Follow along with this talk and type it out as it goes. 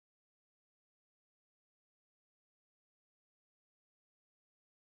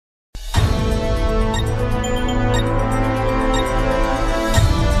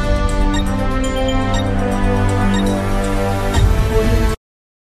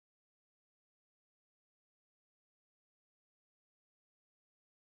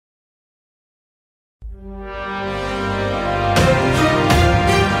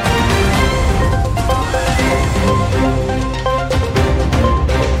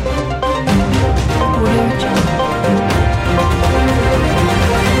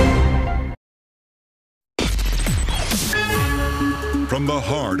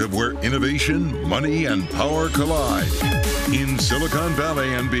heart of where innovation, money, and power collide. In Silicon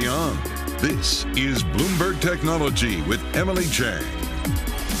Valley and beyond, this is Bloomberg Technology with Emily Chang.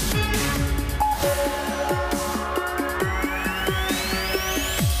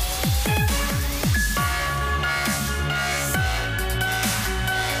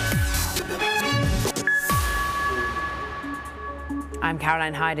 I'm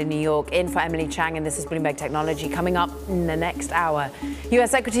Caroline Hyde in New York, in for Emily Chang, and this is Bloomberg Technology. Coming up in the next hour,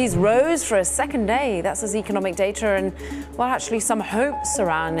 U.S. equities rose for a second day. That's as economic data and, well, actually some hope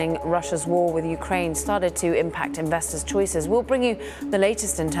surrounding Russia's war with Ukraine started to impact investors' choices. We'll bring you the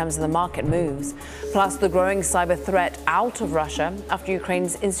latest in terms of the market moves. Plus, the growing cyber threat out of Russia after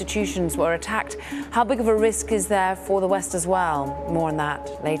Ukraine's institutions were attacked. How big of a risk is there for the West as well? More on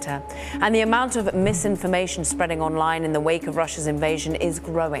that later. And the amount of misinformation spreading online in the wake of Russia's invasion is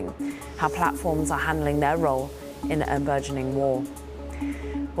growing. How platforms are handling their role in a burgeoning war.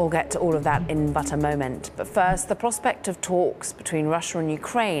 We'll get to all of that in but a moment. But first, the prospect of talks between Russia and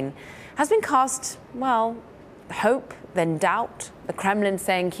Ukraine has been cast, well, hope, then doubt. The Kremlin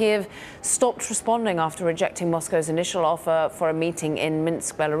saying Kiev stopped responding after rejecting Moscow's initial offer for a meeting in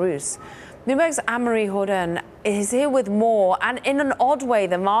Minsk, Belarus. Bloomberg's Anne-Marie Horden is here with more, and in an odd way,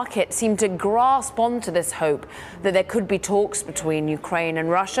 the market seemed to grasp onto this hope that there could be talks between Ukraine and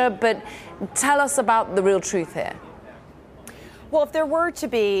Russia. But tell us about the real truth here. Well, if there were to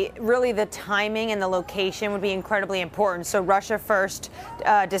be, really the timing and the location would be incredibly important. So Russia first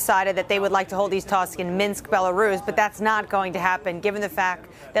decided that they would like to hold these talks in Minsk, Belarus, but that's not going to happen given the fact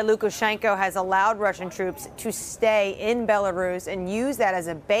that Lukashenko has allowed Russian troops to stay in Belarus and use that as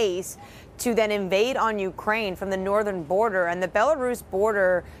a base to then invade on Ukraine from the northern border. And the Belarus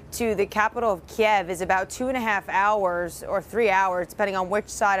border to the capital of Kiev is about 2.5 hours or 3 hours, depending on which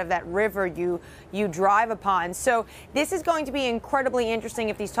side of that river you drive upon. So this is going to be incredibly interesting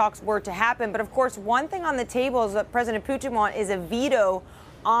if these talks were to happen. But of course, one thing on the table is that President Putin wants is a veto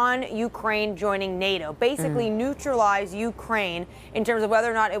on Ukraine joining NATO, basically neutralize Ukraine in terms of whether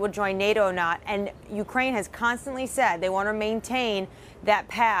or not it would join NATO or not. And Ukraine has constantly said they want to maintain that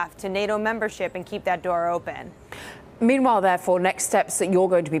path to NATO membership and keep that door open. Meanwhile, therefore, next steps that you're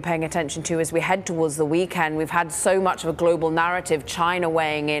going to be paying attention to as we head towards the weekend. We've had so much of a global narrative, China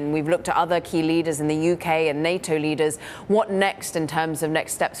weighing in. We've looked at other key leaders in the UK and NATO leaders. What next in terms of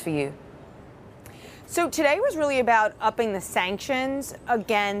next steps for you? So today was really about upping the sanctions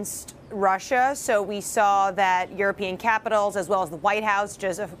against Russia. So we saw that European capitals, as well as the White House,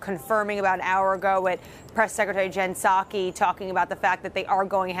 just confirming about an hour ago with Press Secretary Jen Psaki talking about the fact that they are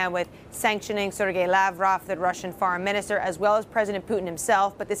going ahead with sanctioning Sergei Lavrov, the Russian foreign minister, as well as President Putin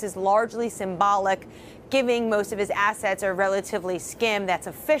himself. But this is largely symbolic, giving most of his assets are relatively skim. That's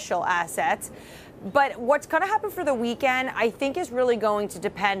official assets. But what's going to happen for the weekend, I think, is really going to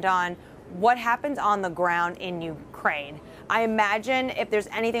depend on what happens on the ground in Ukraine. I imagine if there's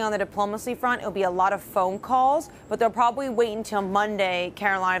anything on the diplomacy front, it'll be a lot of phone calls, but they'll probably wait until Monday,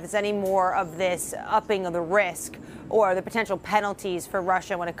 Caroline, if there's any more of this upping of the risk or the potential penalties for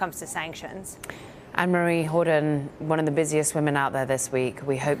Russia when it comes to sanctions. Anne-Marie Horden, one of the busiest women out there this week.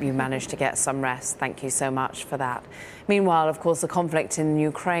 We hope you managed to get some rest. Thank you so much for that. Meanwhile, of course, the conflict in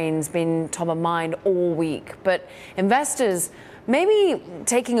Ukraine's been top of mind all week, but investors maybe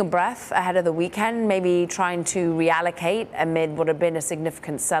taking a breath ahead of the weekend, maybe trying to reallocate amid what had been a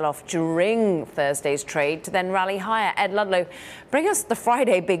significant sell-off during Thursday's trade to then rally higher. Ed Ludlow, bring us the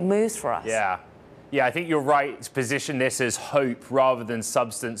Friday big moves for us. Yeah, I think you're right to position this as hope rather than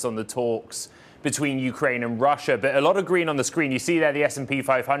substance on the talks between Ukraine and Russia. But a lot of green on the screen. You see there the S&P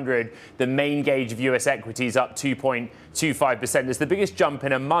 500, the main gauge of US equities, up 2.25%. It's the biggest jump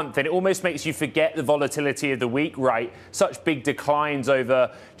in a month, and it almost makes you forget the volatility of the week, right? Such big declines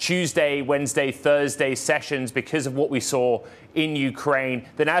over Tuesday, Wednesday, Thursday sessions because of what we saw in Ukraine.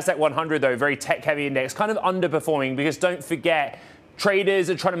 The Nasdaq 100, though, very tech-heavy index, kind of underperforming because don't forget, traders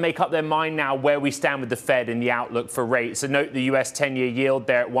are trying to make up their mind now where we stand with the Fed and the outlook for rates. So note the US 10-year yield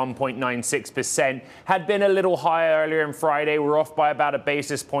there at 1.96%. Had been a little higher earlier on Friday. We're off by about a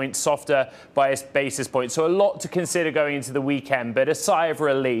basis point, softer by a basis point. So a lot to consider going into the weekend, but a sigh of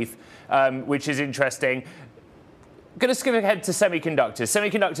relief, which is interesting. Going to skip ahead to semiconductors.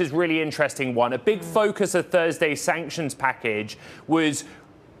 Semiconductors, really interesting one. A big focus of Thursday's sanctions package was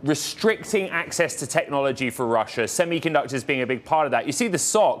restricting access to technology for Russia, semiconductors being a big part of that. You see the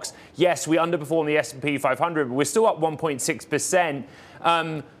SOX, yes, we underperformed the S&P 500, but we're still up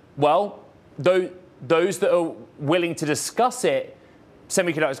 1.6%. Well, those that are willing to discuss it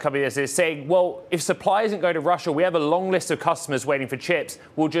semiconductor company is saying, well, if supply isn't going to Russia, we have a long list of customers waiting for chips.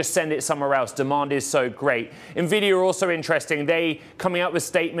 We'll just send it somewhere else. Demand is so great. NVIDIA are also interesting. They coming out with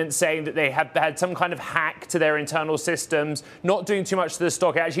statements saying that they have had some kind of hack to their internal systems, not doing too much to the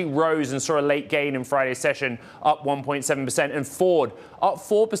stock. It actually rose and saw a late gain in Friday's session, up 1.7%. And Ford up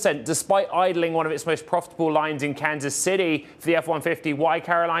 4%, despite idling one of its most profitable lines in Kansas City for the F-150. Why,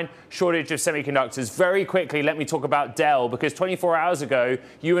 Caroline? Shortage of semiconductors. Very quickly, let me talk about Dell, because 24 hours ago,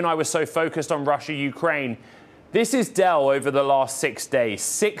 you and I were so focused on Russia, Ukraine. This is Dell over the last 6 days.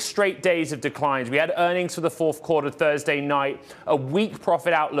 6 straight days of declines. We had earnings for the fourth quarter Thursday night, a weak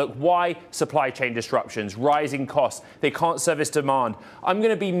profit outlook. Why? Supply chain disruptions, rising costs. They can't service demand. I'm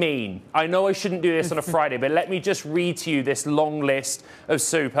going to be mean. I know I shouldn't do this on a Friday, but let me just read to you this long list of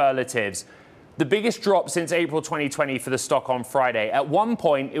superlatives. The biggest drop since April 2020 for the stock on Friday. At one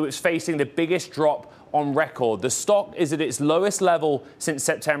point, it was facing the biggest drop on record. The stock is at its lowest level since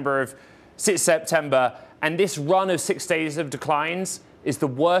September, and this run of 6 days of declines is the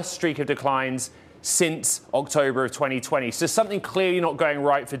worst streak of declines since October of 2020. So something clearly not going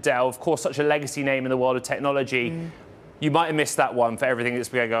right for Dell. Of course, such a legacy name in the world of technology. You might have missed that one for everything that's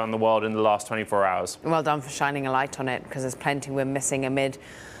been going on in the world in the last 24 hours. Well done for shining a light on it, because there's plenty we're missing amid,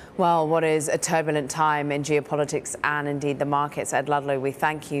 well, what is a turbulent time in geopolitics and indeed the markets. Ed Ludlow, we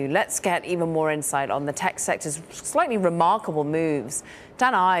thank you. Let's get even more insight on the tech sector's slightly remarkable moves.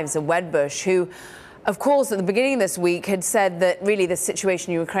 Dan Ives of Wedbush, who, of course, at the beginning of this week had said that really the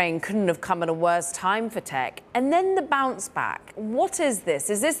situation in Ukraine couldn't have come at a worse time for tech. And then the bounce back. What is this?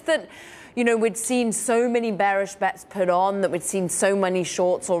 Is this that, you know, we'd seen so many bearish bets put on, that we'd seen so many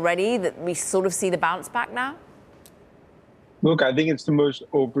shorts already, that we sort of see the bounce back now? Look, I think it's the most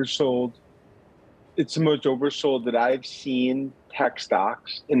oversold. It's the most oversold that I've seen tech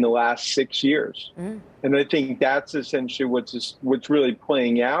stocks in the last 6 years. And I think that's essentially what's really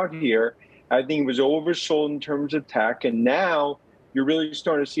playing out here. I think it was oversold in terms of tech, and now you're really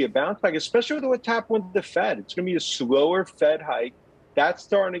starting to see a bounce back, especially with what's happened with the Fed. It's going to be a slower Fed hike. That's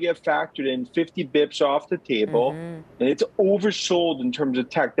starting to get factored in, 50 bips off the table, and it's oversold in terms of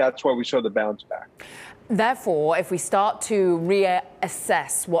tech. That's why we saw the bounce back. Therefore, if we start to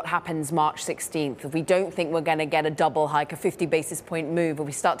reassess what happens March 16th, if we don't think we're going to get a double hike, a 50 basis point move, if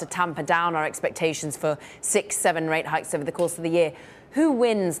we start to tamper down our expectations for 6, 7 rate hikes over the course of the year, who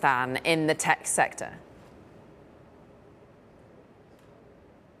wins then in the tech sector?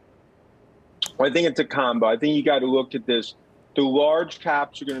 Well, I think it's a combo. I think you got to look at this. The large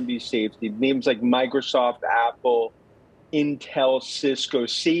caps are going to be safety. Names like Microsoft, Apple, Intel, Cisco,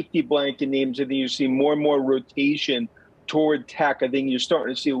 safety blanket names. I think you see more and more rotation toward tech. I think you're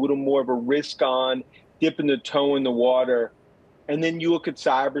starting to see a little more of a risk on, dipping the toe in the water. And then you look at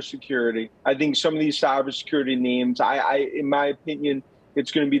cybersecurity. I think some of these cybersecurity names, in my opinion,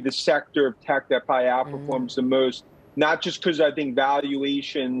 it's going to be the sector of tech that probably outperforms the most, not just because I think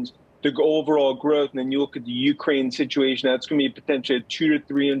valuations, the overall growth, and then you look at the Ukraine situation, that's going to be potentially a 200 to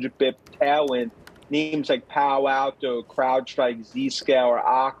 300 bip tailwind. Names like Palo Alto, CrowdStrike, Zscaler, or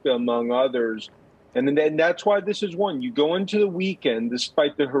Okta, among others. And then that's why this is one. You go into the weekend,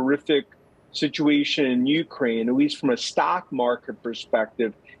 despite the horrific situation in Ukraine, at least from a stock market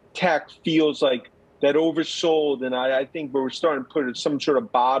perspective, tech feels like that oversold. And I think we're starting to put some sort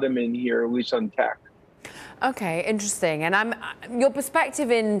of bottom in here, at least on tech. Okay, interesting. And your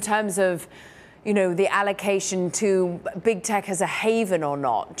perspective in terms of, you know, the allocation to big tech as a haven or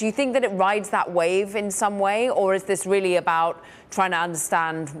not. Do you think that it rides that wave in some way, or is this really about trying to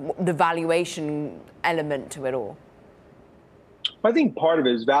understand the valuation element to it all? I think part of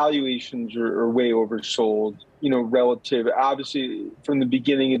it is valuations are way oversold, you know, relative. Obviously, from the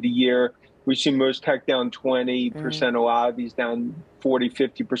beginning of the year, we've seen most tech down 20%, a lot of these down 40,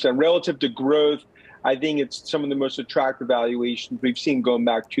 50%. Relative to growth, I think it's some of the most attractive valuations we've seen going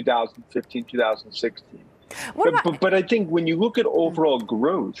back 2015, 2016. But I think when you look at overall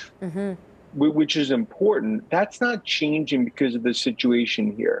growth, which is important, that's not changing because of the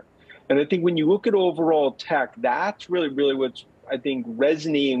situation here. And I think when you look at overall tech, that's really what's, I think,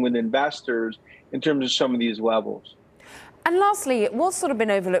 resonating with investors in terms of some of these levels. And lastly, what's sort of been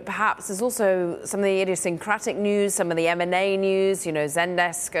overlooked perhaps is also some of the idiosyncratic news, some of the M&A news, you know,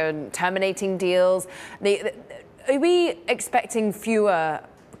 Zendesk terminating deals. Are we expecting fewer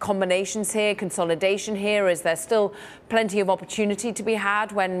combinations here, consolidation here? Is there still plenty of opportunity to be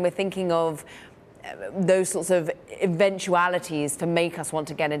had when we're thinking of those sorts of eventualities to make us want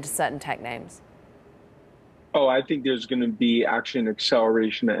to get into certain tech names? Oh, I think there's going to be actually an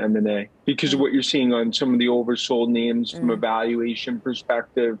acceleration of M&A because of what you're seeing on some of the oversold names from a valuation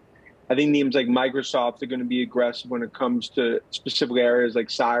perspective. I think names like Microsoft are going to be aggressive when it comes to specific areas like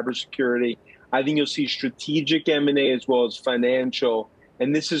cybersecurity. I think you'll see strategic M&A as well as financial.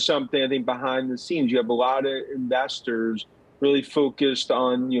 And this is something I think behind the scenes, you have a lot of investors really focused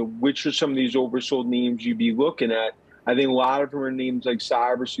on, which are some of these oversold names you'd be looking at. I think a lot of them are names like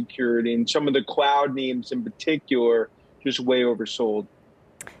cybersecurity, and some of the cloud names in particular, just way oversold.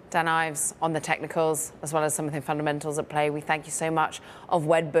 Dan Ives on the technicals, as well as some of the fundamentals at play. We thank you so much of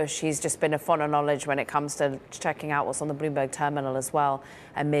Wedbush. He's just been a font of knowledge when it comes to checking out what's on the Bloomberg terminal as well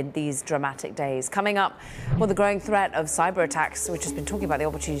amid these dramatic days. Coming up, well, the growing threat of cyber attacks, which has been talking about the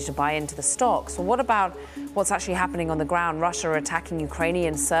opportunity to buy into the stocks. Well, what about what's actually happening on the ground? Russia attacking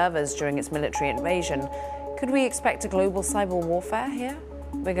Ukrainian servers during its military invasion. Could we expect a global cyber warfare here?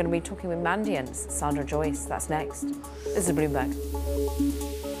 We're going to be talking with Mandiant's Sandra Joyce. That's next. This is Bloomberg.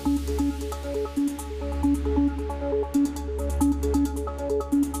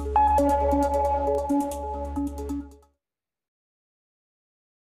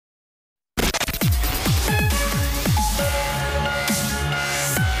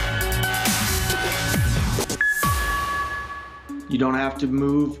 You don't have to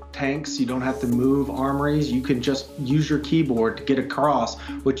move tanks. You don't have to move armories. You can just use your keyboard to get across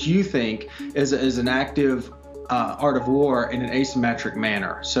what you think is an active art of war in an asymmetric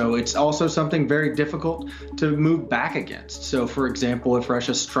manner. So it's also something very difficult to move back against. So, for example, if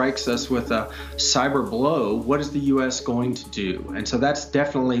Russia strikes us with a cyber blow, what is the U.S. going to do? And so that's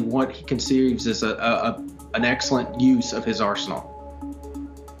definitely what he conceives as an excellent use of his arsenal.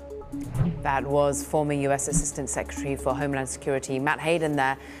 That was former U.S. Assistant Secretary for Homeland Security Matt Hayden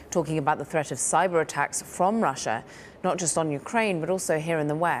there, talking about the threat of cyber attacks from Russia, not just on Ukraine, but also here in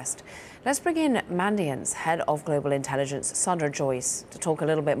the West. Let's bring in Mandiant's Head of Global Intelligence, Sandra Joyce, to talk a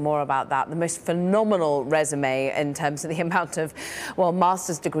little bit more about that. The most phenomenal resume in terms of the amount of,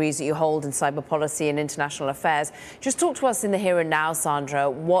 master's degrees that you hold in cyber policy and international affairs. Just talk to us in the here and now, Sandra,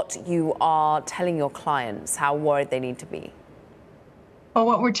 what you are telling your clients, how worried they need to be. Well,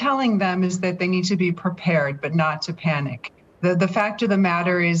 what we're telling them is that they need to be prepared, but not to panic. The fact of the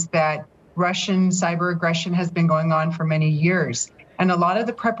matter is that Russian cyber aggression has been going on for many years. And a lot of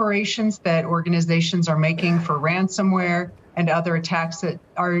the preparations that organizations are making for ransomware and other attacks that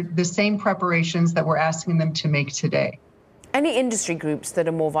are the same preparations that we're asking them to make today. Any industry groups that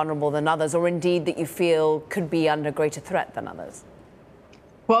are more vulnerable than others, or indeed that you feel could be under greater threat than others?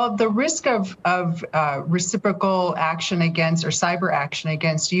 Well, the risk of reciprocal action against or cyber action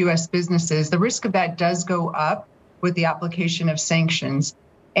against U.S. businesses, the risk of that does go up with the application of sanctions.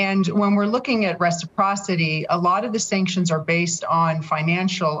 And when we're looking at reciprocity, a lot of the sanctions are based on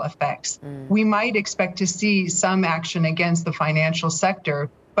financial effects. We might expect to see some action against the financial sector,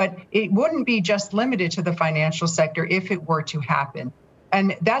 but it wouldn't be just limited to the financial sector if it were to happen.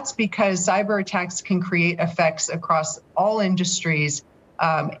 And that's because cyber attacks can create effects across all industries.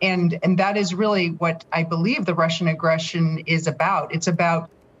 And that is really what I believe the Russian aggression is about. It's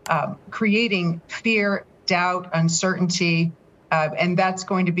about creating fear, doubt, uncertainty, and that's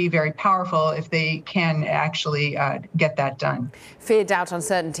going to be very powerful if they can actually get that done. Fear, doubt,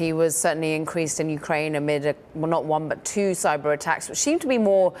 uncertainty was certainly increased in Ukraine amid, not one, but two cyber attacks, which seem to be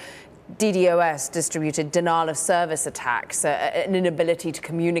more DDoS, distributed denial of service attacks, an inability to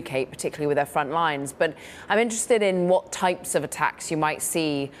communicate, particularly with their front lines. But I'm interested in what types of attacks you might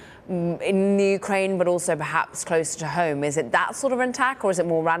see in the Ukraine, but also perhaps closer to home. Is it that sort of an attack, or is it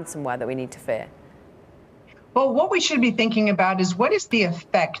more ransomware that we need to fear? Well, what we should be thinking about is what is the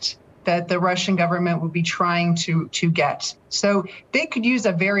effect that the Russian government would be trying to get. So they could use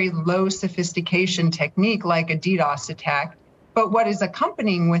a very low sophistication technique like a DDoS attack. But what is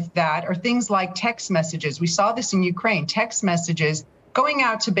accompanying with that are things like text messages. We saw this in Ukraine, text messages going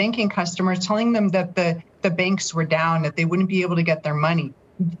out to banking customers, telling them that the banks were down, that they wouldn't be able to get their money.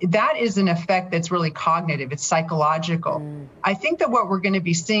 That is an effect that's really cognitive. It's psychological. I think that what we're going to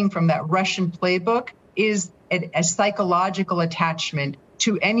be seeing from that Russian playbook is a psychological attachment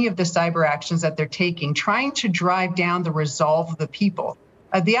to any of the cyber actions that they're taking, trying to drive down the resolve of the people.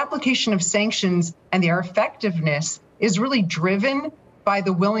 The application of sanctions and their effectiveness is really driven by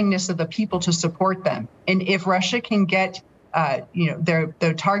the willingness of the people to support them. And if Russia can get,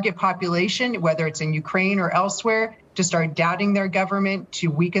 their target population, whether it's in Ukraine or elsewhere, to start doubting their government, to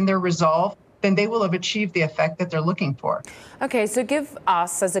weaken their resolve, then they will have achieved the effect that they're looking for. Okay, so give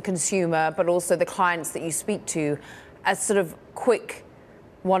us as a consumer, but also the clients that you speak to, a sort of quick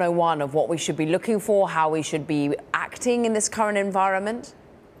 101 of what we should be looking for, how we should be acting in this current environment.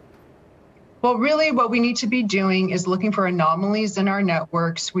 Well, really what we need to be doing is looking for anomalies in our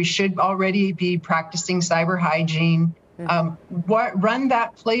networks. We should already be practicing cyber hygiene. Run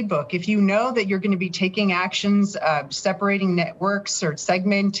that playbook. If you know that you're going to be taking actions, separating networks or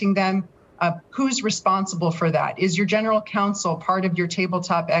segmenting them, who's responsible for that? Is your general counsel part of your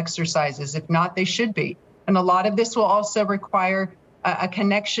tabletop exercises? If not, they should be. And a lot of this will also require a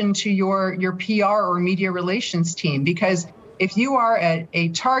connection to your PR or media relations team, because if you are a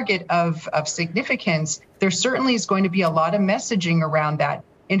target of significance, there certainly is going to be a lot of messaging around that.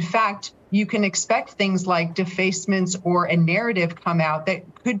 In fact, you can expect things like defacements or a narrative come out that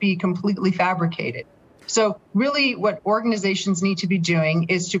could be completely fabricated. So really what organizations need to be doing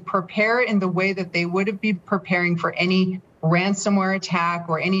is to prepare in the way that they would be preparing for any ransomware attack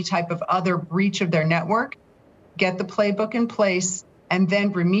or any type of other breach of their network, get the playbook in place, and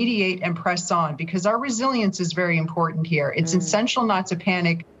then remediate and press on, because our resilience is very important here. It's essential not to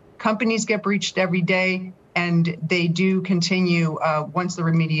panic. Companies get breached every day, and they do continue once the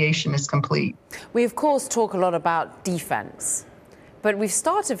remediation is complete. We, of course, talk a lot about defense, but we've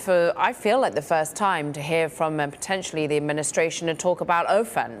started for, I feel like, the first time to hear from potentially the administration and talk about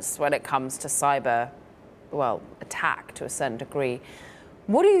offense when it comes to cyber, well, attack to a certain degree.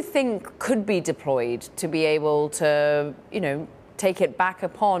 What do you think could be deployed to be able to, take it back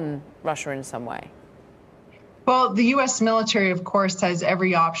upon Russia in some way? Well, the U.S. military, of course, has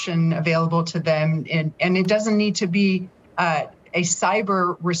every option available to them, and it doesn't need to be a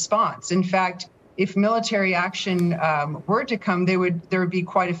cyber response. In fact, if military action were to come, there would be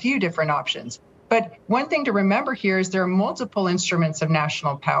quite a few different options. But one thing to remember here is there are multiple instruments of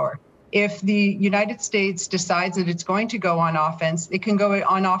national power. If the United States decides that it's going to go on offense, it can go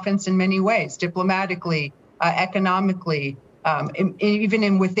on offense in many ways, diplomatically, economically.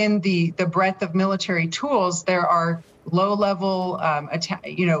 Even within the breadth of military tools, there are low-level,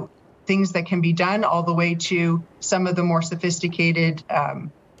 things that can be done, all the way to some of the more sophisticated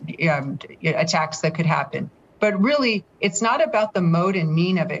attacks that could happen. But really, it's not about the mode and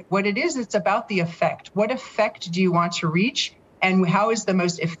mean of it. What it is, it's about the effect. What effect do you want to reach, and how is the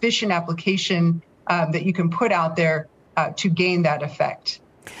most efficient application that you can put out there to gain that effect?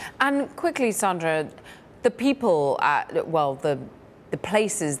 And quickly, Sandra, the people, the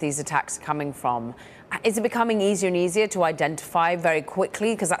places these attacks are coming from, is it becoming easier and easier to identify very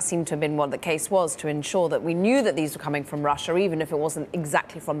quickly? Because that seemed to have been what the case was, to ensure that we knew that these were coming from Russia, even if it wasn't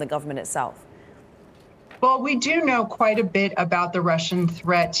exactly from the government itself. Well, we do know quite a bit about the Russian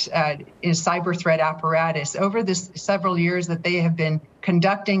threat, cyber threat apparatus. Over the several years that they have been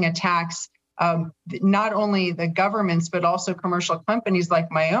conducting attacks, not only the governments, but also commercial companies like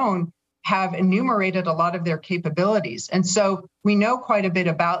my own, have enumerated a lot of their capabilities. And so we know quite a bit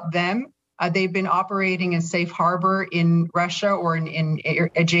about them. They've been operating in safe harbor in Russia or in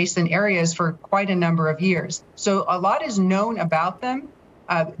adjacent areas for quite a number of years. So a lot is known about them.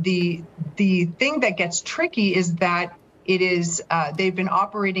 The thing that gets tricky is that they've been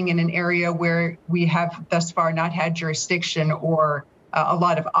operating in an area where we have thus far not had jurisdiction or a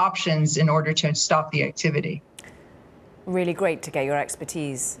lot of options in order to stop the activity. Really great to get your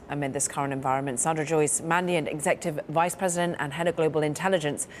expertise amid this current environment. Sandra Joyce Mandiant, Executive Vice President and Head of Global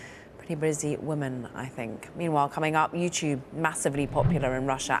Intelligence. Pretty busy woman, I think. Meanwhile, coming up, YouTube, massively popular in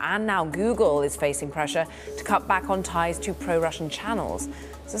Russia. And now Google is facing pressure to cut back on ties to pro-Russian channels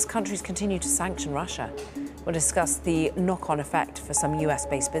as countries continue to sanction Russia. We'll discuss the knock-on effect for some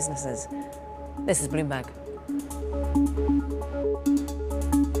US-based businesses. This is Bloomberg.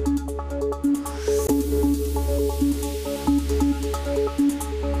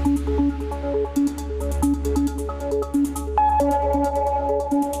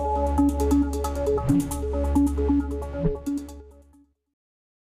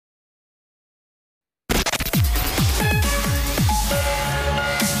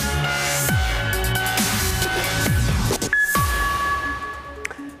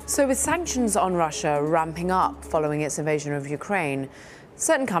 So with sanctions on Russia ramping up following its invasion of Ukraine,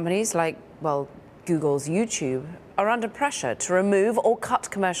 certain companies like, Google's YouTube are under pressure to remove or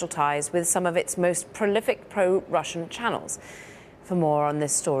cut commercial ties with some of its most prolific pro-Russian channels. For more on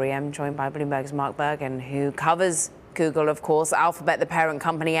this story, I'm joined by Bloomberg's Mark Bergen, who covers Google, of course, Alphabet, the parent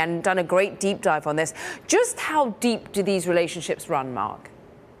company, and done a great deep dive on this. Just how deep do these relationships run, Mark?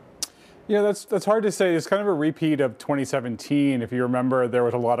 Yeah, that's hard to say. It's kind of a repeat of 2017. If you remember, there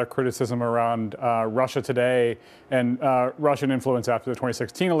was a lot of criticism around Russia Today and Russian influence after the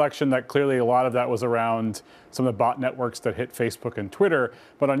 2016 election. That clearly a lot of that was around some of the bot networks that hit Facebook and Twitter.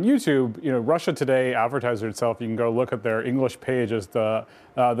 But on YouTube, Russia Today advertised itself. You can go look at their English page as the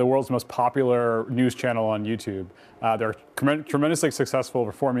world's most popular news channel on YouTube. They're tremendously successful,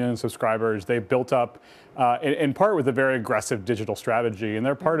 over 4 million subscribers. They built up, in part with a very aggressive digital strategy, and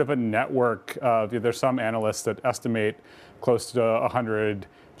they're part of a network network. There's some analysts that estimate close to 100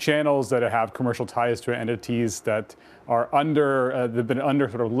 channels that have commercial ties to entities that are they've been under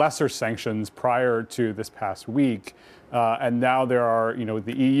sort of lesser sanctions prior to this past week. And now there are,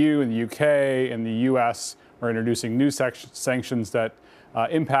 the EU and the UK and the US are introducing new sanctions that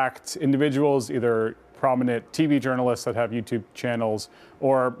impact individuals, either prominent TV journalists that have YouTube channels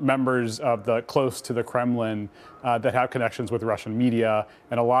or members of close to the Kremlin that have connections with Russian media.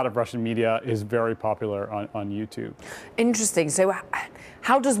 And a lot of Russian media is very popular on YouTube. Interesting. So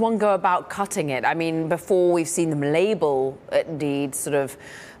how does one go about cutting it? I mean, before we've seen them label, indeed, sort of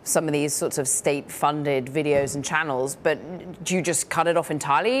some of these sorts of state-funded videos and channels, but do you just cut it off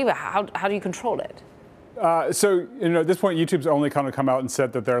entirely? How do you control it? So, at this point, YouTube's only kind of come out and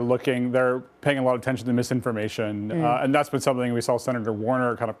said that they're paying a lot of attention to misinformation. And that's been something we saw Senator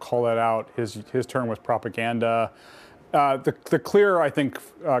Warner kind of call that out. His term was propaganda. The clear, I think,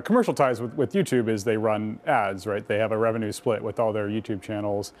 commercial ties with YouTube is they run ads, right? They have a revenue split with all their YouTube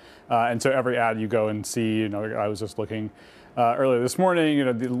channels. And so every ad you go and see, I was just looking earlier this morning,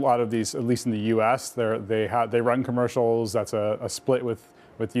 a lot of these, at least in the US, they run commercials. That's a split with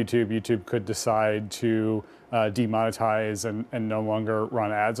YouTube. YouTube could decide to demonetize and no longer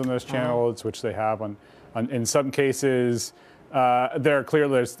run ads on those channels, which they have in some cases.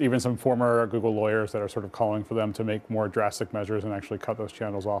 There's even some former Google lawyers that are sort of calling for them to make more drastic measures and actually cut those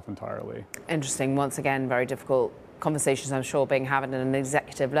channels off entirely. Interesting. Once again, very difficult conversations, I'm sure, being had at an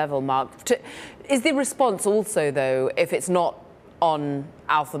executive level, Mark. Is the response also, though, if it's not on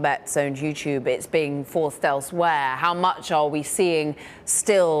Alphabet's own YouTube, it's being forced elsewhere? How much are we seeing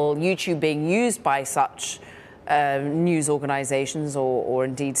still YouTube being used by such news organizations or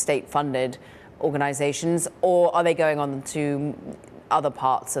indeed state-funded organizations, or are they going on to other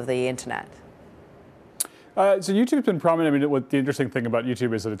parts of the internet? So YouTube's been prominent. I mean, what the interesting thing about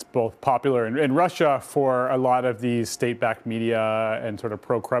YouTube is that it's both popular in Russia for a lot of these state-backed media and sort of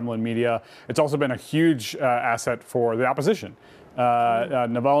pro-Kremlin media. It's also been a huge asset for the opposition.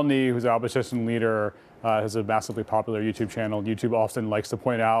 Navalny, who's the opposition leader, has a massively popular YouTube channel. YouTube often likes to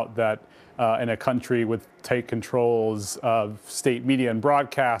point out that in a country with tight controls of state media and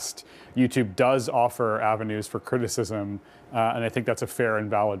broadcast, YouTube does offer avenues for criticism, and I think that's a fair and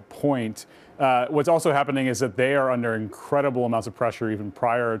valid point. What's also happening is that they are under incredible amounts of pressure even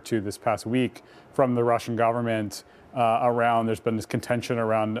prior to this past week from the Russian government there's been this contention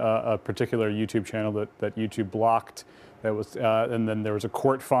around a particular YouTube channel that YouTube blocked. And then there was a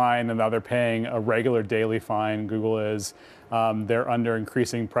court fine, and now they're paying a regular daily fine. Google is. They're under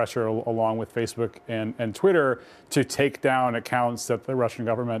increasing pressure along with Facebook and Twitter to take down accounts that the Russian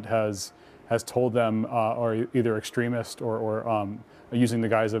government has told them are either extremist or using the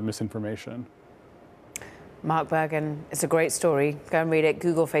guise of misinformation. Mark Bergen, it's a great story. Go and read it.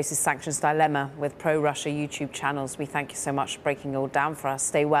 Google faces sanctions dilemma with pro-Russia YouTube channels. We thank you so much for breaking it all down for us.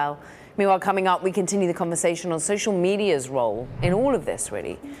 Stay well. Meanwhile, coming up, we continue the conversation on social media's role in all of this,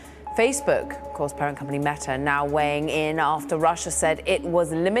 really. Facebook, of course, parent company Meta, now weighing in after Russia said it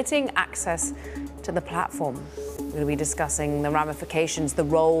was limiting access to the platform. We're going to be discussing the ramifications, the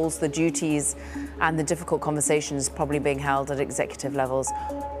roles, the duties, and the difficult conversations probably being held at executive levels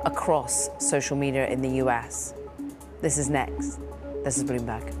across social media in the US. This is next. This is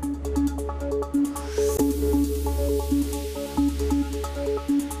Bloomberg.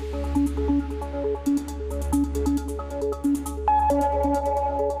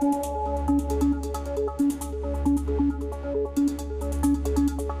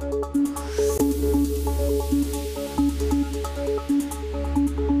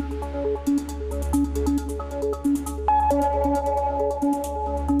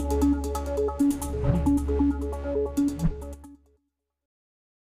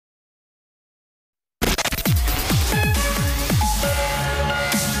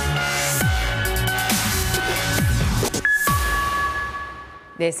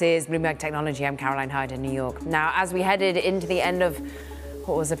 This is Bloomberg Technology. I'm Caroline Hyde in New York. Now, as we headed into the end of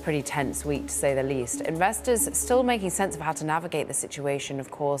what was a pretty tense week, to say the least, investors still making sense of how to navigate the situation,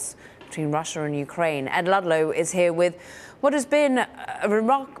 of course, between Russia and Ukraine. Ed Ludlow is here with what has been a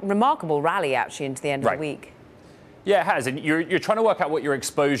remarkable rally, actually, into the end of the week. Yeah, it has. And you're trying to work out what your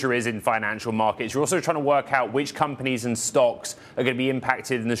exposure is in financial markets. You're also trying to work out which companies and stocks are going to be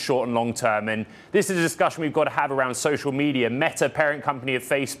impacted in the short and long term. And this is a discussion we've got to have around social media. Meta, parent company of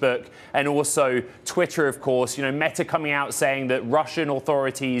Facebook, and also Twitter, of course. Meta coming out saying that Russian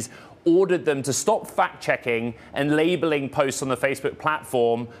authorities ordered them to stop fact-checking and labeling posts on the Facebook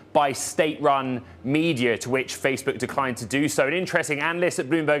platform by state-run media, to which Facebook declined to do so. An interesting analyst at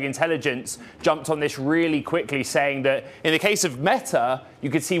Bloomberg Intelligence jumped on this really quickly, saying that in the case of Meta, you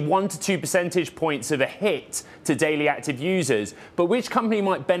could see 1 to 2 percentage points of a hit to daily active users. But which company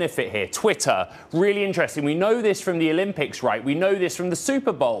might benefit here? Twitter. Really interesting. We know this from the Olympics, right? We know this from the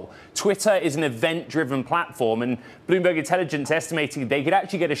Super Bowl. Twitter is an event-driven platform, and Bloomberg Intelligence estimating they could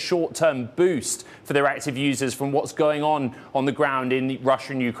actually get a short-term boost for their active users from what's going on the ground in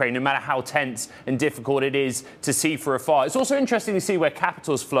Russia and Ukraine, no matter how tense and difficult it is to see from afar. It's also interesting to see where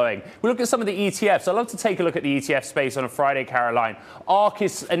capital's flowing. We look at some of the ETFs. I love to take a look at the ETF space on a Friday, Caroline. ARK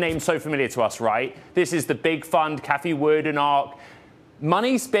is a name so familiar to us, right? This is the big fund, Cathie Wood and ARK.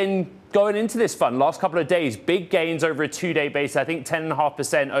 Money's been going into this fund last couple of days. Big gains over a 2-day basis, I think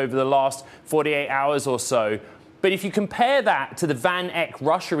 10.5% over the last 48 hours or so. But if you compare that to the Van Eck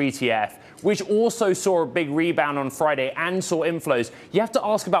Russia ETF, which also saw a big rebound on Friday and saw inflows, you have to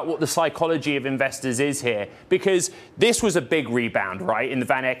ask about what the psychology of investors is here, because this was a big rebound, right, in the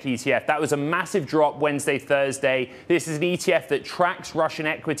Van Eck ETF. That was a massive drop Wednesday, Thursday. This is an ETF that tracks Russian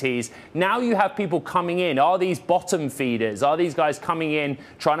equities. Now you have people coming in. Are these bottom feeders? Are these guys coming in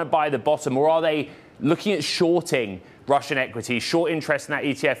trying to buy the bottom, or are they looking at shorting Russian equities, short interest in that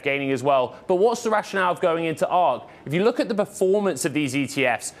ETF gaining as well? But what's the rationale of going into ARK? If you look at the performance of these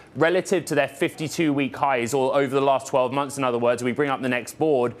ETFs relative to their 52-week highs, or over the last 12 months, in other words, we bring up the next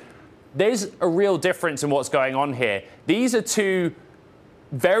board, there's a real difference in what's going on here. These are two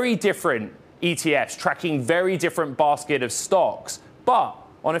very different ETFs tracking very different basket of stocks. But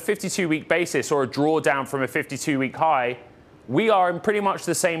on a 52-week basis, or a drawdown from a 52-week high, we are in pretty much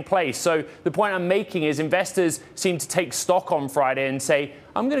the same place. So the point I'm making is investors seem to take stock on Friday and say,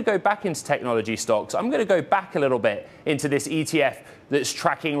 I'm going to go back into technology stocks. I'm going to go back a little bit into this ETF that's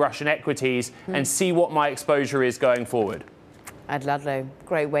tracking Russian equities and see what my exposure is going forward. Ed Ludlow,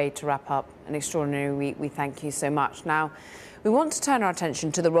 great way to wrap up an extraordinary week. We thank you so much. Now, we want to turn our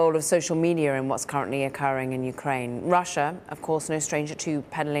attention to the role of social media in what's currently occurring in Ukraine. Russia, of course, no stranger to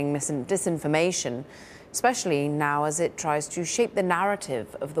peddling disinformation, especially now as it tries to shape the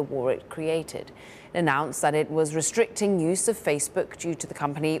narrative of the war it created. It announced that it was restricting use of Facebook due to the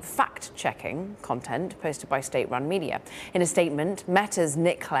company fact-checking content posted by state-run media. In a statement, Meta's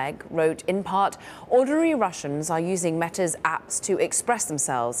Nick Clegg wrote, in part, ordinary Russians are using Meta's apps to express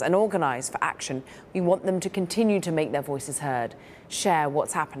themselves and organize for action. We want them to continue to make their voices heard, share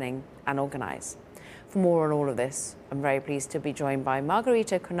what's happening, and organize. For more on all of this, I'm very pleased to be joined by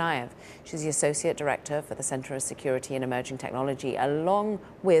Margarita Kunaev. She's the Associate Director for the Center of Security and Emerging Technology, along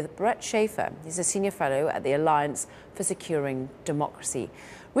with Brett Schaefer. He's a Senior Fellow at the Alliance for Securing Democracy.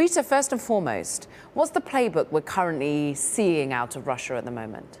 Rita, first and foremost, what's the playbook we're currently seeing out of Russia at the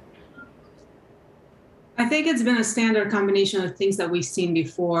moment? I think it's been a standard combination of things that we've seen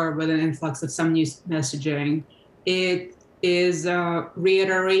before, with an influx of some new messaging. It is a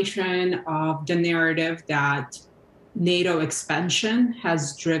reiteration of the narrative that NATO expansion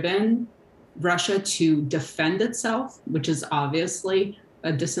has driven Russia to defend itself, which is obviously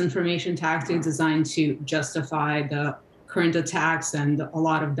a disinformation tactic designed to justify the current attacks and a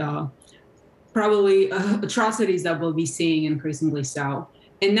lot of the probably atrocities that we'll be seeing increasingly so.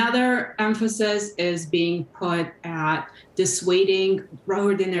 Another emphasis is being put at dissuading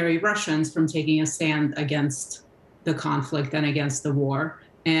ordinary Russians from taking a stand against the conflict and against the war.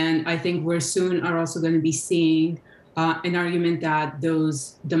 And I think we're soon are also going to be seeing an argument that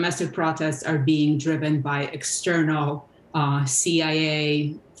those domestic protests are being driven by external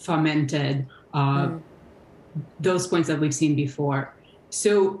CIA fomented, those points that we've seen before.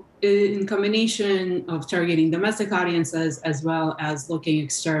 So in combination of targeting domestic audiences as well as looking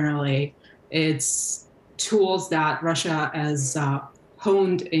externally, it's tools that Russia has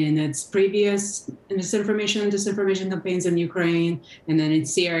honed in its previous disinformation campaigns in Ukraine and then in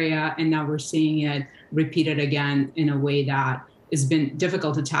Syria, and now we're seeing it repeated again in a way that has been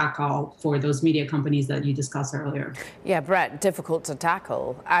difficult to tackle for those media companies that you discussed earlier. Yeah, Brett, difficult to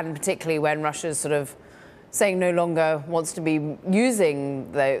tackle, and particularly when Russia's sort of saying no longer wants to be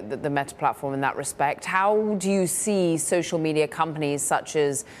using the Meta platform in that respect. How do you see social media companies such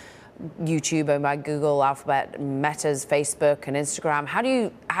as YouTube, owned by Google, Alphabet, Meta's Facebook and Instagram, how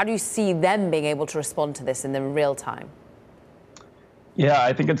do you see them being able to respond to this in the real time? Yeah,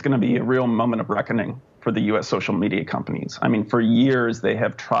 I think it's going to be a real moment of reckoning for the U.S. social media companies. I mean, for years, they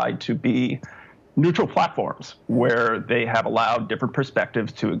have tried to be neutral platforms where they have allowed different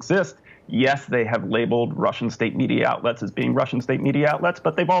perspectives to exist, Yes, they have labeled Russian state media outlets as being Russian state media outlets,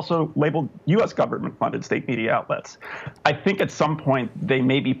 but they've also labeled U.S. government-funded state media outlets. I think at some point they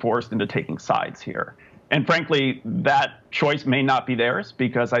may be forced into taking sides here. And frankly, that choice may not be theirs,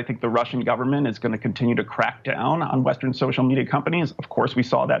 because I think the Russian government is going to continue to crack down on Western social media companies. Of course, we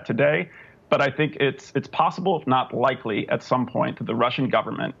saw that today. But I think it's possible, if not likely, at some point that the Russian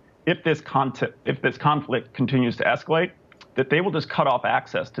government, if this conflict continues to escalate, that they will just cut off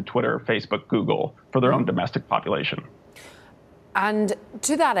access to Twitter, Facebook, Google for their own domestic population. And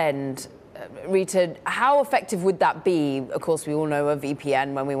to that end, Rita, how effective would that be? Of course, we all know a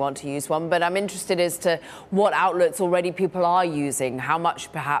VPN when we want to use one, but I'm interested as to what outlets already people are using, how much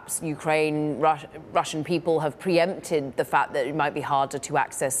perhaps Russian people have preempted the fact that it might be harder to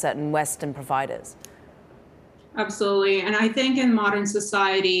access certain Western providers. Absolutely. And I think in modern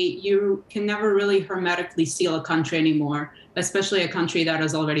society, you can never really hermetically seal a country anymore, especially a country that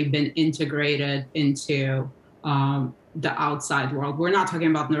has already been integrated into the outside world. We're not talking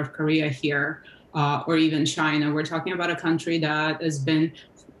about North Korea here or even China. We're talking about a country that has been,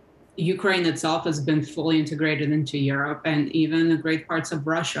 Ukraine itself has been fully integrated into Europe, and even the great parts of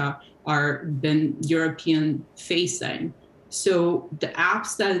Russia are been European facing. So the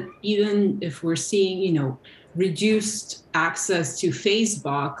apps that, even if we're seeing, reduced access to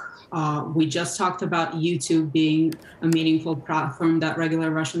Facebook, we just talked about YouTube being a meaningful platform that regular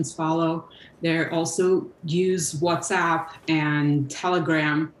Russians follow. They also use WhatsApp and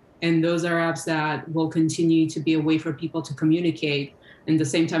Telegram, and those are apps that will continue to be a way for people to communicate. And at the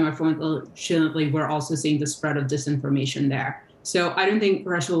same time, unfortunately, we're also seeing the spread of disinformation there. So I don't think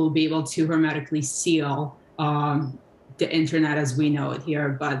Russia will be able to hermetically seal the internet as we know it here,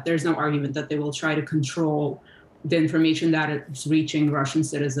 but there's no argument that they will try to control the information that is reaching Russian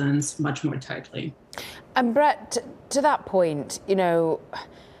citizens much more tightly. And Brett, to that point,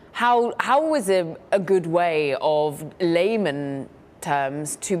 how is a good way of layman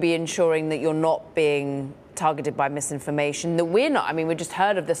terms to be ensuring that you're not being targeted by misinformation, that we're not? I mean, we just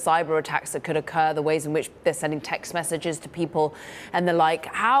heard of the cyber attacks that could occur, the ways in which they're sending text messages to people and the like.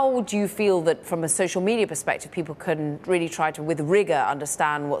 How do you feel that from a social media perspective, people can really try to, with rigor,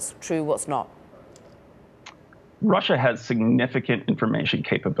 understand what's true, what's not? Russia has significant information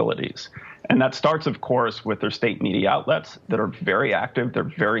capabilities. And that starts, of course, with their state media outlets that are very active. They're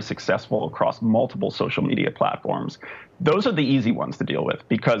very successful across multiple social media platforms. Those are the easy ones to deal with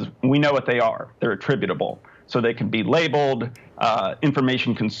because we know what they are. They're attributable. So they can be labeled.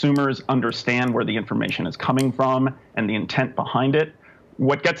 Information consumers understand where the information is coming from and the intent behind it.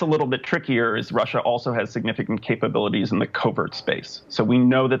 What gets a little bit trickier is Russia also has significant capabilities in the covert space. So we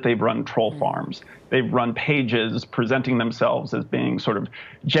know that they've run troll farms. They've run pages presenting themselves as being sort of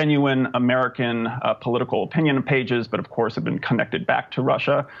genuine American political opinion pages, but of course have been connected back to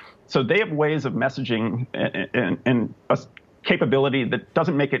Russia. So they have ways of messaging and a capability that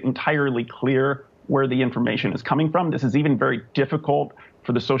doesn't make it entirely clear where the information is coming from. This is even very difficult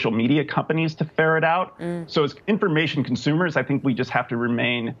for the social media companies to ferret out. So as information consumers, I think we just have to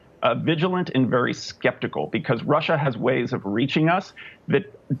remain vigilant and very skeptical because Russia has ways of reaching us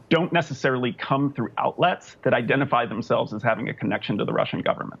that don't necessarily come through outlets that identify themselves as having a connection to the Russian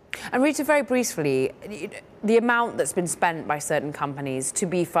government. And Rita, very briefly, the amount that's been spent by certain companies to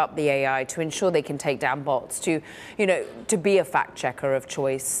beef up the AI, to ensure they can take down bots, to be a fact checker of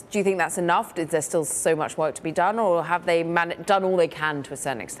choice. Do you think that's enough? Is there still so much work to be done, or have they done all they can to a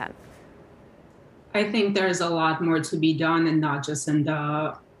certain extent? I think there's a lot more to be done, and not just in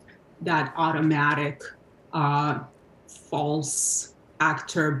that automatic false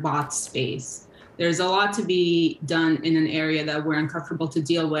actor bot space. There's a lot to be done in an area that we're uncomfortable to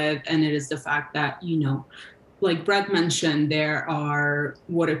deal with, and it is the fact that, like Brett mentioned, there are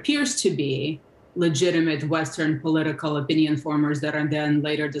what appears to be legitimate Western political opinion formers that are then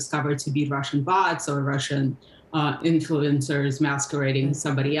later discovered to be Russian bots or Russian influencers masquerading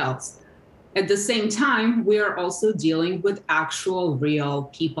somebody else. At the same time, we are also dealing with actual real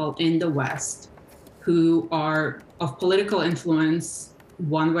people in the West who are of political influence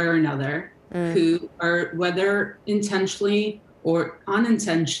one way or another, who are, whether intentionally or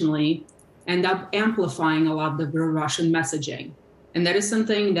unintentionally, end up amplifying a lot of the Russian messaging. And that is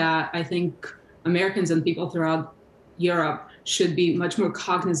something that I think Americans and people throughout Europe should be much more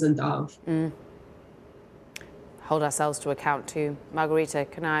cognizant of. Hold ourselves to account too. Margarita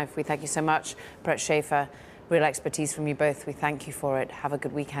Kanaev, we thank you so much. Brett Schaefer, real expertise from you both. We thank you for it. Have a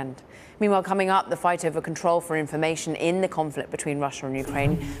good weekend. Meanwhile, coming up, the fight over control for information in the conflict between Russia and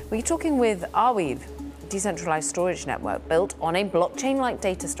Ukraine. We're talking with Arweave, a decentralized storage network built on a blockchain-like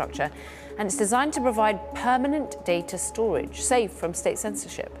data structure, and it's designed to provide permanent data storage, safe from state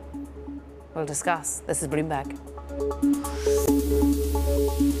censorship. We'll discuss. This is Bloomberg.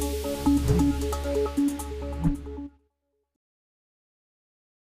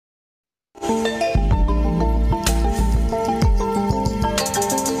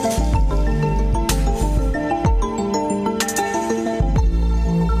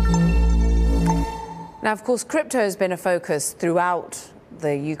 Now, of course, crypto has been a focus throughout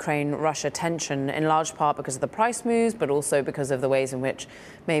the Ukraine-Russia tension, in large part because of the price moves, but also because of the ways in which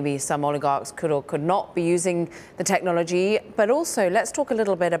maybe some oligarchs could or could not be using the technology. But also, let's talk a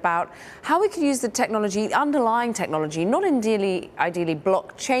little bit about how we could use the technology, the underlying technology, not ideally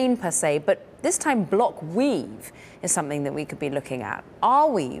blockchain per se, but this time Blockweave is something that we could be looking at.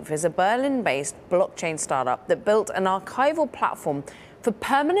 Arweave is a Berlin-based blockchain startup that built an archival platform for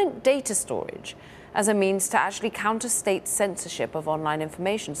permanent data storage as a means to actually counter state censorship of online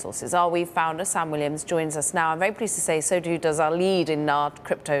information sources. Arweave founder Sam Williams joins us now. I'm very pleased to say so too does our lead in our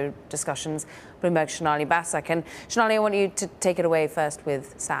crypto discussions, Bloomberg's Sonali Basak. And Sonali, I want you to take it away first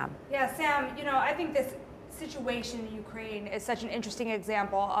with Sam. Yeah, Sam, I think this situation in Ukraine is such an interesting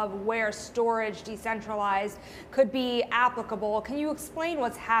example of where storage decentralized could be applicable. Can you explain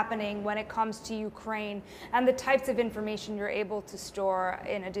what's happening when it comes to Ukraine and the types of information you're able to store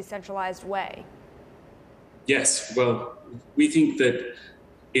in a decentralized way? Yes, well, we think that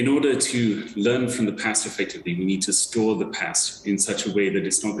in order to learn from the past effectively, we need to store the past in such a way that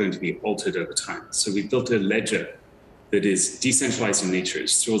it's not going to be altered over time. So we built a ledger that is decentralized in nature. It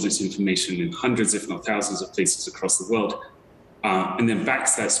stores its information in hundreds, if not thousands of places across the world, and then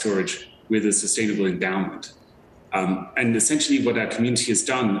backs that storage with a sustainable endowment. And essentially what our community has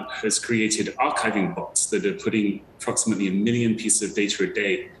done has created archiving bots that are putting approximately 1 million pieces of data a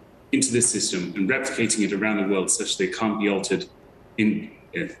day into this system and replicating it around the world such they can't be altered in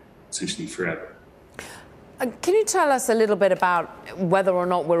essentially forever. Can you tell us a little bit about whether or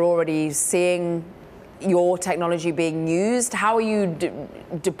not we're already seeing your technology being used? How are you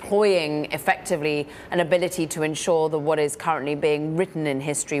deploying effectively an ability to ensure that what is currently being written in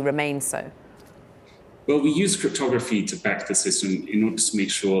history remains so? Well, we use cryptography to back the system in order to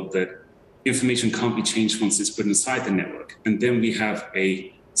make sure that information can't be changed once it's put inside the network. And then we have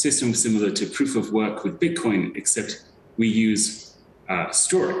a system similar to proof of work with Bitcoin, except we use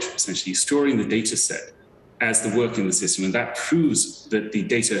storage, essentially storing the data set as the work in the system. And that proves that the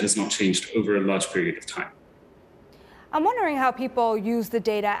data has not changed over a large period of time. I'm wondering how people use the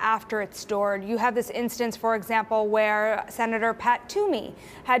data after it's stored. You have this instance, for example, where Senator Pat Toomey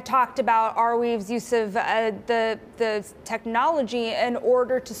had talked about Arweave's use of the technology in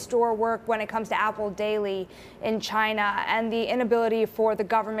order to store work when it comes to Apple Daily in China, and the inability for the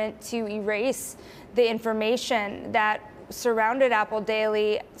government to erase the information that surrounded Apple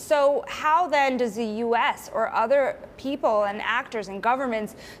Daily. So how then does the US or other people and actors and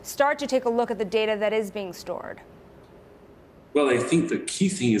governments start to take a look at the data that is being stored? Well, I think the key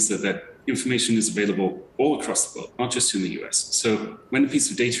thing is that information is available all across the world, not just in the US. So when a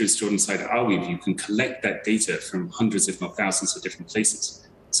piece of data is stored inside Arweave, you can collect that data from hundreds, if not thousands, of different places.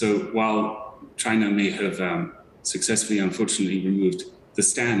 So while China may have successfully, unfortunately, removed the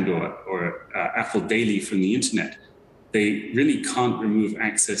Stand or Apple Daily from the internet, they really can't remove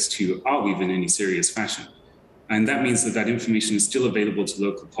access to Arweave in any serious fashion. And that means that information is still available to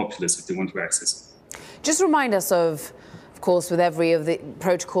local populace if they want to access it. Just remind us of course, with every of the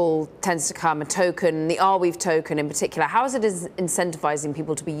protocol tends to come a token, the Arweave token in particular. How is it incentivizing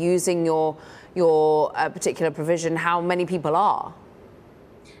people to be using your particular provision? How many people are?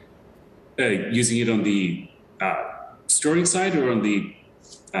 Using it on the storing side or on the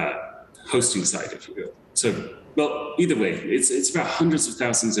hosting side, if you will. So, well, either way, it's about hundreds of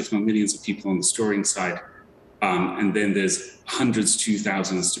thousands, if not millions of people on the storing side. And then there's hundreds to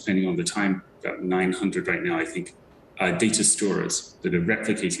thousands, depending on the time, about 900 right now, I think, data storers that are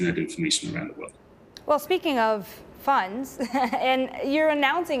replicating that information around the world. Well, speaking of funds, and you're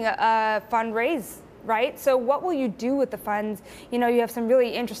announcing a fundraise, right? So what will you do with the funds? You know, you have some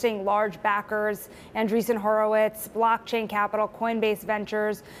really interesting large backers, Andreessen Horowitz, Blockchain Capital, Coinbase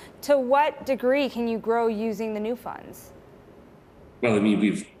Ventures. To what degree can you grow using the new funds? Well, I mean,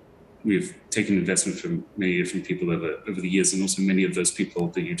 we've taken investment from many different people over the years, and also many of those people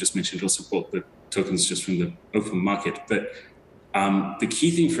that you just mentioned also bought the tokens just from the open market. But the key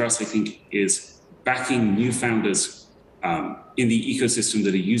thing for us, I think, is backing new founders in the ecosystem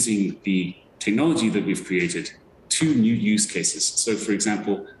that are using the technology that we've created to new use cases. So, for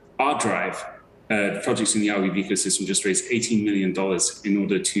example, ArDrive, projects in the Arweave ecosystem, just raised $18 million in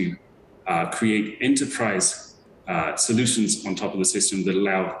order to create enterprise solutions on top of the system that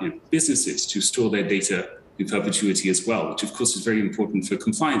allow businesses to store their data in perpetuity as well, which of course is very important for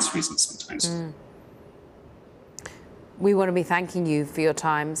compliance reasons sometimes. We want to be thanking you for your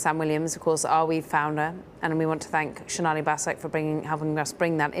time, Sam Williams, of course, Arweave founder, and we want to thank Shonali Basak for helping us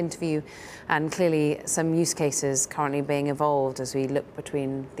bring that interview, and clearly some use cases currently being evolved as we look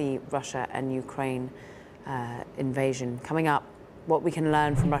between the Russia and Ukraine invasion. Coming up, what we can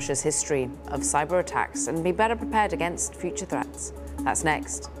learn from Russia's history of cyber attacks and be better prepared against future threats. That's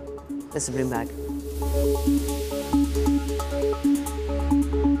next. This is Bloomberg.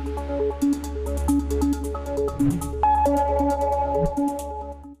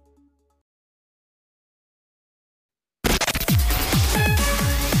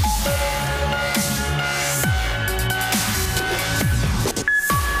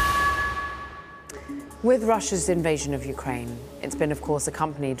 With Russia's invasion of Ukraine, it's been, of course,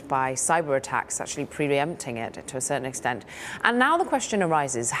 accompanied by cyber attacks, actually preempting it to a certain extent. And now the question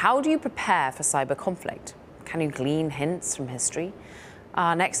arises, how do you prepare for cyber conflict? Can you glean hints from history?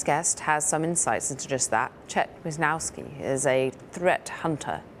 Our next guest has some insights into just that. Chet Wisniewski is a threat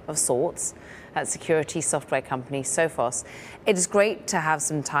hunter of sorts at security software company Sophos. It is great to have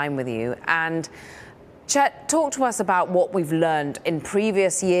some time with you. And Chet, talk to us about what we've learned in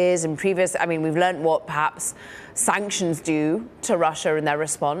previous years, we've learned what perhaps sanctions do to Russia and their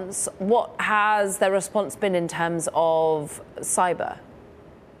response. What has their response been in terms of cyber?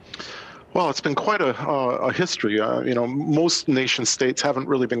 Well, it's been quite a history. Most nation states haven't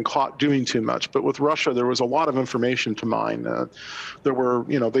really been caught doing too much, but with Russia, there was a lot of information to mine.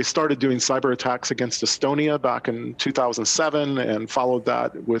 They started doing cyber attacks against Estonia back in 2007 and followed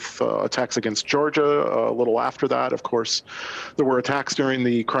that with attacks against Georgia a little after that. Of course, there were attacks during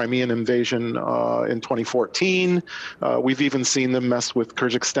the Crimean invasion in 2014. We've even seen them mess with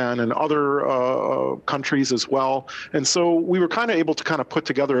Kyrgyzstan and other countries as well. And so we were kind of able to kind of put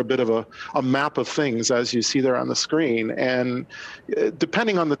together a bit of a map of things, as you see there on the screen. And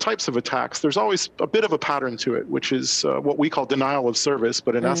depending on the types of attacks, there's always a bit of a pattern to it, which is what we call denial of service,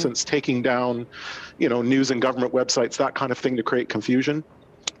 but in essence, taking down, news and government websites, that kind of thing, to create confusion,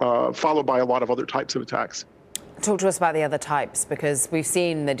 followed by a lot of other types of attacks. Talk to us about the other types, because we've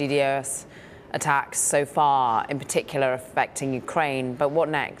seen the DDoS attacks so far, in particular affecting Ukraine, but what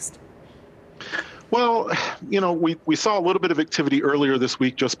next? Well, we saw a little bit of activity earlier this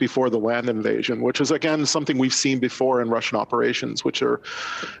week just before the land invasion, which is, again, something we've seen before in Russian operations, which are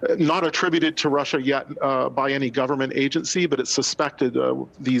not attributed to Russia yet by any government agency, but it's suspected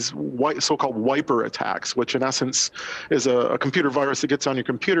these so-called wiper attacks, which in essence is a computer virus that gets on your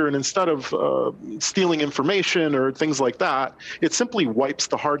computer, and instead of stealing information or things like that, it simply wipes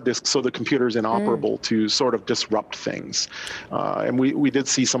the hard disk so the computer is inoperable to sort of disrupt things. And we did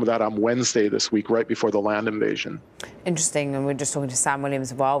see some of that on Wednesday this week, right before the land invasion. Interesting, and we're just talking to Sam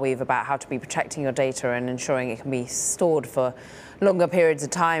Williams of Arweave about how to be protecting your data and ensuring it can be stored for longer periods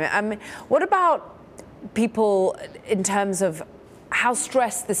of time. What about people in terms of how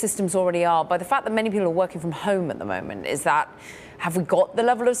stressed the systems already are by the fact that many people are working from home at the moment? Have we got the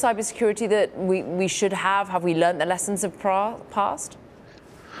level of cybersecurity that we should have? Have we learned the lessons of past?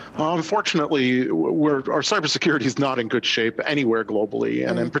 Unfortunately, our cybersecurity is not in good shape anywhere globally,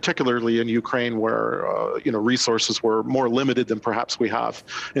 and in particularly in Ukraine, where resources were more limited than perhaps we have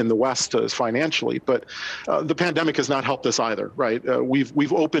in the West financially. But the pandemic has not helped us either, right?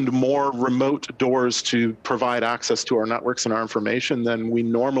 We've opened more remote doors to provide access to our networks and our information than we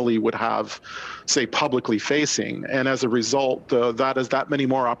normally would have, say, publicly facing, and as a result, that is that many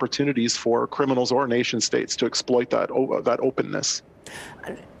more opportunities for criminals or nation states to exploit that openness.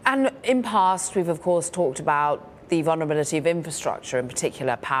 And in past, we've of course talked about the vulnerability of infrastructure, in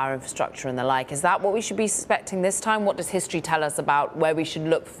particular power infrastructure and the like. Is that what we should be suspecting this time? What does history tell us about where we should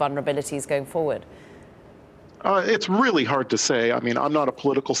look for vulnerabilities going forward? It's really hard to say. I mean, I'm not a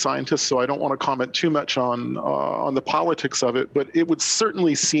political scientist, so I don't want to comment too much on the politics of it, but it would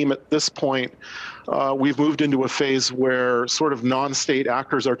certainly seem at this point we've moved into a phase where sort of non-state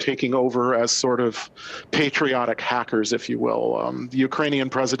actors are taking over as sort of patriotic hackers, if you will. The Ukrainian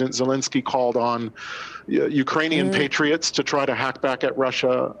President Zelensky called on Ukrainian patriots to try to hack back at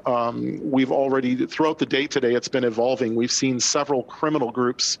Russia. We've already, throughout the day today, it's been evolving. We've seen several criminal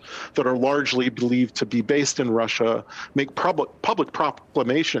groups that are largely believed to be based in Russia make public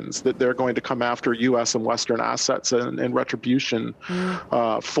proclamations that they're going to come after U.S. and Western assets and retribution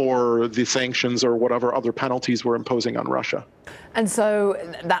for the sanctions or whatever other penalties we're imposing on Russia. And so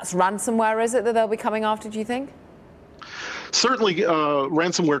that's ransomware, is it, that they'll be coming after, do you think? certainly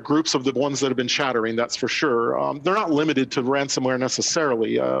ransomware groups of the ones that have been chattering, that's for sure. They're not limited to ransomware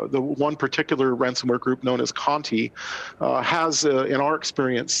necessarily. The one particular ransomware group known as Conti has, in our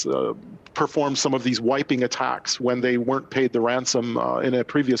experience, performed some of these wiping attacks when they weren't paid the ransom in a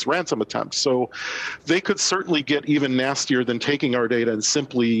previous ransom attempt. So they could certainly get even nastier than taking our data and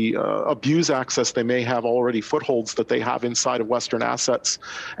simply abuse access they may have already, footholds that they have inside of Western assets,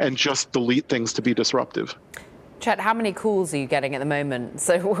 and just delete things to be disruptive. Chet, how many calls are you getting at the moment?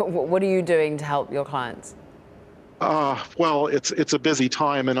 So what are you doing to help your clients? Well, it's a busy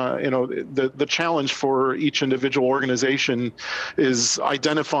time, and the challenge for each individual organization is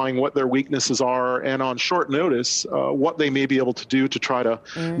identifying what their weaknesses are, and on short notice, what they may be able to do to try to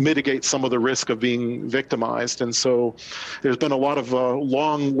mitigate some of the risk of being victimized. And so, there's been a lot of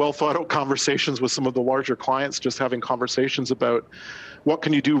long, well thought out conversations with some of the larger clients, just having conversations about what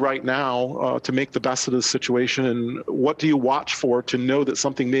can you do right now to make the best of this situation, and what do you watch for to know that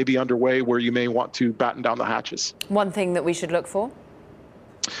something may be underway where you may want to batten down the hatches? One thing that we should look for?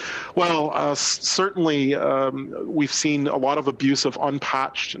 Well, certainly we've seen a lot of abuse of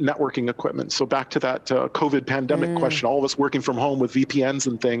unpatched networking equipment. So back to that COVID pandemic question, all of us working from home with VPNs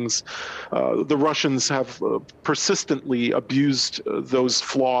and things, the Russians have persistently abused those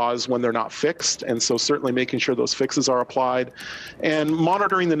flaws when they're not fixed. And so certainly making sure those fixes are applied, and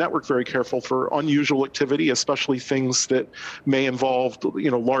monitoring the network very careful for unusual activity, especially things that may involve,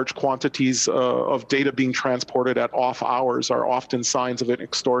 large quantities of data being transported at off hours are often signs of an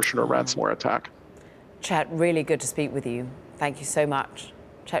extortion or ransomware attack. Chet, really good to speak with you. Thank you so much.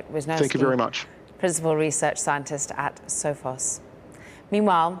 Chet Wisniewski. Thank you very much. Principal Research Scientist at Sophos.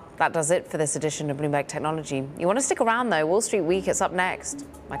 Meanwhile, that does it for this edition of Bloomberg Technology. You want to stick around though, Wall Street Week is up next.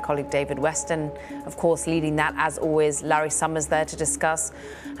 My colleague David Weston, of course, leading that as always. Larry Summers there to discuss,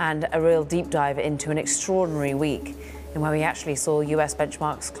 and a real deep dive into an extraordinary week in where we actually saw US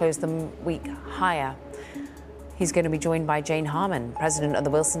benchmarks close the week higher. He's going to be joined by Jane Harman, president of the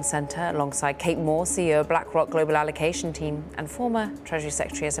Wilson Center, alongside Kate Moore, CEO of BlackRock Global Allocation Team, and former Treasury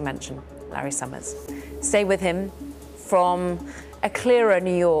Secretary, as I mentioned, Larry Summers. Stay with him from a clearer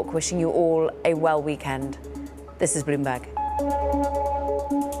New York, wishing you all a well weekend. This is Bloomberg.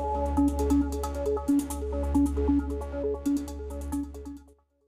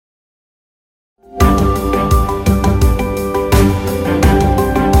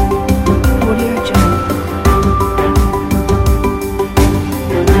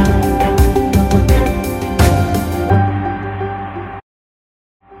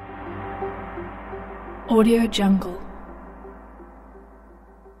 Audio Jungle.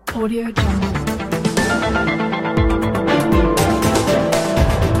 Audio Jungle.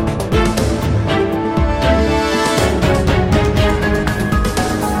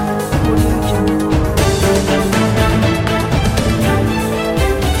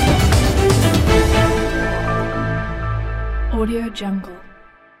 Audio Jungle.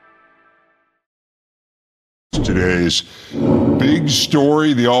 Today's big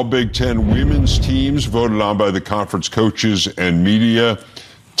story, the All Big Ten women's teams voted on by the conference coaches and media.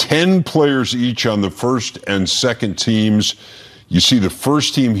 10 players each on the first and second teams. You see the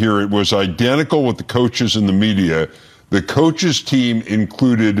first team here, it was identical with the coaches and the media. The coaches team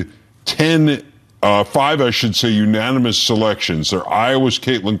included 5 unanimous selections. They're Iowa's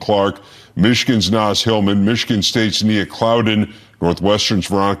Caitlin Clark, Michigan's Naz Hillman, Michigan State's Nia Clouden, Northwestern's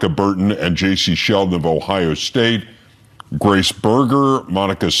Veronica Burton, and J.C. Sheldon of Ohio State. Grace Berger,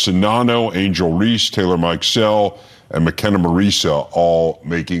 Monica Sinano, Angel Reese, Taylor Mikesell, and McKenna Marisa all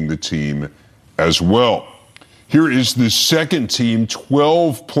making the team as well. Here is the second team.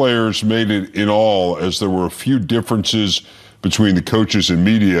 12 players made it in all, as there were a few differences between the coaches and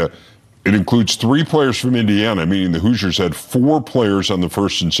media. It includes 3 players from Indiana, meaning the Hoosiers had 4 players on the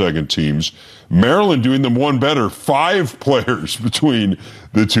first and second teams. Maryland doing them one better, 5 players between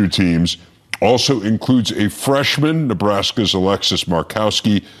the two teams. Also includes a freshman, Nebraska's Alexis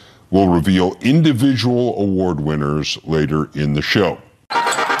Markowski. Will reveal individual award winners later in the show.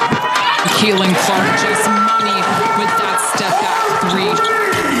 Caitlin Clark just money with that step back 3.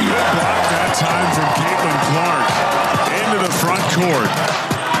 Block that time from Caitlin Clark into the front court.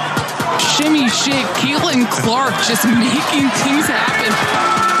 Shimmy shake, Caitlin Clark just making things happen.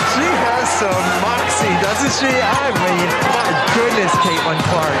 She has some moxie, doesn't she? I mean, my goodness, Caitlin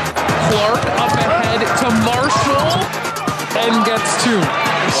Clark. Clark up ahead to Marshall and gets 2.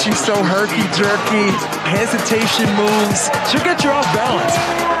 She's so herky-jerky, hesitation moves. She'll get you off balance.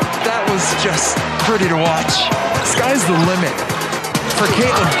 That was just pretty to watch. Sky's the limit for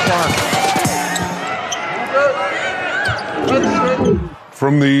Caitlin Clark.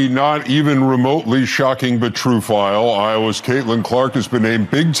 From the not even remotely shocking but true file, Iowa's Caitlin Clark has been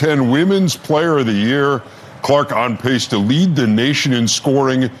named Big Ten Women's Player of the Year. Clark on pace to lead the nation in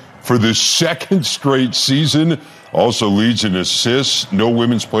scoring for the second straight season. Also leads in assists. No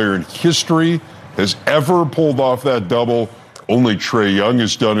women's player in history has ever pulled off that double. Only Trae Young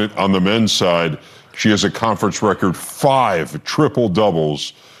has done it on the men's side. She has a conference record 5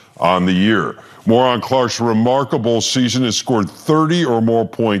 triple-doubles on the year. More on Clark's remarkable season. Has scored 30 or more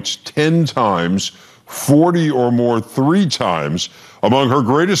points 10 times, 40 or more 3 times. Among her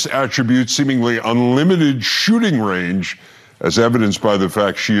greatest attributes, seemingly unlimited shooting range, as evidenced by the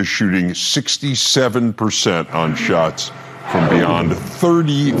fact she is shooting 67% on shots from beyond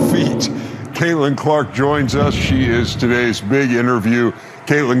 30 feet. Caitlin Clark joins us. She is today's big interview.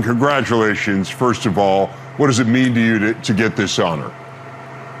 Caitlin, congratulations. First of all, what does it mean to you to get this honor?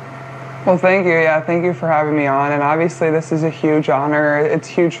 Well, thank you. Yeah, thank you for having me on. And obviously, this is a huge honor. It's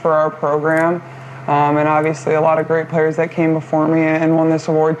huge for our program. And obviously, a lot of great players that came before me and won this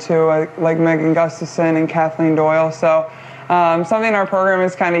award too, like Megan Gustafson and Kathleen Doyle. So something our program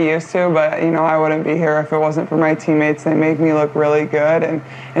is kind of used to, but, you know, I wouldn't be here if it wasn't for my teammates. They make me look really good,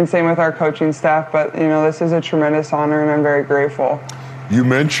 and same with our coaching staff. But, you know, this is a tremendous honor, and I'm very grateful. You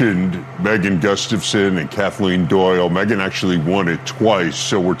mentioned Megan Gustafson and Kathleen Doyle. Megan actually won it twice,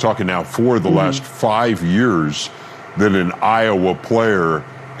 so we're talking now for the last 5 years that an Iowa player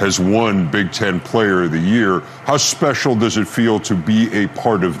has won Big Ten Player of the Year. How special does it feel to be a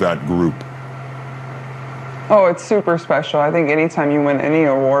part of that group? Oh, it's super special. I think anytime you win any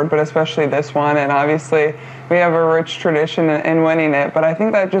award, but especially this one, and obviously we have a rich tradition in winning it, but I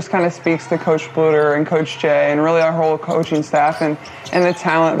think that just kind of speaks to Coach Bluder and Coach Jay and really our whole coaching staff and the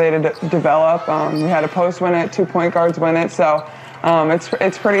talent they develop. We had a post win it, 2 point guards win it, so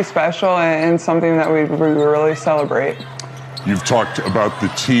it's pretty special and something that we really celebrate. You've talked about the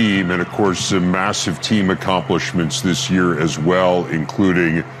team and, of course, some massive team accomplishments this year as well,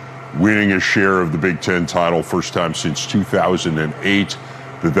 including winning a share of the Big Ten title, first time since 2008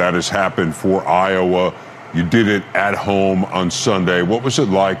 that has happened for Iowa. You did it at home on Sunday. What was it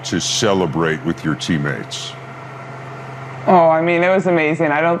like to celebrate with your teammates? Oh, I mean, it was amazing.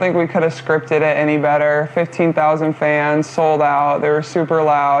 I don't think we could have scripted it any better. 15,000 fans, sold out. They were super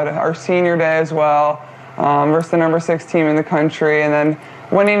loud. Our senior day as well, versus the number 6 team in the country. And then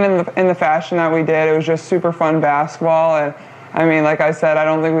winning in the fashion that we did, it was just super fun basketball. And I mean, like I said, I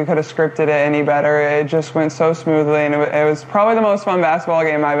don't think we could have scripted it any better. It just went so smoothly, and it was probably the most fun basketball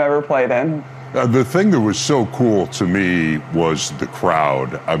game I've ever played in. The thing that was so cool to me was the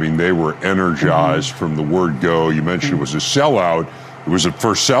crowd. I mean, they were energized from the word go. You mentioned it was a sellout. It was the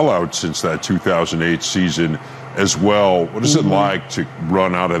first sellout since that 2008 season as well. What is it like to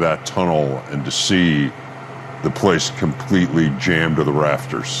run out of that tunnel and to see the place completely jammed to the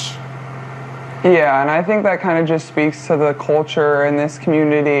rafters? Yeah, and I think that kind of just speaks to the culture in this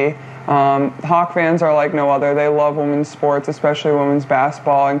community. Hawk fans are like no other. They love women's sports, especially women's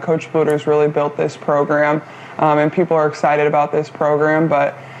basketball, and Coach Bluder's really built this program, and people are excited about this program.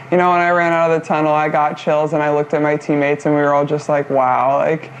 But, you know, when I ran out of the tunnel, I got chills, and I looked at my teammates, and we were all just like, wow,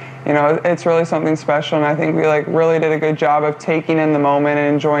 like, you know, it's really something special, and I think we, like, really did a good job of taking in the moment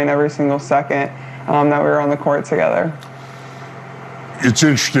and enjoying every single second that we were on the court together. It's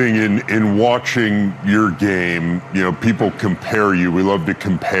interesting in watching your game, you know, people compare you. We love to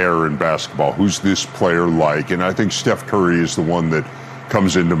compare in basketball. Who's this player like? And I think Steph Curry is the one that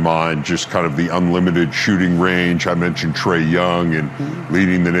comes into mind, just kind of the unlimited shooting range. I mentioned Trae Young and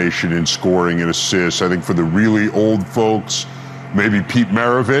leading the nation in scoring and assists. I think for the really old folks, maybe Pete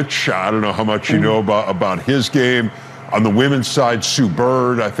Maravich. I don't know how much you know about his game. On the women's side, Sue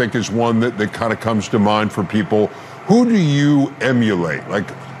Bird, I think, is one that kind of comes to mind for people. Who do you emulate? Like,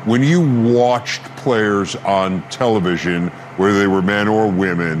 when you watched players on television, whether they were men or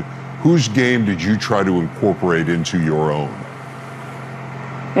women, whose game did you try to incorporate into your own?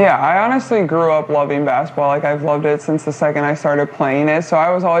 Yeah, I honestly grew up loving basketball. Like, I've loved it since the second I started playing it. So I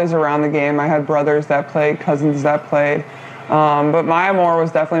was always around the game. I had brothers that played, cousins that played. But Maya Moore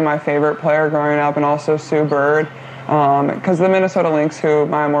was definitely my favorite player growing up, and also Sue Bird. Because the Minnesota Lynx, who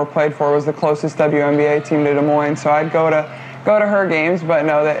Maya Moore played for, was the closest WNBA team to Des Moines. So I'd go to her games, but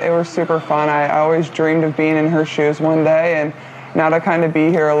no, that it was super fun. I always dreamed of being in her shoes one day, and now to kind of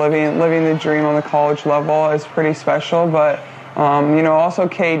be here living the dream on the college level is pretty special. But you know, also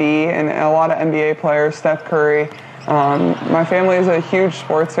KD and a lot of NBA players, Steph Curry. My family is a huge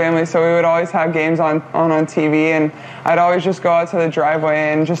sports family, so we would always have games on TV, and I'd always just go out to the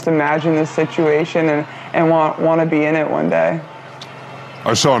driveway and just imagine this situation and want to be in it one day.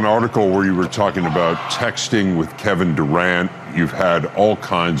 I saw an article where you were talking about texting with Kevin Durant. You've had all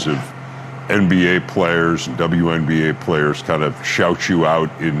kinds of NBA players and WNBA players kind of shout you out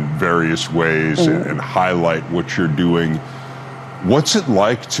in various ways and highlight what you're doing. What's it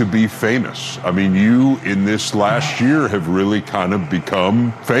like to be famous? I mean, you in this last year have really kind of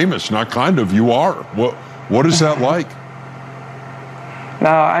become famous. Not kind of, you are. What is that like? No,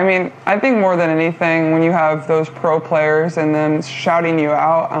 I mean, I think more than anything, when you have those pro players and them shouting you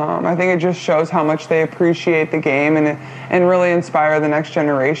out, I think it just shows how much they appreciate the game and really inspire the next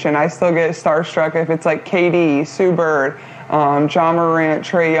generation. I still get starstruck if it's like KD, Sue Bird, Ja Morant,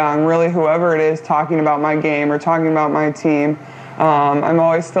 Trae Young, really whoever it is talking about my game or talking about my team. I'm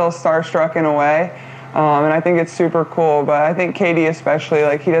always still starstruck in a way, and I think it's super cool. But I think KD especially,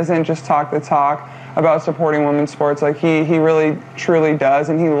 like, he doesn't just talk the talk about supporting women's sports. Like, he really truly does,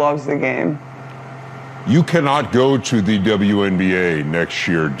 and he loves the game. You cannot go to the WNBA next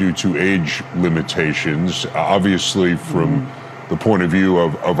year due to age limitations. Obviously, from the point of view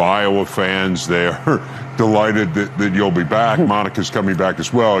of Iowa fans, they are delighted that you'll be back. Monica's coming back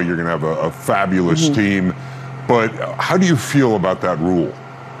as well. You're going to have a fabulous team. But how do you feel about that rule?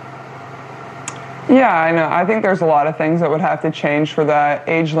 Yeah, I know. I think there's a lot of things that would have to change for that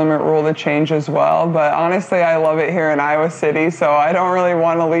age limit rule to change as well. But honestly, I love it here in Iowa City, so I don't really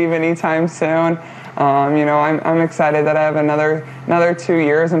want to leave anytime soon. You know, I'm excited that I have another 2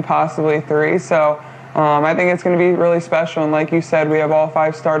 years and possibly 3. So I think it's going to be really special. And like you said, we have all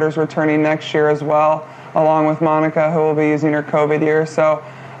 5 starters returning next year as well, along with Monica, who will be using her COVID year. So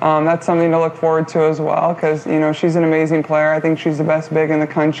that's something to look forward to as well, because, you know, she's an amazing player. I think she's the best big in the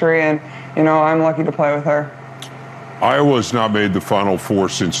country, and, you know, I'm lucky to play with her. Iowa's not made the Final Four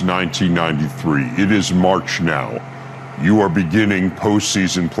since 1993. It is March now. You are beginning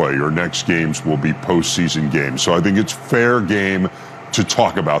postseason play. Your next games will be postseason games. So I think it's fair game to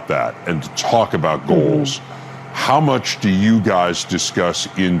talk about that and to talk about goals. How much do you guys discuss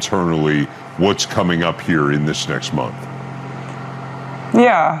internally what's coming up here in this next month?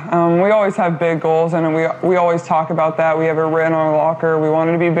 Yeah, we always have big goals, and we always talk about that. We have it written on our locker. We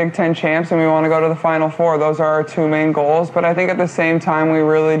wanted to be Big Ten champs, and we want to go to the Final Four. Those are our 2 main goals. But I think at the same time, we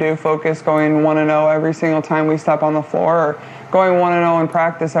really do focus going 1-0 every single time we step on the floor, or going 1-0 in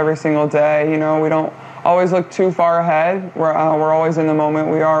practice every single day. You know, we don't always look too far ahead. We're always in the moment.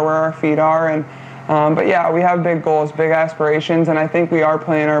 We are where our feet are, and but yeah, we have big goals, big aspirations, and I think we are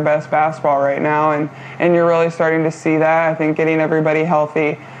playing our best basketball right now, and you're really starting to see that. I think getting everybody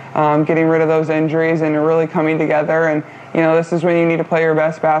healthy, getting rid of those injuries, and really coming together. And, you know, this is when you need to play your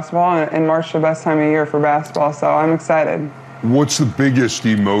best basketball, and March the best time of year for basketball, so I'm excited. What's the biggest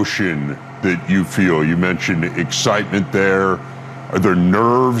emotion that you feel? You mentioned excitement there. Are there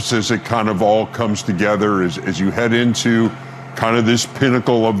nerves as it kind of all comes together as you head into kind of this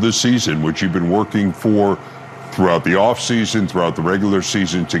pinnacle of the season, which you've been working for throughout the offseason, throughout the regular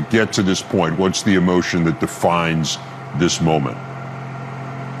season to get to this point? What's the emotion that defines this moment?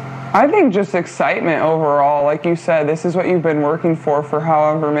 I think just excitement overall. Like you said, this is what you've been working for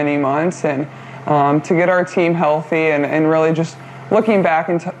however many months, and to get our team healthy and really just looking back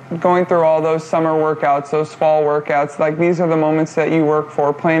and going through all those summer workouts, those fall workouts, like these are the moments that you work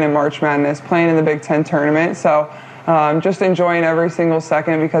for, playing in March Madness, playing in the Big Ten tournament. So just enjoying every single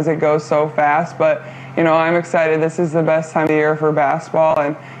second because it goes so fast. But, you know, I'm excited. This is the best time of the year for basketball,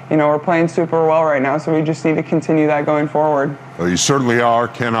 and, you know, we're playing super well right now, so we just need to continue that going forward. Well, you certainly are.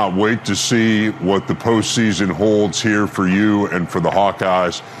 Cannot wait to see what the postseason holds here for you and for the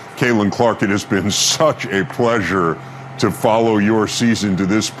Hawkeyes. Caitlin Clark, it has been such a pleasure to follow your season to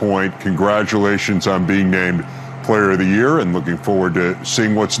this point. Congratulations on being named Player of the Year, and looking forward to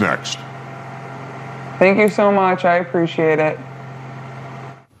seeing what's next. Thank you so much. I appreciate it.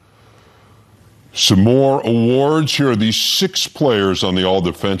 Some more awards. Here are the 6 players on the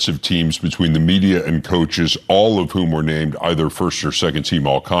all-defensive teams between the media and coaches, all of whom were named either first or second team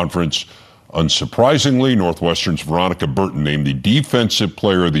all-conference. Unsurprisingly, Northwestern's Veronica Burton named the Defensive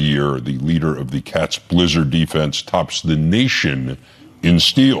Player of the Year. The leader of the Cats Blizzard defense tops the nation in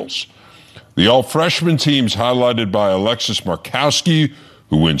steals. The all-freshman teams highlighted by Alexis Markowski,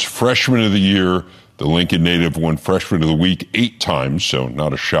 who wins Freshman of the Year. The Lincoln native won Freshman of the Week 8 times, so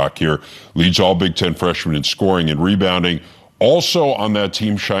not a shock here. Leads all Big Ten freshmen in scoring and rebounding. Also on that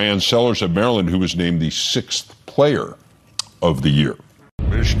team, Cheyenne Sellers of Maryland, who was named the 6th Player of the Year.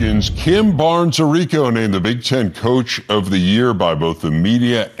 Michigan's Kim Barnes-Arico named the Big Ten Coach of the Year by both the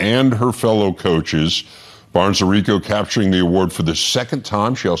media and her fellow coaches. Barnes-Arico capturing the award for the 2nd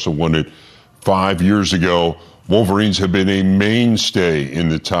time. She also won it 5 years ago. Wolverines have been a mainstay in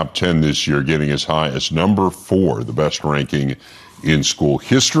the top 10 this year, getting as high as number 4, the best ranking in school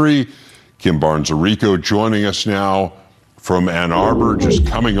history. Kim Barnes-Arico joining us now from Ann Arbor, just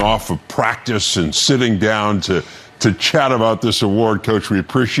coming off of practice and sitting down to chat about this award. Coach, we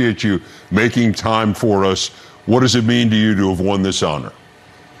appreciate you making time for us. What does it mean to you to have won this honor?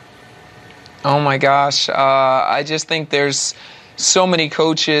 Oh my gosh, I just think there's so many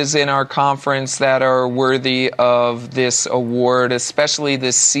coaches in our conference that are worthy of this award, especially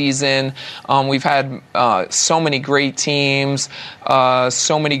this season. We've had so many great teams,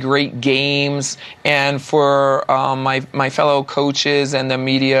 so many great games, and for my fellow coaches and the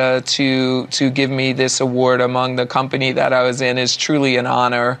media to give me this award among the company that I was in is truly an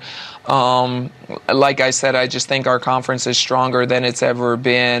honor. Like I said, I just think our conference is stronger than it's ever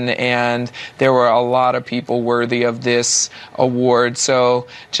been, and there were a lot of people worthy of this award. So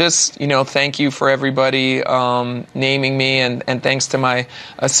just, thank you for everybody naming me, and thanks to my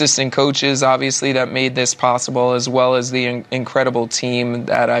assistant coaches, obviously, that made this possible, as well as the incredible team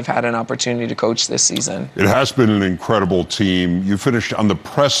that I've had an opportunity to coach this season. It has been an incredible team. You finished on the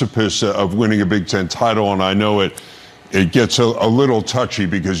precipice of winning a Big Ten title, and I know it gets a little touchy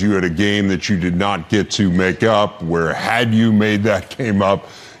because you had a game that you did not get to make up, where had you made that game up,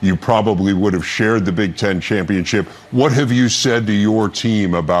 you probably would have shared the Big Ten championship. What have you said to your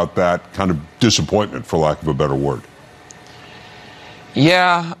team about that kind of disappointment, for lack of a better word?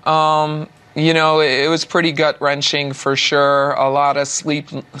 Yeah, it was pretty gut-wrenching for sure. A lot of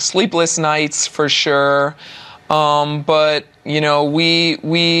sleepless nights for sure. But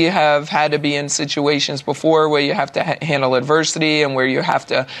we have had to be in situations before where you have to handle adversity and where you have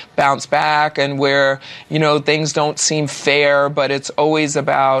to bounce back, and where, things don't seem fair, but it's always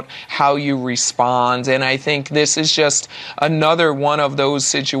about how you respond. And I think this is just another one of those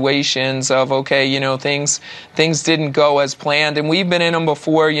situations of, okay, things didn't go as planned. And we've been in them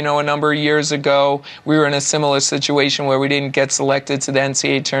before. A number of years ago, we were in a similar situation where we didn't get selected to the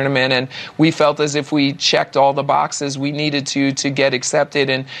NCAA tournament, and we felt as if we checked all the boxes we needed to get accepted.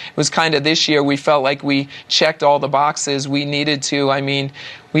 And it was kind of this year we felt like we checked all the boxes we needed to. I mean,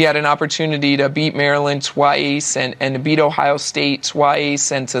 we had an opportunity to beat Maryland twice and to beat Ohio State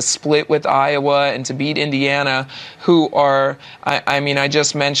twice and to split with Iowa and to beat Indiana, who are, I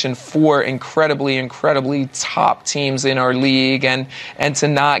just mentioned 4 incredibly top teams in our league, and to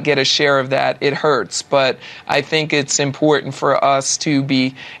not get a share of that, it hurts. But I think it's important for us to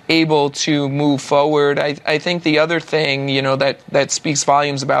be able to move forward. I think the other thing, that speaks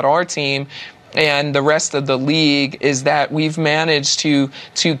volumes about our team and the rest of the league is that we've managed to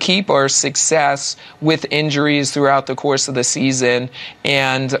keep our success with injuries throughout the course of the season.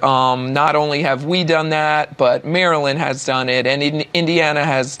 And not only have we done that, but Maryland has done it, and Indiana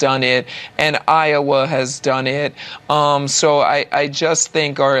has done it, and Iowa has done it. So I just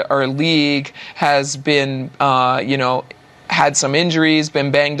think our league has been, had some injuries,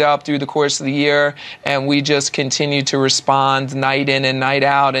 been banged up through the course of the year, and we just continue to respond night in and night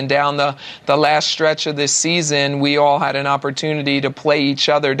out. And down the last stretch of this season, we all had an opportunity to play each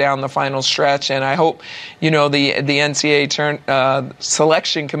other down the final stretch. And I hope, the NCAA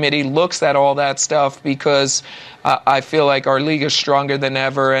selection committee looks at all that stuff, because I feel like our league is stronger than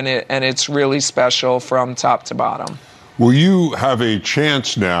ever, and it's really special from top to bottom. Well, you have a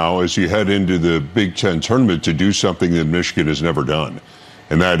chance now as you head into the Big Ten tournament to do something that Michigan has never done,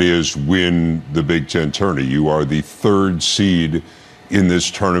 and that is win the Big Ten tourney. You are the 3rd seed in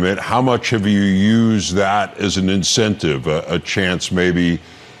this tournament. How much have you used that as an incentive, a chance maybe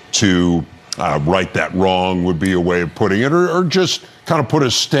to right that wrong would be a way of putting it, or just kind of put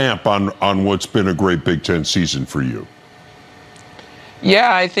a stamp on what's been a great Big Ten season for you?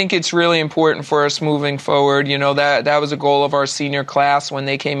 Yeah, I think it's really important for us moving forward. That was a goal of our senior class when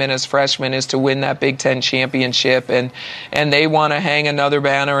they came in as freshmen, is to win that Big Ten championship, and they want to hang another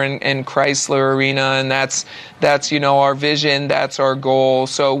banner in Chrysler Arena, and that's our vision, that's our goal.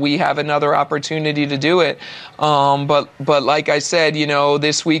 So we have another opportunity to do it. But like I said,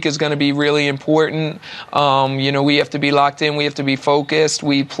 this week is going to be really important. We have to be locked in, we have to be focused.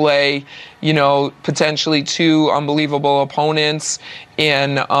 We play, potentially 2 unbelievable opponents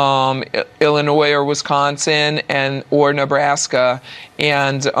in Illinois or Wisconsin or Nebraska,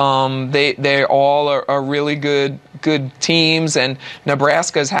 and they all are really good teams. And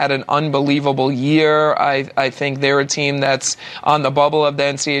Nebraska's had an unbelievable year. I think they're a team that's on the bubble of the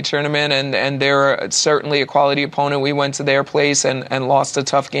NCAA tournament, and they're certainly a quality opponent. We went to their place and lost a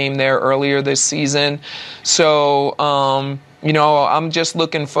tough game there earlier this season. So I'm just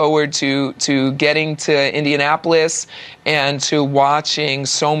looking forward to getting to Indianapolis and to watching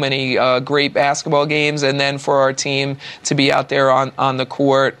so many great basketball games, and then for our team to be out there on the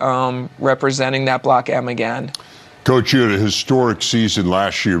court representing that Block M again. Coach, you had a historic season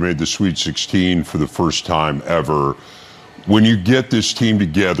last year, made the Sweet 16 for the first time ever. When you get this team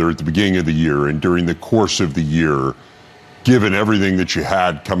together at the beginning of the year and during the course of the year, given everything that you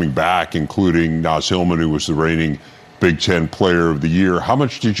had coming back, including Naz Hillman, who was the reigning Big Ten Player of the Year, how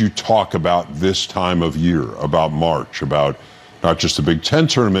much did you talk about this time of year, about March, about not just the Big Ten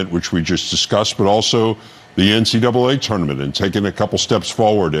tournament, which we just discussed, but also the NCAA tournament and taking a couple steps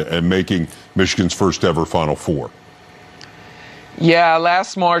forward and making Michigan's first ever Final Four? Yeah,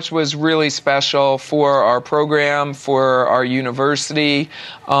 last March was really special for our program, for our university,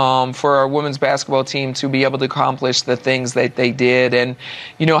 for our women's basketball team to be able to accomplish the things that they did. And,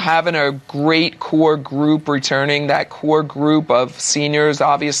 you know, having a great core group returning, that core group of seniors,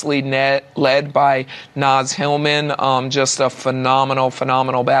 obviously led by Naz Hillman, just a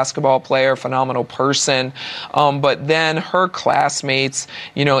phenomenal basketball player, phenomenal person. But then her classmates,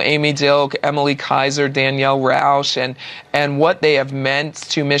 you know, Amy Dilk, Emily Kaiser, Danielle Roush, and what they have meant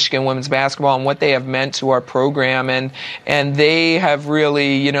to Michigan women's basketball and what they have meant to our program. And they have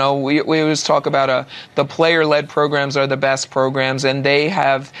really, you know, we always talk about the player-led programs are the best programs, and they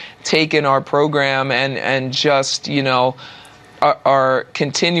have taken our program and just, you know, are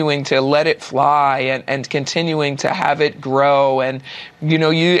continuing to let it fly and continuing to have it grow. And, you know,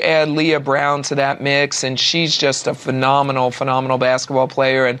 you add Leah Brown to that mix, and she's just a phenomenal basketball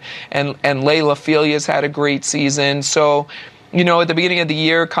player. And Layla Felia's had a great season. So, you know, at the beginning of the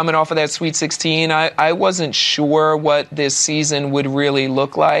year, coming off of that Sweet 16, I wasn't sure what this season would really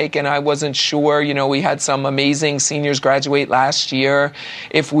look like, and I wasn't sure, you know, we had some amazing seniors graduate last year,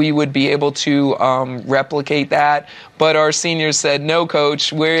 if we would be able to replicate that. But our seniors said, no,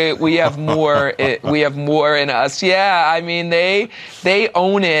 Coach, we have more. We have more in us. Yeah, I mean, they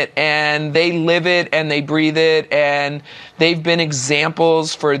own it, and they live it, and they breathe it, and they've been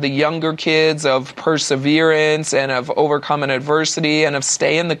examples for the younger kids of perseverance and of overcoming adversity and of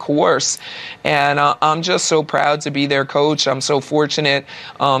staying the course. And I'm just so proud to be their coach. I'm so fortunate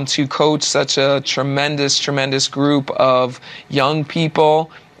to coach such a tremendous group of young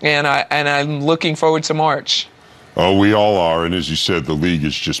people, and I'm looking forward to March. Oh, we all are. And as you said, the league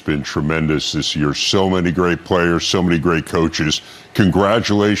has just been tremendous this year. So many great players, so many great coaches.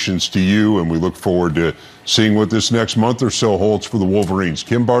 Congratulations to you, and we look forward to seeing what this next month or so holds for the Wolverines.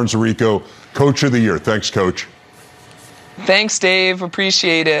 Kim Barnes-Arico, Coach of the Year. Thanks, Coach. Thanks, Dave.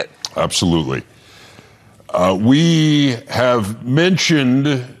 Appreciate it. Absolutely. We have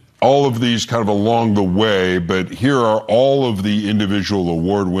mentioned all of these kind of along the way, but here are all of the individual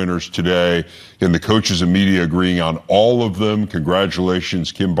award winners today, and the coaches and media agreeing on all of them.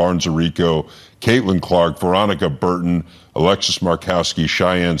 Congratulations, Kim Barnes-Arico, Caitlin Clark, Veronica Burton, Alexis Markowski,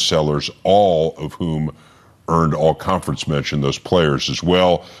 Cheyenne Sellers, all of whom earned all-conference mention, those players as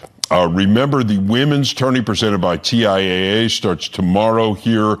well. Remember, the women's tourney presented by TIAA starts tomorrow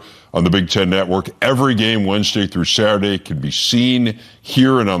here on the Big Ten Network. Every game Wednesday through Saturday can be seen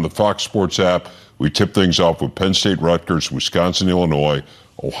here and on the Fox Sports app. We tip things off with Penn State, Rutgers, Wisconsin, Illinois.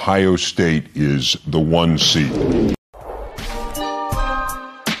 Ohio State is the 1 seed.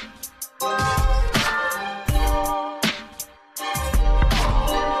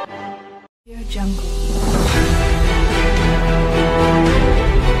 Jungle.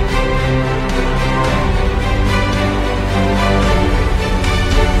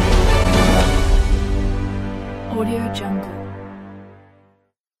 Audio Jungle.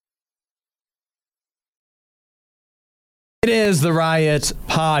 It is the Riot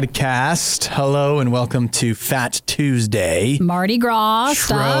Podcast. Hello and welcome to Fat Tuesday. Mardi Gras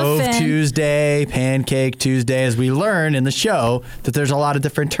stuff. Shrove Tuesday, Pancake Tuesday, as we learn in the show that there's a lot of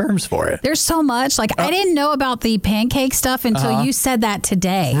different terms for it. There's so much. Like, I didn't know about the pancake stuff until you said that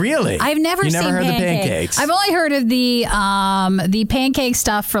today. Really? I've never seen heard the pancakes. I've only heard of the pancake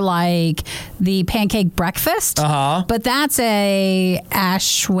stuff for like the pancake breakfast. But that's a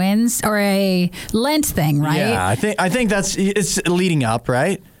Ash Wednesday or a Lent thing, right? Yeah, I think that's it's leading up,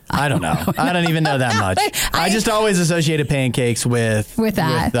 right? I don't know. I don't even know that much. I just always associated pancakes with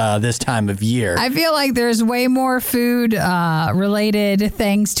that. With this time of year. I feel like there's way more food related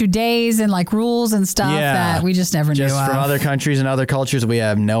things to days and like rules and stuff that we just never knew of. From other countries and other cultures we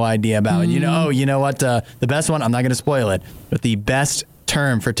have no idea about. You know what? The best one, I'm not going to spoil it, but the best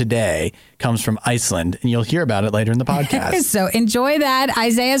term for today comes from Iceland, and you'll hear about it later in the podcast. So enjoy that.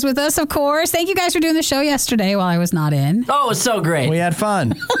 Isaiah's with us, of course. Thank you guys for doing the show yesterday while I was not in. Oh, it was so great. We had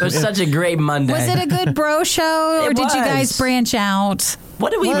fun. It was such a great Monday. Was it a good bro show, or did you guys branch out?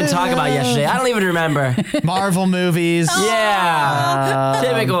 What did we even talk about yesterday? I don't even remember. Marvel movies. Yeah.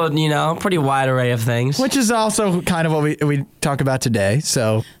 Typical, pretty wide array of things. Which is also kind of what we talk about today,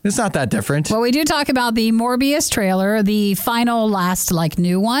 so it's not that different. Well, we do talk about the Morbius trailer, the final last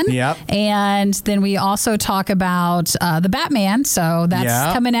new one. Yep. And then we also talk about the Batman, so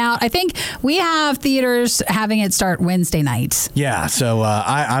that's coming out. I think we have theaters having it start Wednesday night. Yeah, so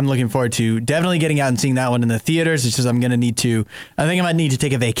I'm looking forward to definitely getting out and seeing that one in the theaters. It's just I think I might need to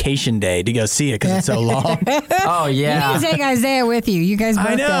take a vacation day to go see it because it's so long. Oh, yeah. You need to take Isaiah with you. You guys both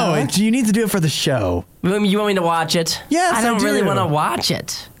I know. go. You need to do it for the show. You want me to watch it? Yes, I don't do. really want to watch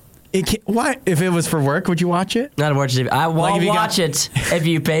it. Why? If it was for work, would you watch it? Not watch it. I will watch it if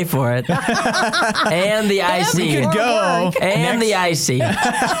you pay for it. And the IC. We could go. And the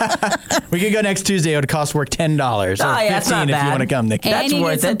IC. We could go next Tuesday. It would cost work $10. Or that's not $15 if bad. you want to come, Nikki. And That's you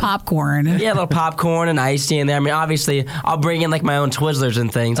worth get some it. popcorn. Yeah, a little popcorn and iced in there. I mean, obviously, I'll bring in my own Twizzlers and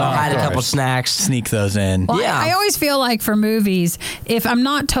things. I'll hide a couple snacks. Sneak those in. Well, Yeah. I always feel like for movies, if I'm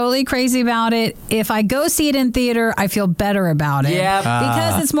not totally crazy about it, if I go see it in theater, I feel better about it. Yep.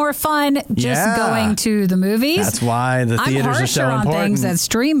 Because it's more fun just going to the movies. That's why the theaters are so I'm harsher on things that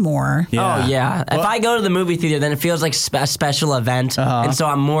stream more. Oh, yeah. If I go to the movie theater, then it feels like a special event. And so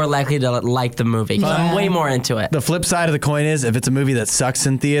I'm more likely to like the movie. 'Cause I'm way more into it. The flip side of the coin is if it's a movie that sucks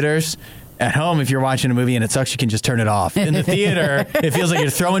in theaters, at home, if you're watching a movie and it sucks, you can just turn it off. In the theater, it feels like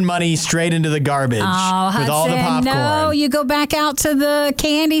you're throwing money straight into the garbage with all the popcorn. No, you go back out to the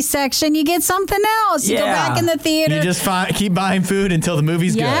candy section, you get something else. You go back in the theater. You just keep buying food until the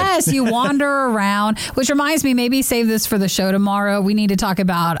movie's good. Yes, you wander around, which reminds me, maybe save this for the show tomorrow. We need to talk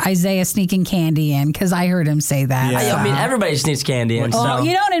about Isaiah sneaking candy in because I heard him say that. Yeah. I mean, everybody sneaks candy in. Oh, So.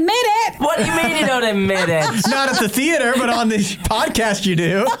 you don't admit it. What do you mean you don't admit it? Not at the theater, but on the podcast you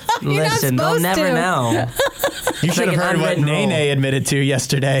do. Listen, they'll never know. You should have heard what Nene admitted to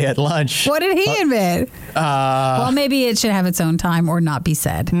yesterday at lunch. What did he admit? Well, maybe it should have its own time or not be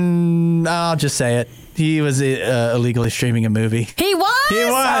said. I'll just say it. He was illegally streaming a movie. He was? He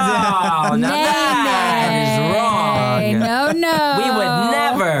was. Oh, now that is wrong. No. We would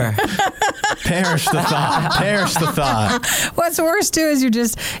never. Perish the thought. Perish the thought. What's worse too is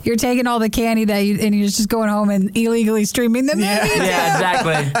you're taking all the candy and you're just going home and illegally streaming the movie. Yeah,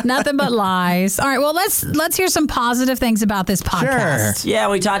 exactly. Nothing but lies. All right, well let's hear some positive things about this podcast. Sure. Yeah,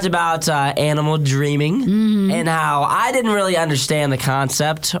 we talked about animal dreaming and how I didn't really understand the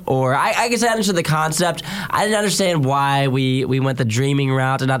concept, or I guess I understood the concept. I didn't understand why we went the dreaming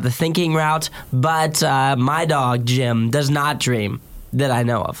route and not the thinking route. But my dog Jim does not dream that I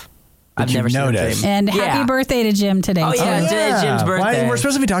know of. I've never seen him dream. And happy birthday to Jim today. Oh, yeah, too. today's Jim's birthday. We're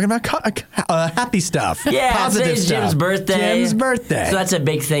supposed to be talking about happy stuff. Yeah, positive today's stuff. Jim's birthday. Jim's birthday. So that's a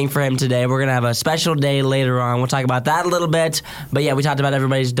big thing for him today. We're going to have a special day later on. We'll talk about that a little bit. But yeah, we talked about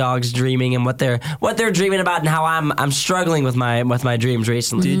everybody's dogs dreaming and what they're dreaming about and how I'm struggling with my dreams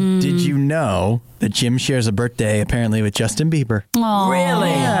recently. Did you know that Jim shares a birthday apparently with Justin Bieber? Aww. Really?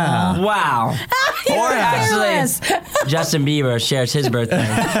 Yeah. Wow. Or actually, Justin Bieber shares his birthday.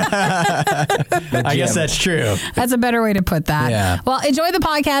 I guess that's true. That's a better way to put that. Yeah. Well, enjoy the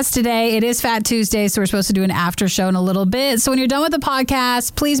podcast today. It is Fat Tuesday, so we're supposed to do an after show in a little bit. So when you're done with the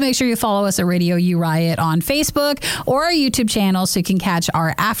podcast, please make sure you follow us at Radio U Riot on Facebook or our YouTube channel so you can catch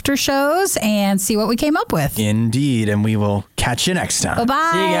our after shows and see what we came up with. Indeed, and we will catch you next time.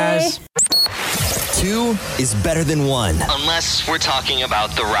 Bye-bye. See you guys. 2 is better than 1. Unless we're talking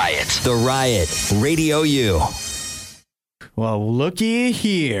about The Riot. The Riot, Radio U. Well, looky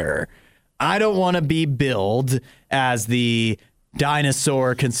here. I don't want to be billed as the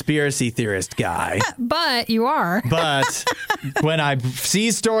dinosaur conspiracy theorist guy. But you are. But when I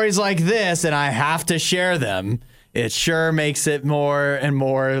see stories like this and I have to share them, it sure makes it more and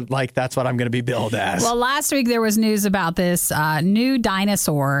more like that's what I'm going to be billed as. Well, last week there was news about this new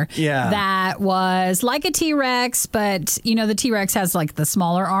dinosaur that was like a T-Rex, but, the T-Rex has like the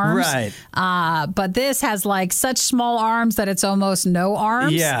smaller arms. Right. But this has like such small arms that it's almost no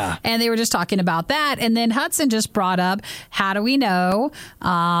arms. Yeah. And they were just talking about that. And then Hudson just brought up, how do we know?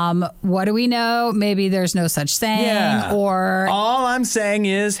 What do we know? Maybe there's no such thing. Yeah. Or all I'm saying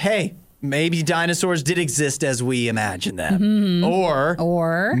is, hey, maybe dinosaurs did exist as we imagine them.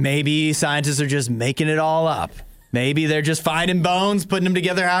 Or maybe scientists are just making it all up. Maybe they're just finding bones, putting them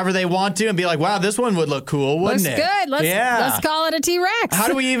together however they want to, and be like, wow, this one would look cool, wouldn't looks it? good. Let's call it a T-Rex. How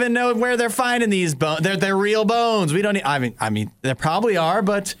do we even know where they're finding these bones? They're real bones. We don't. I mean, there probably are,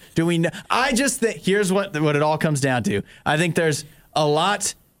 but do we know? I just think here's what it all comes down to. I think there's a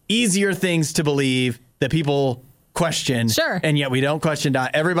lot easier things to believe that people question. Sure. And yet we don't question.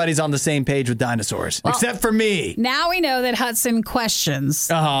 Everybody's on the same page with dinosaurs, except for me. Now we know that Hudson questions.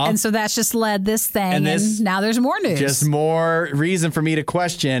 Uh-huh. And so that's just led this thing. And now there's more news. Just more reason for me to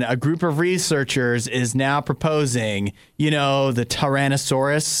question. A group of researchers is now proposing, the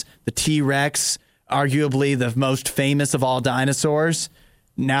Tyrannosaurus, the T-Rex, arguably the most famous of all dinosaurs.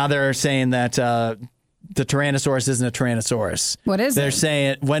 Now they're saying that the Tyrannosaurus isn't a Tyrannosaurus. What is They're it?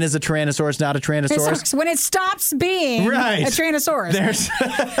 saying, when is a Tyrannosaurus not a Tyrannosaurus? When it stops being a Tyrannosaurus.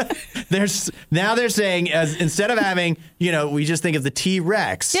 Now they're saying, instead of having, we just think of the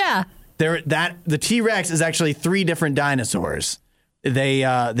T-Rex. Yeah. The T-Rex is actually 3 different dinosaurs.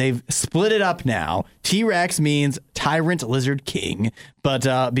 They've split it up now. T-Rex means tyrant lizard king,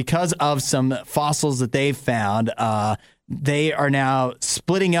 but because of some fossils that they've found, they are now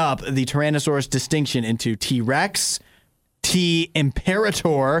splitting up the Tyrannosaurus distinction into T-Rex, T.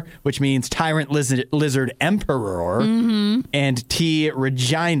 Imperator, which means tyrant lizard emperor, and T.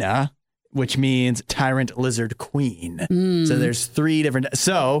 Regina, which means tyrant lizard queen. So there's 3 different.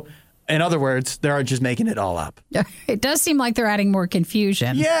 So, in other words, they're just making it all up. It does seem like they're adding more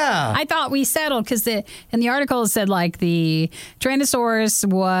confusion. Yeah. I thought we settled because in the article it said the Tyrannosaurus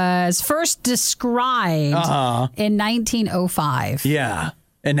was first described in 1905. Yeah.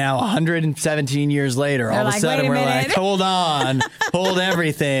 And now 117 years later, all of a sudden we're like, hold on, hold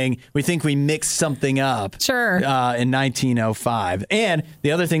everything. We think we mixed something up. Sure. In 1905. And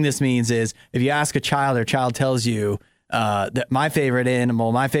the other thing this means is if you ask a child or a child tells you, that my favorite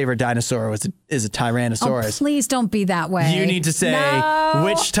dinosaur is a Tyrannosaurus. Oh, please don't be that way. You need to say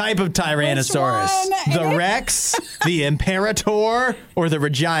which type of Tyrannosaurus. The Rex, the Imperator, or the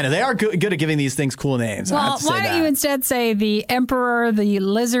Regina. They are good at giving these things cool names. Well, why don't you instead say the Emperor, the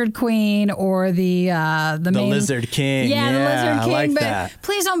Lizard Queen, or the Lizard King? Yeah, the Lizard King. I like but that.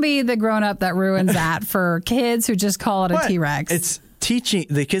 Please don't be the grown-up that ruins that for kids who just call it a T-Rex. It's teaching.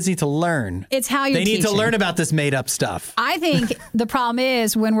 The kids need to learn. It's how you They need to learn about this made-up stuff. I think the problem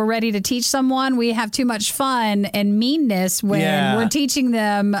is when we're ready to teach someone, we have too much fun and meanness when we're teaching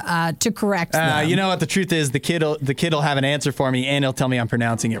them to correct them. You know what? The truth is the kid'll have an answer for me, and he'll tell me I'm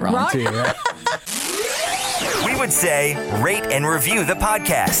pronouncing it wrong too. Right? We would say rate and review the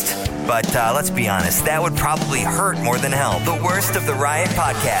podcast. But let's be honest, that would probably hurt more than help. The worst of the Riot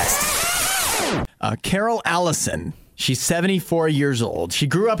podcast. Carol Allison. She's 74 years old. She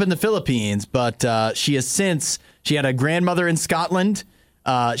grew up in the Philippines, but she had a grandmother in Scotland.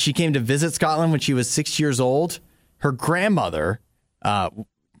 She came to visit Scotland when she was 6 years old. Her grandmother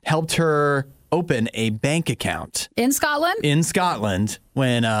helped her open a bank account. In Scotland? In Scotland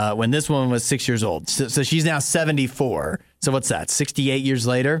when this woman was 6 years old. So she's now 74. So what's that, 68 years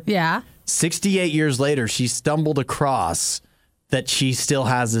later? Yeah. 68 years later, she stumbled across that she still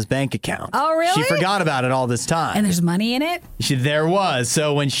has this bank account. Oh, really? She forgot about it all this time. And there's money in it? There was.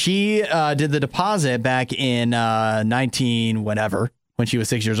 So when she did the deposit back in 19 whatever, when she was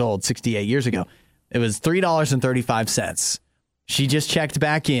 6 years old, 68 years ago, it was $3.35. She just checked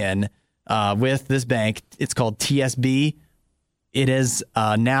back in with this bank. It's called TSB. It is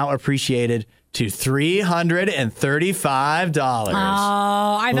now appreciated to $335. Oh,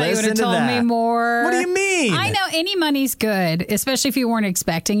 I thought you would have told me more. What do you mean? I know any money's good, especially if you weren't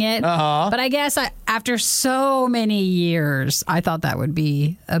expecting it. But I guess after so many years, I thought that would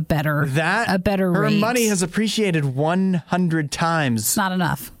be a better Her rate. money has appreciated 100 times. It's not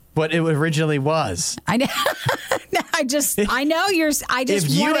enough. What it originally was. I know. I know you're. I just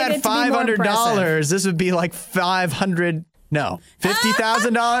if you wanted had it to be more $500, this would be like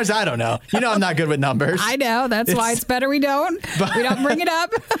 $50,000. I don't know. I'm not good with numbers. I know. That's why it's better we don't bring it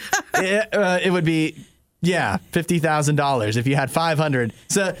up. It would be, $50,000 if you had $500.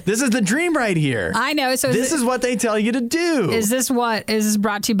 So this is the dream right here. I know. So this is what they tell you to do. Is this brought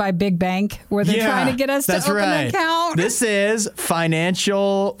to you by Big Bank, where they're trying to get us to open an account? This is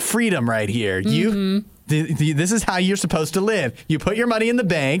financial freedom right here. This is how you're supposed to live. You put your money in the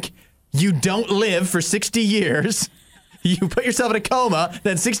bank. You don't live for 60 years. You put yourself in a coma,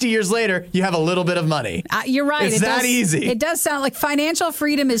 then 60 years later, you have a little bit of money. You're right. It's that easy. It does sound like financial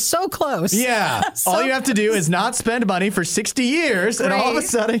freedom is so close. Yeah. All you have to do is not spend money for 60 years, and all of a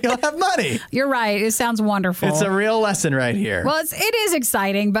sudden, you'll have money. You're right. It sounds wonderful. It's a real lesson right here. Well, it is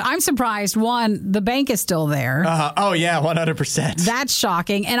exciting, but I'm surprised. One, the bank is still there. Oh, yeah, 100%. That's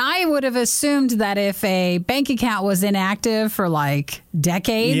shocking. And I would have assumed that if a bank account was inactive for like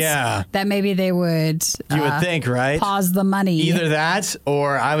decades, that maybe they would... You would think, right? Pause the money. Either that,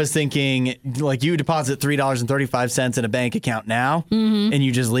 or I was thinking, like, you deposit $3.35 in a bank account now, and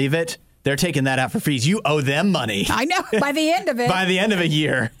you just leave it. they're taking that out for fees. You owe them money. I know, by the end of it. By the end of a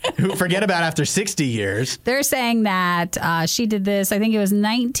year. Forget about after 60 years. They're saying that she did this, I think it was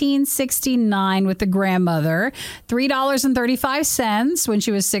 1969 with the grandmother, $3.35 when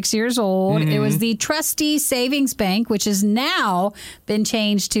she was 6 years old. It was the Trustee Savings Bank, which has now been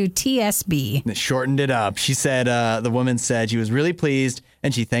changed to TSB. It shortened it up. She said, the woman said she was really pleased,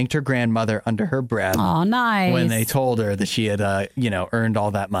 and she thanked her grandmother under her breath. Oh, nice. When they told her that she had, earned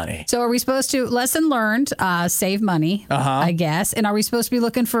all that money. So are we supposed to, lesson learned, save money, I guess. And are we supposed to be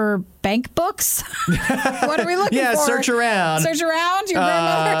looking for bank books? What are we looking for? Yeah, search around. Search around your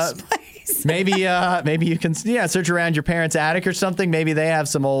grandmother's place. Maybe you can, search around your parents' attic or something. Maybe they have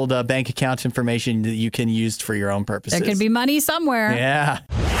some old bank account information that you can use for your own purposes. There could be money somewhere. Yeah.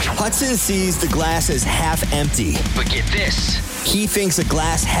 Hudson sees the glass as half empty. But get this. He thinks a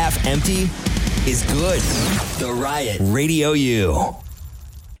glass half empty is good. The Riot Radio U.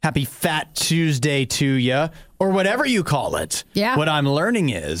 Happy Fat Tuesday to you, or whatever you call it. Yeah. What I'm learning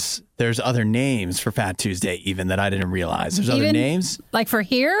is there's other names for Fat Tuesday even that I didn't realize. There's other names. Like for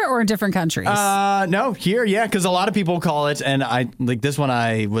here or in different countries? No, here, yeah, because a lot of people call it, and this one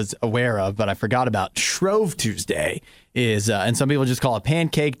I was aware of, but I forgot about. Shrove Tuesday is, and some people just call it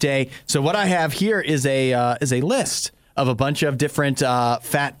Pancake Day. So what I have here is a list of a bunch of different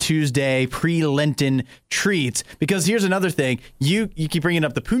Fat Tuesday pre-Lenten treats. Because here's another thing. You keep bringing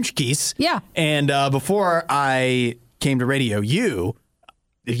up the punchkis. Yeah. And before I came to Radio U,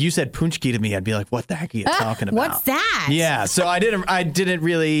 if you said punchki to me, I'd be like, what the heck are you talking about? What's that? Yeah, so I didn't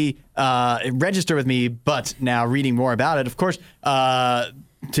really register with me, but now reading more about it, of course,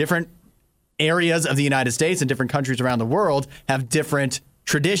 different areas of the United States and different countries around the world have different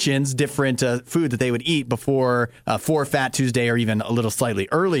traditions, different food that they would eat before for Fat Tuesday or even a little slightly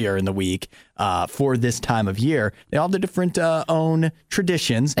earlier in the week for this time of year. They all have their different own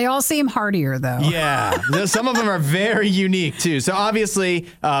traditions. They all seem heartier, though. Yeah. Some of them are very unique, too. So obviously,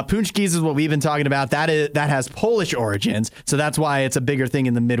 punchkis is what we've been talking about. That has Polish origins. So that's why it's a bigger thing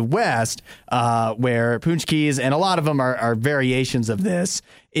in the Midwest, where punchkis, and a lot of them are variations of this,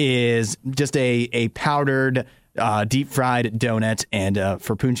 is just a powdered deep fried donut, and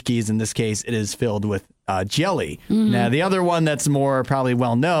for punchkis in this case, it is filled with jelly. Now, the other one that's more probably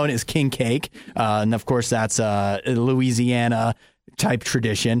well known is king cake, and of course that's a Louisiana type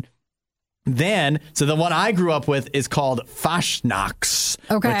tradition. Then, so the one I grew up with is called Fasnachts.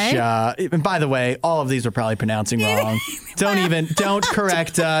 Okay. Which, and by the way, all of these are probably pronouncing wrong. Don't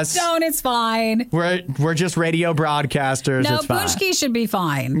correct us. Don't, it's fine. We're just radio broadcasters. No, it's fine. punchki should be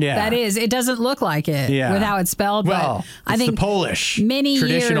fine. Yeah. That is, it doesn't look like it with how it's spelled. Well, but I think the Polish. Many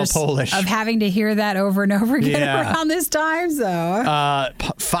traditional years Polish. of having to hear that over and over again around this time. So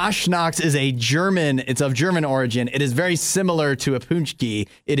Fasnachts is it's of German origin. It is very similar to a punchki.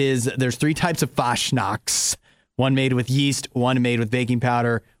 There's 3 types of Fasnachts. One made with yeast, one made with baking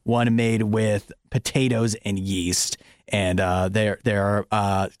powder, one made with potatoes and yeast. And there are.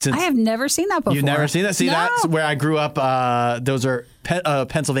 I have never seen that before. You've never seen that? See, no. That's where I grew up. Those are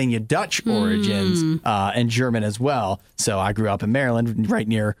Pennsylvania Dutch origins and German as well. So I grew up in Maryland, right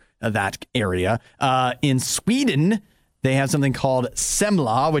near that area. In Sweden, they have something called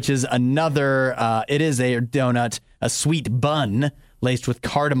semla, which is another. It is a donut, a sweet bun laced with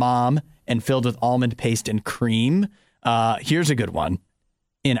cardamom and filled with almond paste and cream. Here's a good one.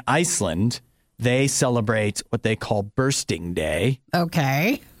 In Iceland, they celebrate what they call Bursting Day.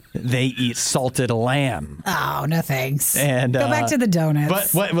 Okay. They eat salted lamb. Oh, no thanks. And go back to the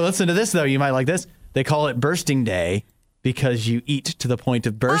donuts. But listen to this, though. You might like this. They call it Bursting Day because you eat to the point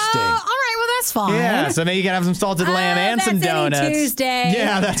of bursting. All right, well, that's fine. Yeah, so maybe you can have some salted lamb and some donuts. That's Tuesday.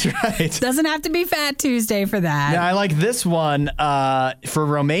 Yeah, that's right. Doesn't have to be Fat Tuesday for that. Now, I like this one for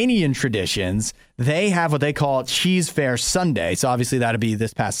Romanian traditions. They have what they call Cheese Fair Sunday. So obviously that'll be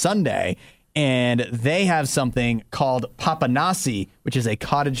this past Sunday. And they have something called papanasi, which is a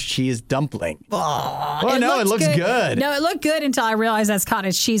cottage cheese dumpling. Oh, it looks good. No, it looked good until I realized that's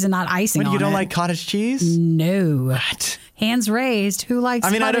cottage cheese and not icing on it. You don't like cottage cheese? No. What? Hands raised. Who likes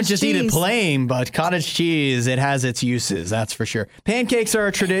cottage cheese? I don't just eat it plain, but cottage cheese, it has its uses, that's for sure. Pancakes are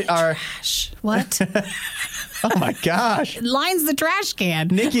a tradition. Trash. What? Oh, my gosh. It lines the trash can.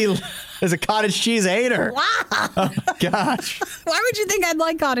 Nikki is a cottage cheese hater. Wow. Oh, my gosh. Why would you think I'd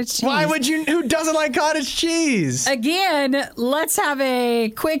like cottage cheese? Why would you? Who doesn't like cottage cheese? Again, let's have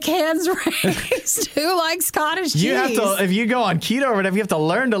a quick hands raised. Who likes cottage cheese? You have to, if you go on keto or whatever, you have to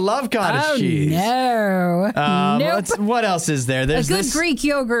learn to love cottage cheese. No. Nope. What else is there? There's a good Greek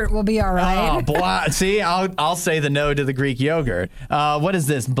yogurt will be all right. Oh, boy. See, I'll say the no to the Greek yogurt. What is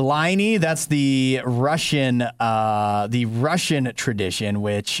this? Bliny? That's the Russian tradition,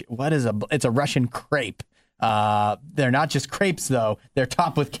 what is a it's a Russian crepe. They're not just crepes, though. They're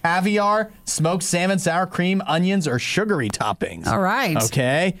topped with caviar, smoked salmon, sour cream, onions, or sugary toppings. All right.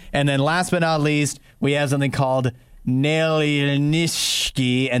 Okay. And then last but not least, we have something called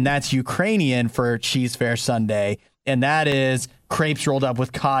Nelynishki, and that's Ukrainian for Cheese Fair Sunday. And that is crepes rolled up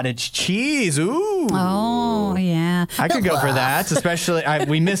with cottage cheese. Ooh. Oh, yeah. I could go for that, especially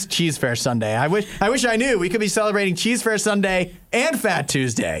we missed Cheese Fair Sunday. I wish I knew. We could be celebrating Cheese Fair Sunday and Fat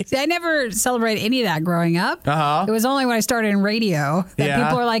Tuesday. See, I never celebrated any of that growing up. Uh-huh. It was only when I started in radio that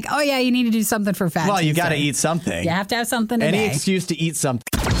people are like, oh, yeah, you need to do something for Fat Tuesday. Well, you got to eat something. You have to have something today. Any excuse to eat something.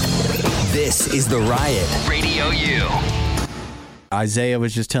 This is The Riot. Radio U. Isaiah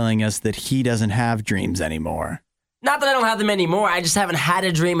was just telling us that he doesn't have dreams anymore. Not that I don't have them anymore. I just haven't had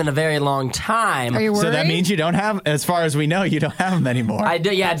a dream in a very long time. Are you worried? So that means you don't have, as far as we know, you don't have them anymore. I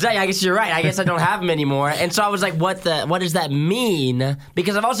do. Yeah, I guess you're right. I guess I don't have them anymore. And so I was like, what does that mean?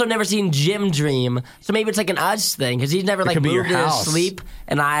 Because I've also never seen Jim dream. So maybe it's like an us thing because he's never like moved in his sleep,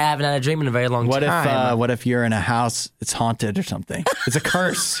 and I haven't had a dream in a very long time. What if you're in a house, it's haunted or something? It's a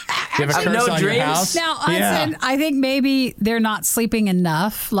curse. You have a curse on your house? Now, I think maybe they're not sleeping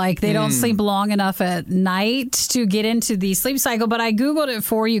enough. Like they don't sleep long enough at night to get into the sleep cycle. But I Googled it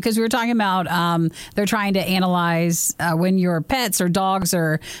for you because we were talking about they're trying to analyze when your pets or dogs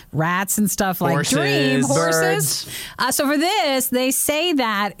or rats and stuff like dream. Horses. So for this, they say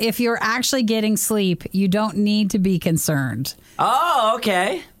that if you're actually getting sleep, you don't need to be concerned. Oh,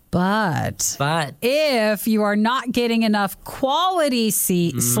 okay. But if you are not getting enough quality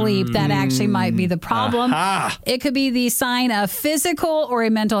sleep, that actually might be the problem. It could be the sign of physical or a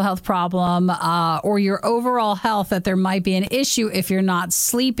mental health problem or your overall health, that there might be an issue if you're not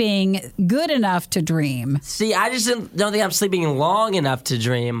sleeping good enough to dream. See, I just don't think I'm sleeping long enough to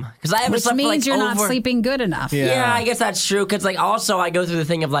dream. Because I haven't Which slept means for like you're not sleeping good enough. Yeah, I guess that's true. Because like also I go through the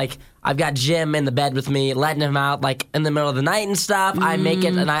thing of like, I've got Jim in the bed with me, letting him out like in the middle of the night and stuff. I make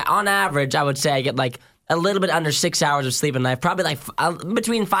it, and on average, I would say I get like a little bit under 6 hours of sleep a night, probably like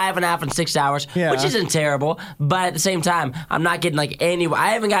between 5.5 and 6 hours, which isn't terrible. But at the same time, I'm not getting like I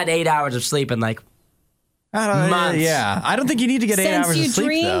haven't got 8 hours of sleep in like months. Yeah, I don't think you need to get 8 hours of sleep Since you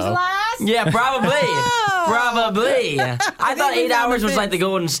dreamed though. last? Yeah, probably. I thought 8 hours was like the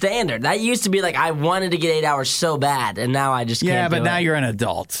golden standard. That used to be like I wanted to get 8 hours so bad, and now I just can't. Yeah, but do now it. you're an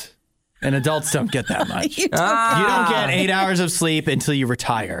adult. And adults don't get that much. You don't get 8 hours of sleep until you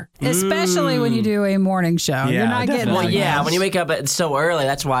retire. Especially when you do a morning show. You're not getting Well, that yeah, much. when you wake up so early,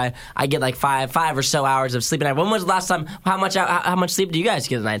 that's why I get like five or so hours of sleep a night. When was the last time? How much sleep do you guys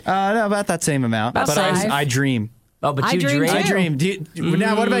get a night? No, about that same amount. About But I dream. Oh, but you dream? I dream.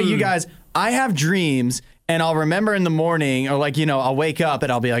 Now, what about you guys? I have dreams, and I'll remember in the morning, or like, I'll wake up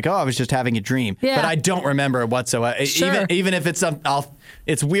and I'll be like, oh, I was just having a dream. Yeah. But I don't remember it whatsoever. Sure. Even if it's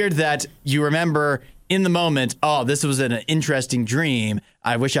it's weird that you remember in the moment, oh, this was an interesting dream.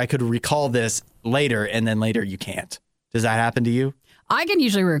 I wish I could recall this later, and then later you can't. Does that happen to you? I can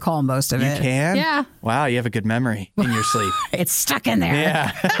usually recall most of it. You can? Yeah. Wow, you have a good memory in your sleep. It's stuck in there.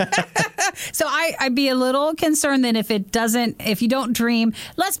 Yeah. So I'd be a little concerned that if you don't dream,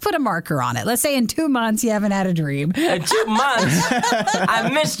 let's put a marker on it. Let's say in 2 months you haven't had a dream. In 2 months? I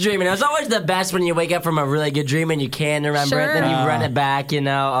miss dreaming. It was always the best when you wake up from a really good dream and you can remember it, then you run it back,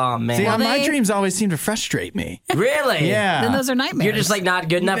 Oh, man. See, my dreams always seem to frustrate me. Really? Yeah. Then those are nightmares. You're just like not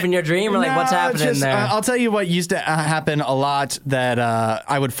good enough in your dream, or like what's happening there? I'll tell you what used to happen a lot, that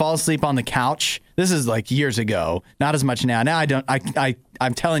I would fall asleep on the couch. This is like years ago, not as much now. Now I don't.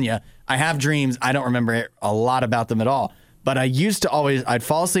 I'm telling you, I have dreams. I don't remember a lot about them at all. But I used to I'd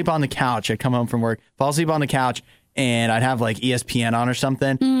fall asleep on the couch. I'd come home from work, fall asleep on the couch, and I'd have like ESPN on or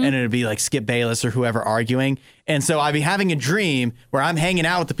something, and it'd be like Skip Bayless or whoever arguing. And so I'd be having a dream where I'm hanging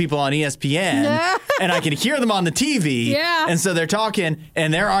out with the people on ESPN, and I can hear them on the TV. Yeah. And so they're talking,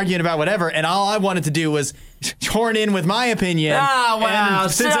 and they're arguing about whatever, and all I wanted to do was horn in with my opinion. Oh, wow.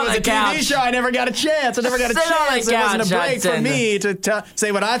 And since it was a TV show, I never got a chance. It wasn't a break for me to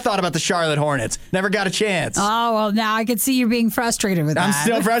say what I thought about the Charlotte Hornets. Never got a chance. Oh, well, now I can see you being frustrated with that. I'm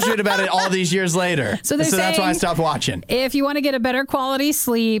still frustrated about it all these years later. So that's why I stopped watching. If you want to get a better quality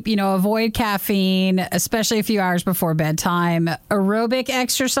sleep, avoid caffeine, especially a few hours before bedtime. Aerobic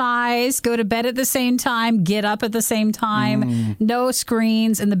exercise, go to bed at the same time, get up at the same time. No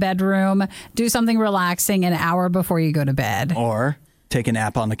screens in the bedroom. Do something relaxing an hour before you go to bed. Or take a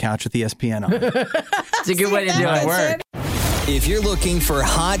nap on the couch with ESPN on. It's a good way to do it. If you're looking for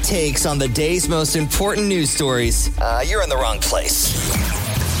hot takes on the day's most important news stories, you're in the wrong place.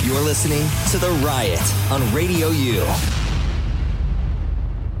 You're listening to The Riot on Radio U.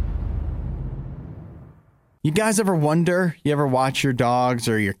 You guys ever wonder, you ever watch your dogs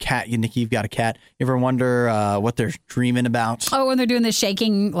or your cat, Nikki, you've got a cat, you ever wonder what they're dreaming about? Oh, when they're doing the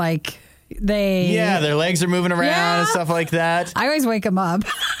shaking, like their legs are moving around and stuff like that. I always wake them up.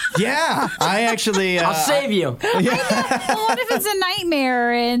 Yeah, I actually... I'll save you. Well, what if it's a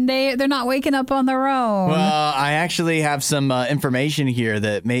nightmare and they're not waking up on their own? Well, I actually have some information here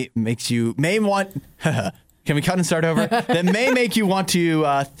that may want... Can we cut and start over? That may make you want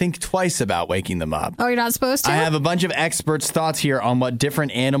to think twice about waking them up. Oh, you're not supposed to? I have a bunch of experts' thoughts here on what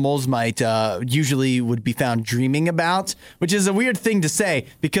different animals might usually would be found dreaming about, which is a weird thing to say,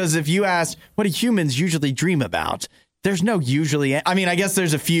 because if you ask, what do humans usually dream about? There's no usually... I mean, I guess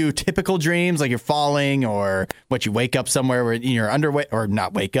there's a few typical dreams, like you're falling or what you wake up somewhere where in your underwear, or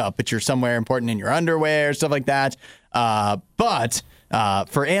not wake up, but you're somewhere important in your underwear, stuff like that. But...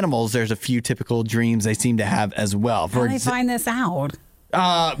 for animals, there's a few typical dreams they seem to have as well. How do they find this out?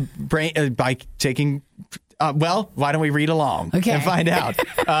 By taking... why don't we read along and find out?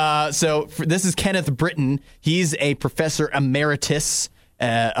 This is Kenneth Britton. He's a professor emeritus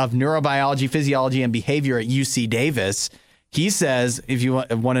of neurobiology, physiology, and behavior at UC Davis. He says, if you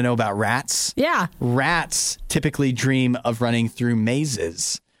want to know about rats, rats typically dream of running through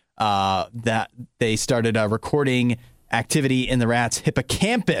mazes. That they started recording activity in the rat's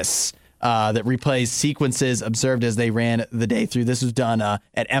hippocampus that replays sequences observed as they ran the day through. This was done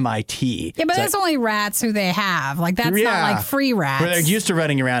at MIT. Yeah, but that's only rats who they have. Like, that's not like free rats. Where they're used to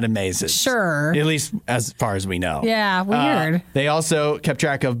running around in mazes. Sure. At least as far as we know. Yeah, weird. They also kept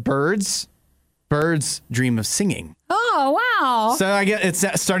track of birds. Birds dream of singing. Oh, wow. So I get it's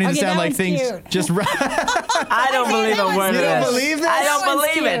starting to sound like things just right. I don't believe a word of this. You don't believe this? I don't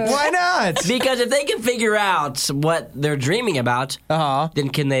believe it. Why not? Because if they can figure out what they're dreaming about,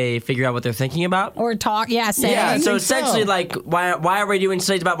 then can they figure out what they're thinking about? Or talk, say. Yeah, so essentially, like, why are we doing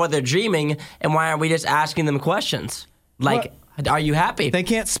studies about what they're dreaming, and why aren't we just asking them questions? Like... Are you happy? They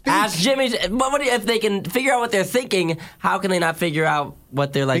can't speak. Ask Jimmy. If they can figure out what they're thinking, how can they not figure out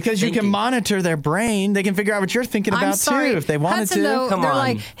what they're like? Because thinking? you can monitor their brain. They can figure out what you're thinking about too if they wanted Hudson, to. Though, Come they're on.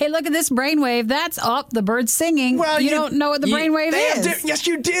 like, hey, look at this brainwave. That's up. The bird's singing. Well, you don't know what the brainwave is. Yes,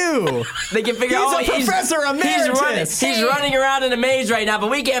 you do. They can figure out. He's a professor emeritus. He's running around in a maze right now, but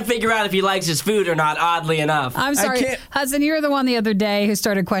we can't figure out if he likes his food or not. Oddly enough, I'm sorry, Hudson. You were the one the other day who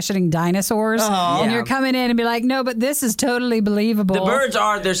started questioning dinosaurs, and you're coming in and be like, no, but this is totally believable. The birds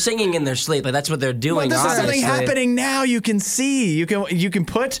they're singing in their sleep. Like, that's what they're doing. Well, this is something happening now. You can see.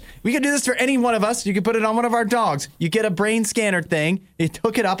 We can do this for any one of us. You can put it on one of our dogs. You get a brain scanner thing. You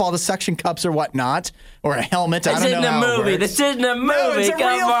hook it up, all the suction cups or whatnot, or a helmet. This isn't a movie. This isn't a movie. No, it's a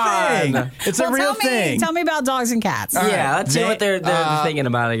Come real on. thing. It's a real thing. Tell me about dogs and cats. Yeah, let's see what they're thinking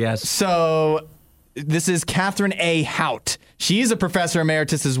about, I guess. So this is Catherine A. Hout. She's a professor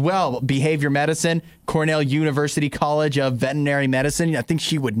emeritus as well, behavior medicine, Cornell University College of Veterinary Medicine. I think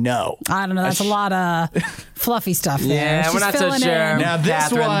she would know. I don't know. That's a lot of fluffy stuff there. Yeah, She's we're not so sure. Now, this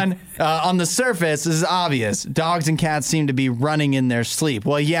Catherine. one, on the surface, is obvious. Dogs and cats seem to be running in their sleep.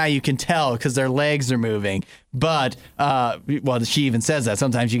 Well, yeah, you can tell because their legs are moving. But, she even says that.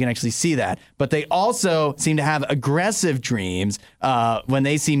 Sometimes you can actually see that. But they also seem to have aggressive dreams when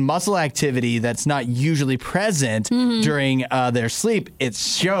they see muscle activity that's not usually present during their sleep. It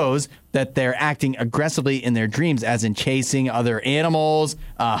shows that they're acting aggressively in their dreams, as in chasing other animals,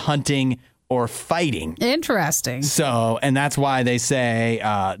 hunting, or fighting. Interesting. So, and that's why they say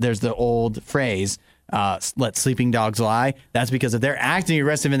there's the old phrase, let sleeping dogs lie. That's because if they're acting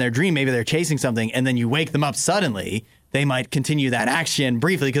aggressive in their dream, maybe they're chasing something, and then you wake them up suddenly, they might continue that action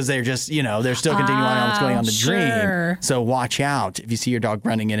briefly because they're just, they're still continuing on what's going on in the dream. So watch out. If you see your dog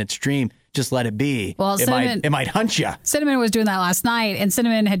running in its dream, just let it be. Well, it might hunt you. Cinnamon was doing that last night, and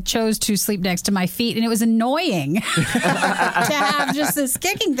Cinnamon had chose to sleep next to my feet, and it was annoying to have just this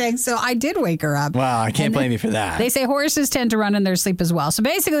kicking thing. So I did wake her up. Wow, I can't blame you for that. They say horses tend to run in their sleep as well. So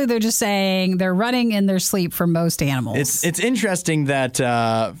basically, they're just saying they're running in their sleep for most animals. It's interesting that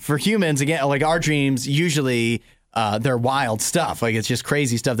for humans, again, like our dreams, usually they're wild stuff. Like, it's just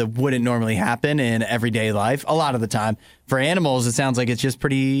crazy stuff that wouldn't normally happen in everyday life a lot of the time. For animals, it sounds like it's just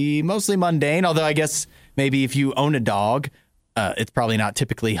mostly mundane, although I guess maybe if you own a dog, it's probably not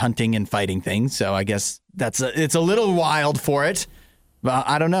typically hunting and fighting things. So I guess it's a little wild for it. Well,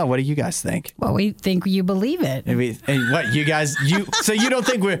 I don't know. What do you guys think? Well, we think you believe it. And what you guys so you don't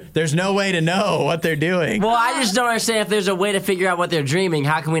think there's no way to know what they're doing? Well, I just don't understand if there's a way to figure out what they're dreaming.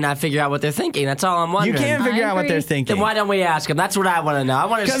 How can we not figure out what they're thinking? That's all I'm wondering. You can't figure out what they're thinking. Then why don't we ask them? That's what I want to know. I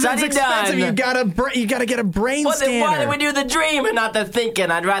want a study done. You gotta get a brain scanner. Then why do we do the dream and not the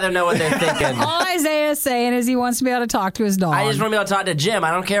thinking? I'd rather know what they're thinking. All Isaiah is saying is he wants to be able to talk to his dog. I just want to be able to talk to Jim. I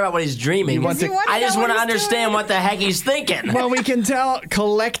don't care about what he's dreaming. I just want to understand what the heck he's thinking. Well, we can tell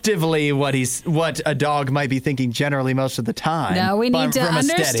collectively what a dog might be thinking generally most of the time. No, we need to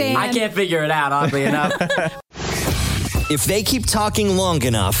understand. I can't figure it out, oddly enough. If they keep talking long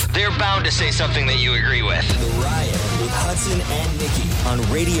enough, they're bound to say something that you agree with. The Riot with Hudson and Nikki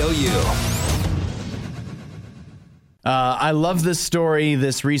on Radio U. I love this story,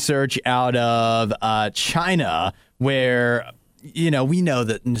 this research out of China, where we know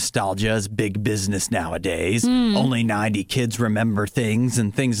that nostalgia is big business nowadays. Only 90 kids remember things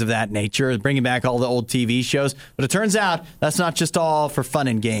and things of that nature, bringing back all the old TV shows. But it turns out that's not just all for fun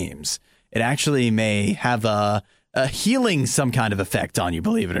and games. It actually may have a healing some kind of effect on you,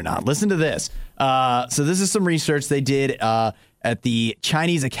 believe it or not. Listen to this. So this is some research they did at the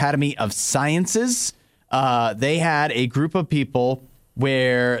Chinese Academy of Sciences. They had a group of people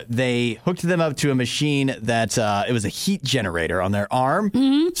where they hooked them up to a machine that it was a heat generator on their arm,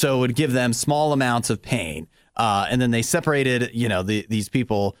 so it would give them small amounts of pain. And then they separated, these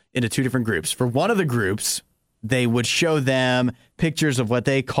people into two different groups. For one of the groups, they would show them pictures of what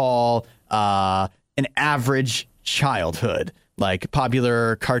they call an average childhood, like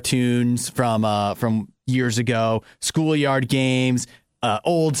popular cartoons from years ago, schoolyard games,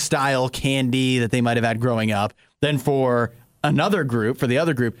 old style candy that they might have had growing up. Then for the other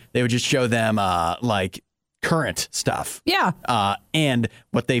group, they would just show them like current stuff. Yeah. And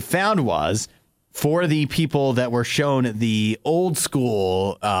what they found was for the people that were shown the old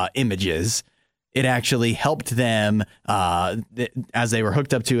school images, it actually helped them as they were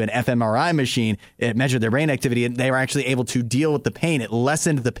hooked up to an fMRI machine. It measured their brain activity, and they were actually able to deal with the pain. It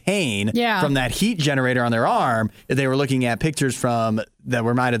lessened the pain from that heat generator on their arm if they were looking at pictures that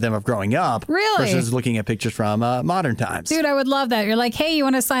reminded them of growing up. Really? Versus looking at pictures from modern times. Dude, I would love that. You're like, hey, you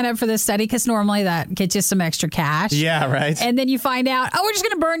want to sign up for this study? Because normally that gets you some extra cash. Yeah, right. And then you find out, we're just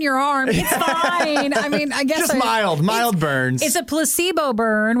going to burn your arm. It's fine. I mean, I guess just mild burns. It's a placebo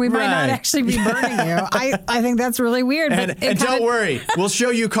burn. We might not actually be burning you. I think that's really weird. But and don't worry, we'll show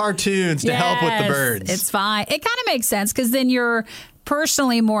you cartoons to help with the burns. It's fine. It kind of makes sense because then you're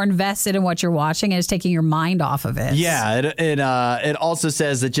personally more invested in what you're watching and it's taking your mind off of it. Yeah, it also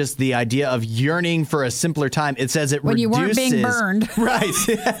says that just the idea of yearning for a simpler time, it says it when reduces... you weren't being burned. Right,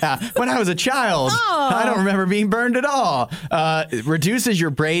 yeah. When I was a child, I don't remember being burned at all. It reduces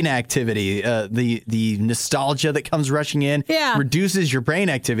your brain activity. The nostalgia that comes rushing in reduces your brain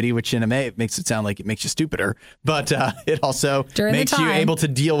activity, which in a way makes it sound like it makes you stupider, but it also makes you able to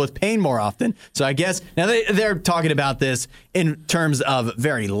deal with pain more often. So I guess, now they're talking about this in terms of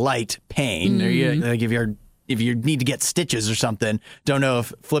very light pain. Like if you need to get stitches or something, don't know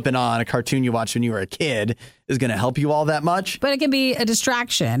if flipping on a cartoon you watched when you were a kid is going to help you all that much. But it can be a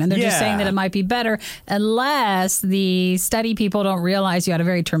distraction, and they're just saying that it might be better unless the study people don't realize you had a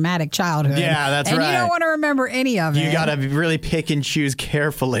very traumatic childhood. Yeah, that's right. And you don't want to remember any of it. You got to really pick and choose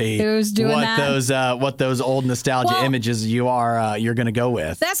carefully who's doing what those old nostalgia images you're going to go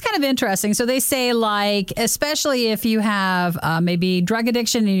with. That's kind of interesting. So they say, like, especially if you have maybe drug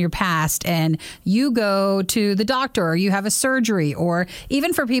addiction in your past and you go to the doctor or you have a surgery, or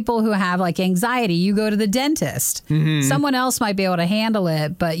even for people who have like anxiety, you go to the dentist. Someone else might be able to handle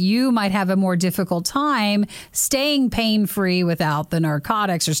it, but you might have a more difficult time staying pain-free without the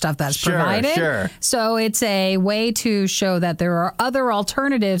narcotics or stuff that's provided. Sure. So it's a way to show that there are other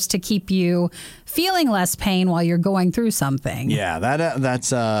alternatives to keep you feeling less pain while you're going through something. Yeah,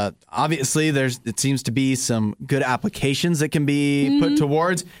 that's obviously it seems to be some good applications that can be put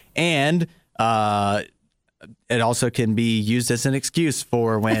towards, and it also can be used as an excuse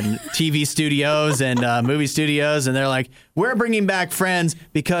for when TV studios and movie studios, and they're like, we're bringing back Friends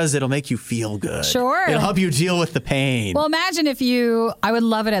because it'll make you feel good. Sure. It'll help you deal with the pain. Well, imagine I would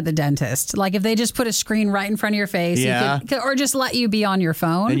love it at the dentist. Like if they just put a screen right in front of your face, or just let you be on your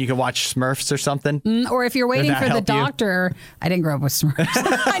phone. And you can watch Smurfs or something. Or if you're waiting for the doctor, I didn't grow up with Smurfs.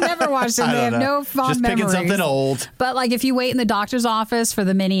 I never watched them. They have no fond memories. Just picking something old. But like if you wait in the doctor's office for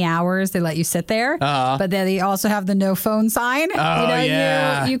the many hours, they let you sit there. But then they also have the no phone sign.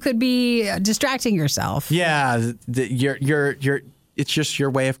 You could be distracting yourself. Yeah, it's just your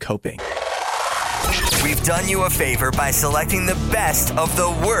way of coping. We've done you a favor by selecting the best of the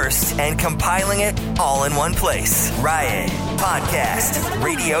worst and compiling it all in one place. Riot. podcast.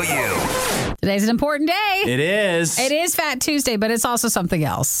 Radio U. Today's an important day. It is. It is Fat Tuesday, but it's also something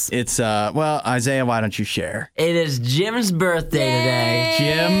else. It's, well, Isaiah, why don't you share? It is Jim's birthday today.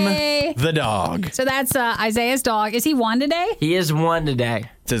 Jim the dog. So that's Isaiah's dog. Is he 1 today? He is 1 today.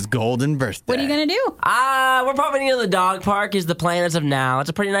 It's his golden birthday. What are you going to do? We're probably going to the dog park is the plan as of now. It's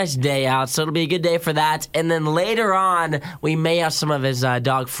a pretty nice day out, so it'll be a good day for that. And then later on, we may have some of his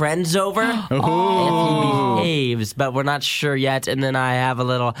dog friends over if he behaves, but we're not sure yet. And then I'm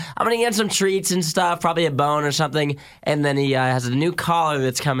going to get some treats and stuff, probably a bone or something. And then he has a new collar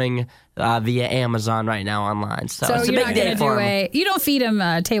that's coming via Amazon right now online. So it's a big day for him. You don't feed him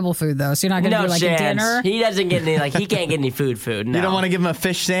table food, though, so you're not going to do like a dinner? He doesn't get any, he can't get any food. No. You don't want to give him a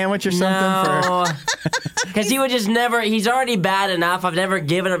fish sandwich or something? No, because he would just never, he's already bad enough. I've never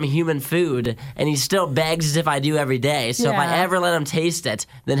given him human food, and he still begs as if I do every day. So if I ever let him taste it,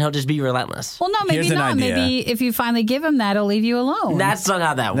 then he'll just be relentless. Well, no, maybe not. Maybe if you finally give him that, he'll leave you alone. That's not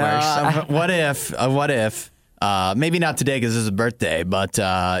how that works. What if, maybe not today because it's his birthday, but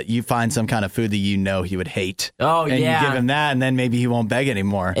you find some kind of food that you know he would hate. Oh, and you give him that, and then maybe he won't beg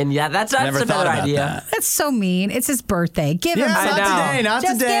anymore. And that's a better idea. That's so mean. It's his birthday. Give him something. Not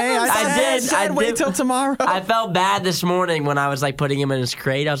today. I said wait till tomorrow. I felt bad this morning when I was putting him in his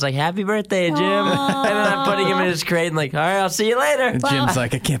crate. I was like, happy birthday, Jim. And then I'm putting him in his crate and all right, I'll see you later. And Jim's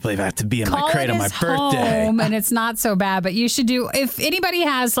like, I can't believe I have to be in my crate on my birthday. Home, and it's not so bad, but you should do, if anybody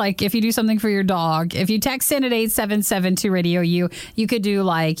has, if you do something for your dog, if you text in at 877 to Radio U, you could do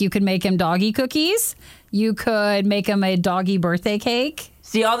you could make him doggy cookies. You could make him a doggy birthday cake.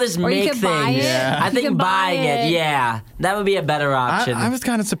 See, all this make things. I think buying it, that would be a better option. I was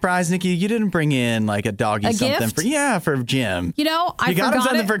kind of surprised, Nikki, you didn't bring in a doggy something gift? for Jim. You know, I got him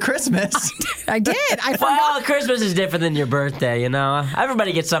something for Christmas. I did. I forgot. Well, Christmas is different than your birthday,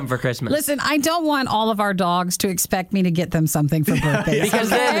 Everybody gets something for Christmas. Listen, I don't want all of our dogs to expect me to get them something for birthdays. Because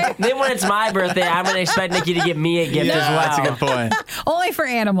then when it's my birthday, I'm going to expect Nikki to get me a gift as well. That's a good point. Only for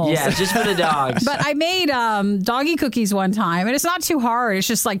animals. Yeah, just for the dogs. But I made doggy cookies one time, and it's not too hard. It's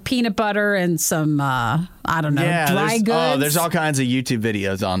just peanut butter and some, dry goods. Oh, there's all kinds of YouTube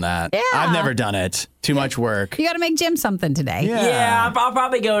videos on that. Yeah. I've never done it. Too much work. You got to make Jim something today. Yeah, I'll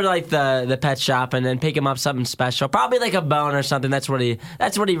probably go to the pet shop and then pick him up something special. Probably a bone or something. That's what he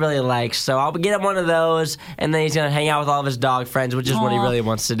really likes. So I'll get him one of those, and then he's gonna hang out with all of his dog friends, which is what he really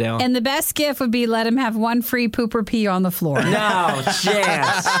wants to do. And the best gift would be let him have one free poop or pee on the floor. No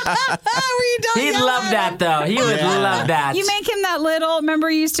chance. He'd love that though. He would love that. You make him that little.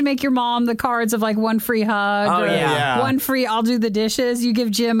 Remember, you used to make your mom the cards of one free hug. Oh yeah. One free. I'll do the dishes. You give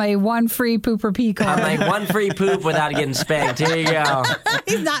Jim a one free poop or pee card. I'm one free poop without getting spanked. Here you go.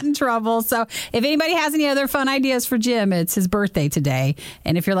 He's not in trouble. So if anybody has any other fun ideas for Jim, it's his birthday today.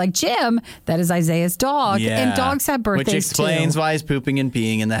 And if you're like Jim, that is Isaiah's dog. Yeah. And dogs have birthdays too. Which explains why he's pooping and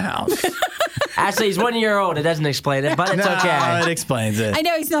peeing in the house. Actually, he's 1 year old. It doesn't explain it, but it's okay. It explains it. I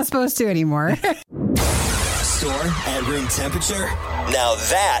know he's not supposed to anymore. Store at room temperature? Now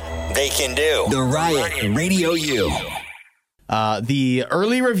that they can do. The Riot Radio U. The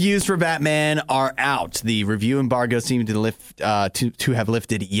early reviews for Batman are out. The review embargo seemed to have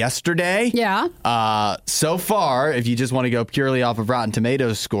lifted yesterday. Yeah. So far, if you just want to go purely off of Rotten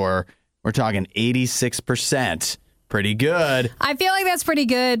Tomatoes score, we're talking 86%. Pretty good. I feel like that's pretty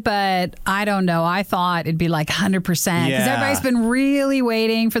good, but I don't know. I thought it'd be 100% because everybody's been really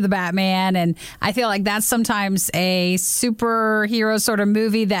waiting for the Batman, and I feel like that's sometimes a superhero sort of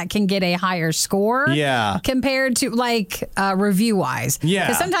movie that can get a higher score. Yeah. Compared to review wise. Yeah.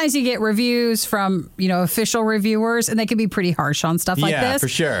 Because sometimes you get reviews from official reviewers, and they can be pretty harsh on stuff like this. Yeah, for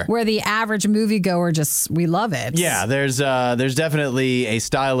sure. Where the average moviegoer we love it. Yeah. There's definitely a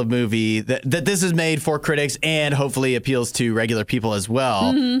style of movie that this is made for critics and hopefully appeals to regular people as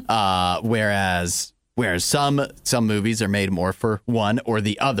well. Mm-hmm. Whereas some movies are made more for one or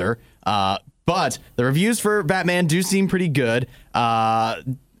the other. But the reviews for Batman do seem pretty good.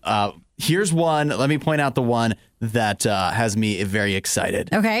 Here's one. Let me point out the one that has me very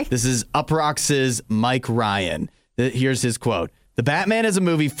excited. Okay. This is Uproxx's Mike Ryan. Here's his quote. The Batman is a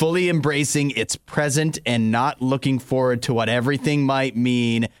movie fully embracing its present and not looking forward to what everything might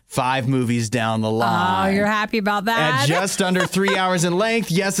mean 5 movies down the line. Oh, you're happy about that? At just under 3 hours in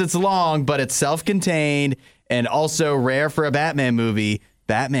length, yes, it's long, but it's self-contained and also rare for a Batman movie.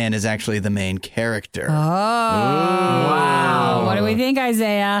 Batman is actually the main character. Oh. Wow. What do we think,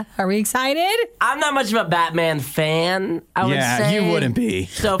 Isaiah? Are we excited? I'm not much of a Batman fan, I would say. Yeah, you wouldn't be.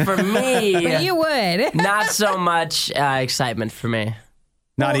 So for me... But you would. Not so much excitement for me.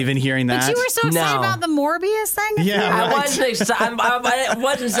 Not even hearing that. But you were so excited about the Morbius thing? Yeah, I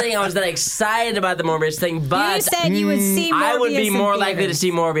wasn't saying I was that excited about the Morbius thing, but you said you would see Morbius I would be in more likely to theaters.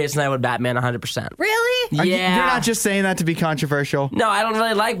 see Morbius than I would Batman 100%. Really? Yeah. You're not just saying that to be controversial. No, I don't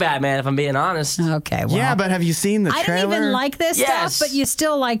really like Batman, if I'm being honest. Okay, well. Yeah, but have you seen the I trailer? don't even like this Yes. stuff, but you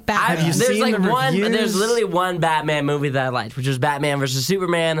still like Batman. Have you There's seen like the one. reviews? There's literally one Batman movie that I liked, which was Batman versus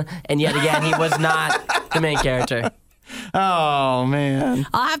Superman, and yet again, he was not the main character. Oh, man.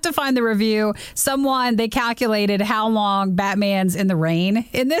 I'll have to find the review. They calculated how long Batman's in the rain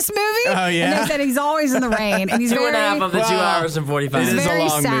in this movie. Oh, yeah? And they said he's always in the rain. And he's Two and a half very, of the 2 hours and 45 It minutes. is a very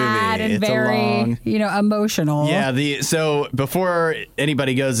long sad movie. and It's a long- very, emotional. Yeah, so before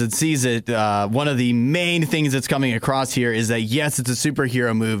anybody goes and sees it, one of the main things that's coming across here is that, yes, it's a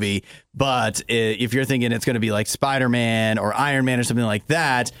superhero movie, but if you're thinking it's going to be like Spider-Man or Iron Man or something like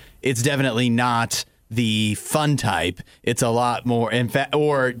that, it's definitely not the fun type. It's a lot more, in fact,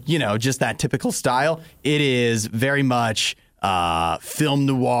 or, just that typical style. It is very much film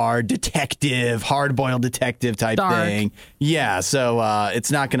noir, detective, hard-boiled detective type Dark. thing. Yeah, so it's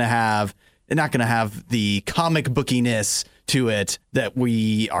not going to have the comic bookiness to it that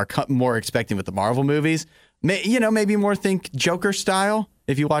we are more expecting with the Marvel movies. Maybe more think Joker style.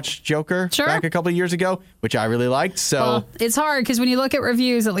 If you watched Joker back a couple of years ago, which I really liked. So Well, it's hard because when you look at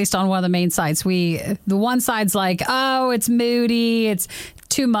reviews, at least on one of the main sites, the one side's like, oh, it's moody, it's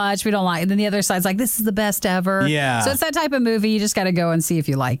too much, we don't like it. And then the other side's like, this is the best ever. Yeah. So it's that type of movie. You just got to go and see if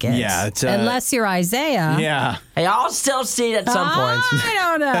you like it. Yeah, it's, unless you're Isaiah. Yeah. Hey, I'll still see it at some point.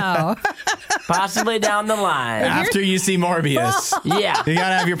 I don't know. Possibly down the line. After you see Morbius. Yeah. You got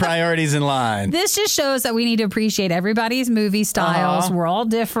to have your priorities in line. This just shows that we need to appreciate everybody's movie styles. We're all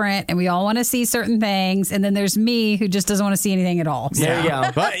different and we all want to see certain things. And then there's me who just doesn't want to see anything at all. So. There you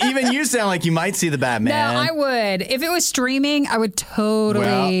go. But even you sound like you might see the Batman. No, I would. If it was streaming, I would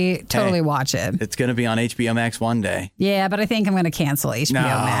totally watch it. It's going to be on HBO Max one day. Yeah, but I think I'm going to cancel HBO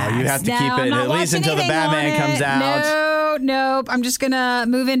Max. You have to No, keep I'm it not at least watching until the anything Batman on comes it. out. Nope. I'm just going to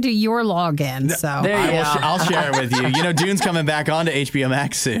move into your login. So I'll share it with you. Dune's coming back onto HBO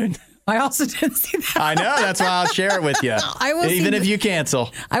Max soon. I also didn't see that. I know. That's why I'll share it with you. I will Even see if you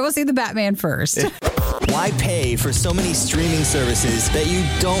cancel. I will see the Batman first. Why pay for so many streaming services that you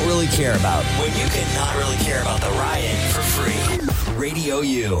don't really care about when you can not really care about the Riot for free? Radio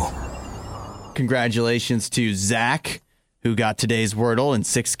U. Congratulations to Zach, who got today's Wordle in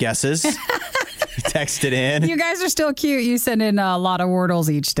 6 guesses. He texted in. You guys are still cute. You send in a lot of Wordles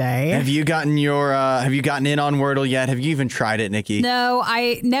each day. Have you gotten in on Wordle yet? Have you even tried it, Nikki? No,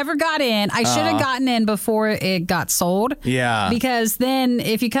 I never got in. I should have gotten in before it got sold. Yeah. Because then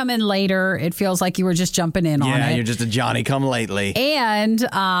if you come in later, it feels like you were just jumping in on it. Yeah, you're just a Johnny come lately. And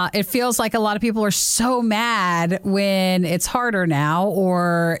it feels like a lot of people are so mad when it's harder now,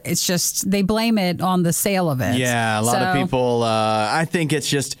 or it's just they blame it on the sale of it. Yeah, a lot of people, I think it's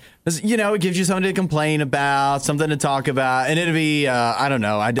just, it gives you something to complain about, something to talk about, and it'll be, I don't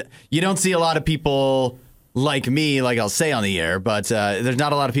know, you don't see a lot of people like me, like I'll say on the air, but there's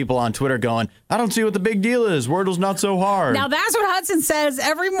not a lot of people on Twitter going, I don't see what the big deal is. Wordle's not so hard. Now that's what Hudson says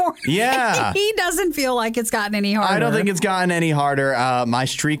every morning. Yeah. He doesn't feel like it's gotten any harder. I don't think it's gotten any harder. My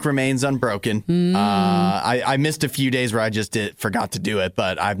streak remains unbroken. I missed a few days where I just forgot to do it,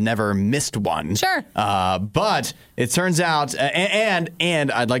 but I've never missed one. Sure. But it turns out,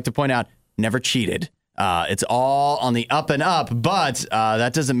 and I'd like to point out, never cheated. It's all on the up and up, but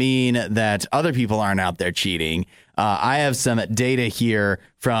that doesn't mean that other people aren't out there cheating. I have some data here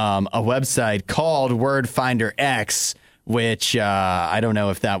from a website called Wordfinder X, which I don't know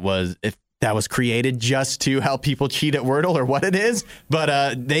if that was created just to help people cheat at Wordle or what it is,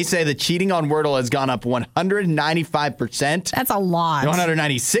 but they say that cheating on Wordle has gone up 195%. That's a lot.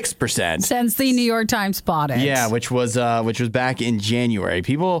 196%. Since the New York Times spotted. Yeah, which was back in January.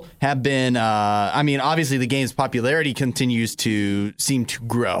 People have been, obviously the game's popularity continues to seem to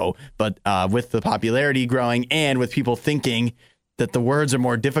grow, but with the popularity growing and with people thinking that the words are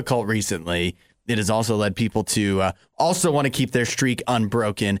more difficult recently, it has also led people to also want to keep their streak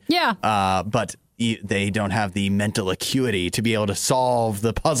unbroken. Yeah. But they don't have the mental acuity to be able to solve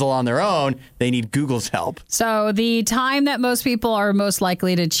the puzzle on their own. They need Google's help. So the time that most people are most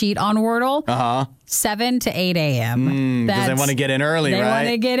likely to cheat on Wordle, 7 to 8 a.m. Because they want to get in early, right? They want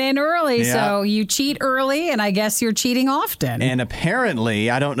to get in early. Yeah. So you cheat early, and I guess you're cheating often. And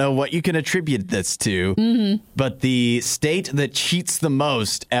apparently, I don't know what you can attribute this to, but the state that cheats the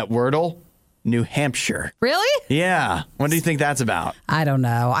most at Wordle, New Hampshire. Really? Yeah. What do you think that's about? I don't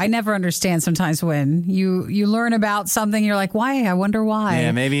know. I never understand sometimes when you learn about something, you're like, why? I wonder why.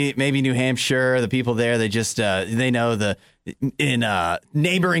 Yeah, maybe New Hampshire, the people there, they just, they know the in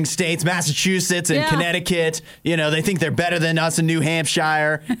neighboring states, Massachusetts and Connecticut. They think they're better than us in New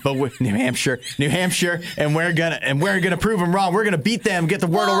Hampshire, but New Hampshire, and we're gonna prove them wrong. We're gonna beat them, get the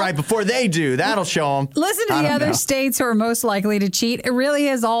Wordle right before they do. That'll show them. Listen to the other states who are most likely to cheat. It really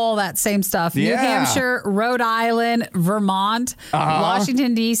is all that same stuff. New Hampshire, Rhode Island, Vermont,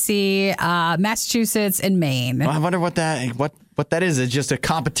 Washington D.C., Massachusetts, and Maine. Well, I wonder what that is. It's just a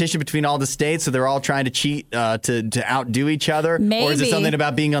competition between all the states, so they're all trying to cheat to outdo each other? Maybe. Or is it something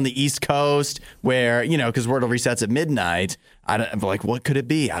about being on the East Coast where, because Wordle resets at midnight? What could it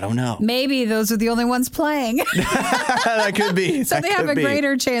be? I don't know. Maybe those are the only ones playing. That could be. So they have a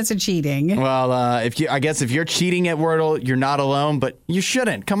greater chance of cheating. Well, I guess if you're cheating at Wordle, you're not alone, but you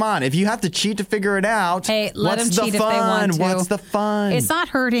shouldn't. Come on. If you have to cheat to figure it out, hey, let them cheat if they want to. What's the fun? It's not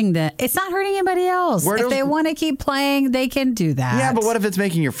hurting them. It's not hurting anybody else. If they want to keep playing, they can do that. Yeah, but what if it's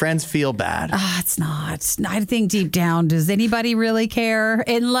making your friends feel bad? It's not. I think deep down, does anybody really care?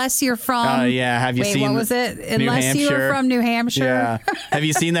 Unless you're from... have you seen... what was it? Unless New you were from New Hampshire. Yeah. Have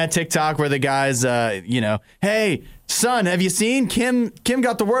you seen that TikTok where the guy's, hey, son, have you seen Kim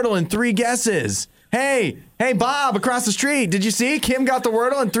got the Wordle in 3 guesses? Hey, Bob, across the street, did you see Kim got the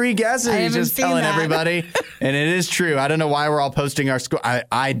Wordle in 3 guesses? He's just telling everybody. And it is true. I don't know why we're all posting our score.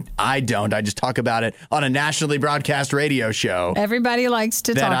 I don't. I just talk about it on a nationally broadcast radio show. Everybody likes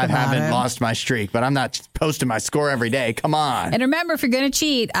to talk about it. That I haven't lost my streak, but I'm not posting my score every day. Come on. And remember, if you're going to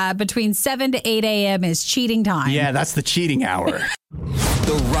cheat, between 7 to 8 a.m. is cheating time. Yeah, that's the cheating hour.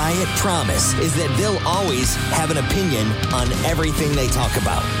 The Riot promise is that they'll always have an opinion on everything they talk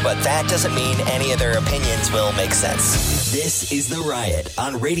about. But that doesn't mean any of their opinions will make sense. This is The Riot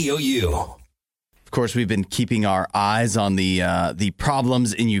on Radio U. Of course, we've been keeping our eyes on the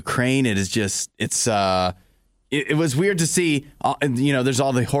problems in Ukraine. It was weird to see, there's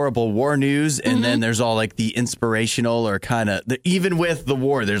all the horrible war news, and then there's all like the inspirational or kind of, even with the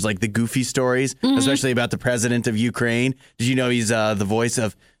war, there's like the goofy stories, especially about the president of Ukraine. Did you know he's the voice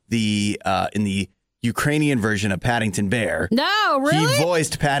of in the Ukrainian version of Paddington Bear? No, really? He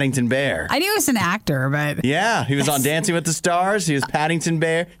voiced Paddington Bear. I knew he was an actor, but... Yeah, he was on Dancing with the Stars. He was Paddington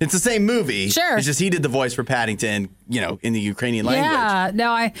Bear. It's the same movie. Sure. It's just he did the voice for Paddington, in the Ukrainian language. Yeah,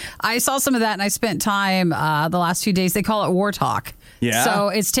 no, I saw some of that, and I spent time the last few days. They call it War Talk. Yeah. So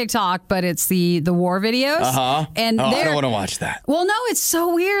it's TikTok, but it's the war videos. And I don't want to watch that. Well, no, it's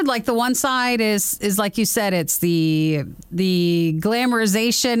so weird. Like the one side is like you said, it's the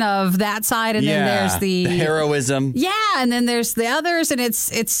glamorization of that side, and then there's the heroism. Yeah, and then there's the others, and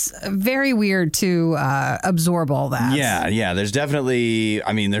it's very weird to absorb all that. Yeah. There's definitely.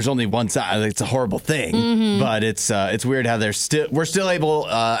 I mean, there's only one side. It's a horrible thing, but it's weird how we're still able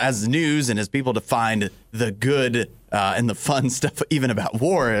as news and as people to find the good. And the fun stuff, even about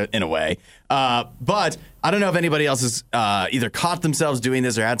war in a way. But I don't know if anybody else has either caught themselves doing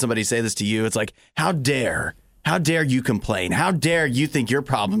this or had somebody say this to you. It's like, how dare you complain? How dare you think your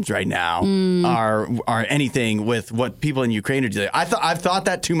problems right now are anything with what people in Ukraine are doing? I've thought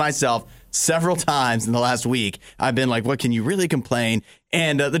that to myself several times in the last week. I've been like, what can you really complain?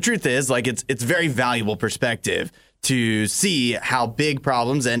 And the truth is, like, it's very valuable perspective to see how big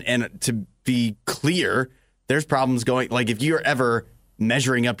problems and to be clear. There's problems going, like if you're ever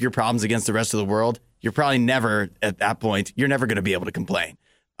measuring up your problems against the rest of the world, you're probably never at that point, you're never going to be able to complain.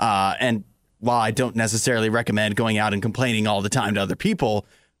 And while I don't necessarily recommend going out and complaining all the time to other people,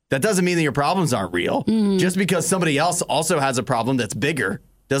 that doesn't mean that your problems aren't real. Just because somebody else also has a problem that's bigger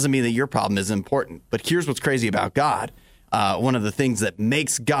doesn't mean that your problem is important. But here's what's crazy about God. One of the things that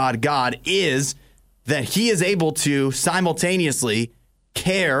makes God God is that he is able to simultaneously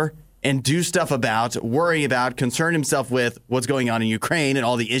care and do stuff about, worry about, concern himself with what's going on in Ukraine and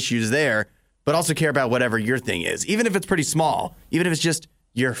all the issues there, but also care about whatever your thing is, even if it's pretty small, even if it's just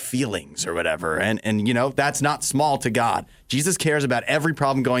your feelings or whatever. And that's not small to God. Jesus cares about every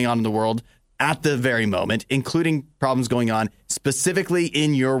problem going on in the world at the very moment, including problems going on specifically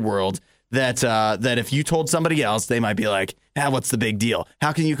in your world that if you told somebody else, they might be like, what's the big deal?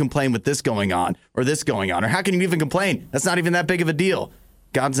 How can you complain with this going on or this going on? Or how can you even complain? That's not even that big of a deal.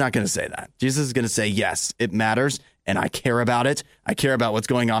 God's not going to say that. Jesus is going to say, yes, it matters, and I care about it. I care about what's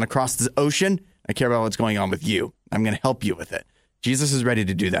going on across the ocean. I care about what's going on with you. I'm going to help you with it. Jesus is ready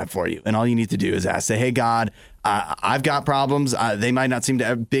to do that for you, and all you need to do is ask, say, hey, God, I've got problems. They might not seem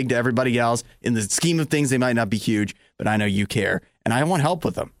big to everybody else. In the scheme of things, they might not be huge, but I know you care, and I want help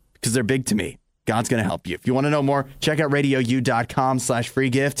with them because they're big to me. God's going to help you. If you want to know more, check out radiou.com/free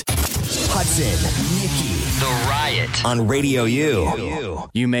gift. Hudson, Nikki, The Riot on Radio U.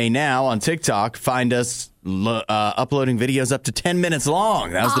 You may now on TikTok find us uploading videos up to 10 minutes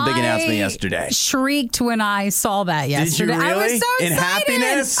long. That was the big announcement yesterday. Shrieked when I saw that yesterday. Did you really? I was so excited. In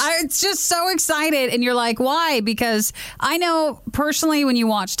happiness? It's just so excited. And you're like, why? Because I know personally when you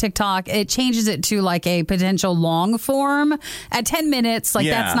watch TikTok, it changes it to like a potential long form at 10 minutes. Like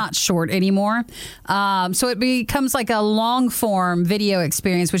that's not short anymore. So it becomes like a long form video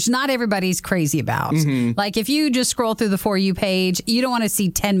experience, which not everybody's crazy about. Mm-hmm. Like if you just scroll through the For You page, you don't want to see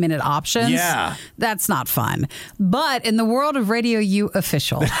 10-minute options. Yeah. That's not fun. But in the world of Radio U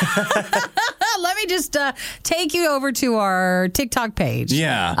Official, let me just take you over to our TikTok page.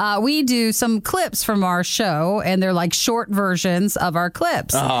 Yeah. We do some clips from our show, and they're like short versions of our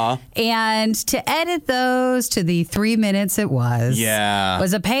clips. Uh-huh. And to edit those to the 3 minutes it was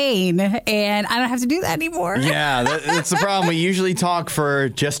a pain. And I don't have to do that anymore. Yeah, that's the problem. We usually talk for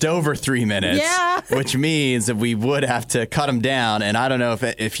just over 3 minutes. Yeah. Which means that we would have to cut them down. And I don't know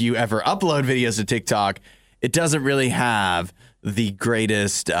if you ever upload videos to TikTok, it doesn't really have the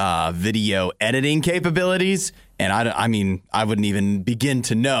greatest video editing capabilities. And I wouldn't even begin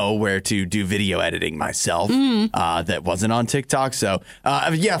to know where to do video editing myself. That wasn't on TikTok. So,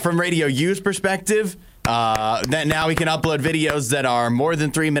 from Radio U's perspective, that now we can upload videos that are more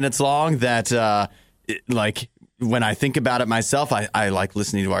than 3 minutes long. That, like, when I think about it myself, I like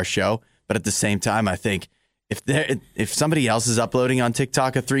listening to our show. But at the same time, I think if somebody else is uploading on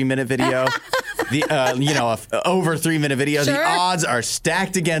TikTok a 3-minute video, over 3-minute video, the odds are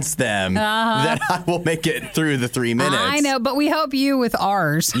stacked against them that I will make it through the 3 minutes. I know, but we hope you with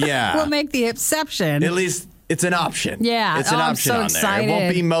ours will make the exception. At least it's an option. Yeah. It's an option I'm so on excited. there. It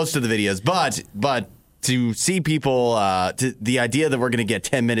won't be most of the videos, but to see people, the idea that we're going to get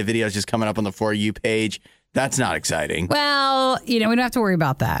 10-minute videos just coming up on the For You page, that's not exciting. Well, we don't have to worry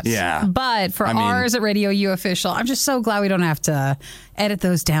about that. Yeah. But for ours at Radio U Official, I'm just so glad we don't have to edit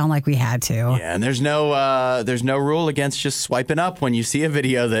those down like we had to. Yeah, and there's no rule against just swiping up when you see a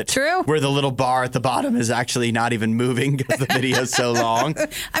video where the little bar at the bottom is actually not even moving because the video's so long.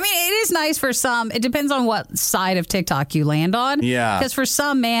 I mean, it is nice for some. It depends on what side of TikTok you land on. Yeah. Because for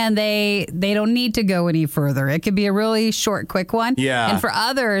some, man, they don't need to go any further. It could be a really short, quick one. Yeah. And for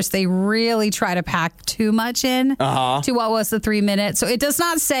others, they really try to pack too much in to what was the 3 minutes. So it does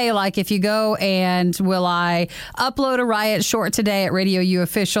not say, like, if you go and will I upload a Riot short today at Radio U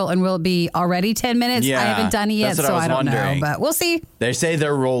Official and will it be already 10 minutes? Yeah, I haven't done it yet, so I don't know. But we'll see. They say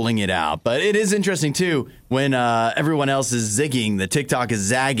they're rolling it out. But it is interesting, too, when everyone else is zigging, the TikTok is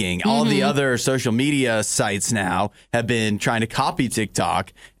zagging. All the other social media sites now have been trying to copy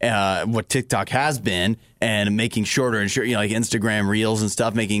TikTok, what TikTok has been, and making shorter and shorter, like Instagram Reels and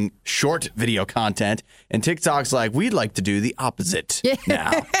stuff, making short video content. And TikTok's like, we'd like to do the opposite now.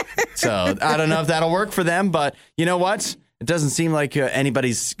 So I don't know if that'll work for them, but you know what? It doesn't seem like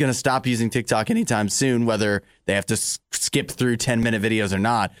anybody's going to stop using TikTok anytime soon, whether they have to skip through 10-minute videos or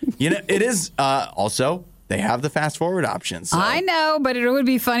not. It is also, they have the fast forward option. So. I know, but it would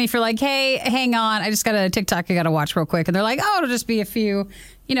be funny for like, hey, hang on, I just got a TikTok I got to watch real quick. And they're like, oh, it'll just be a few,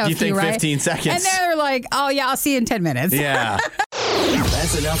 you think 15 seconds. And they're like, oh, yeah, I'll see you in 10 minutes. Yeah.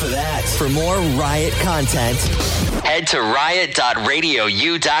 That's enough of that. For more Riot content, head to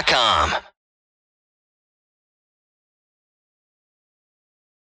riot.radiou.com.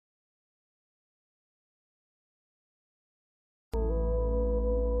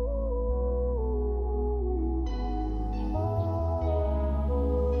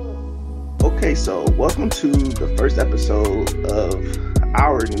 Okay, so welcome to the first episode of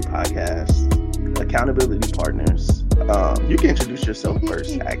our new podcast, Accountability Partners. You can introduce yourself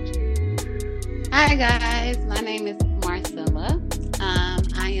first, actually. Hi, guys. My name is Marcella.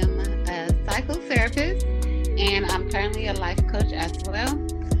 I am a psychotherapist, and I'm currently a life coach as well.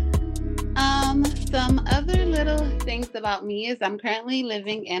 Some other little things about me is I'm currently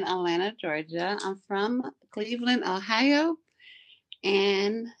living in Atlanta, Georgia. I'm from Cleveland, Ohio.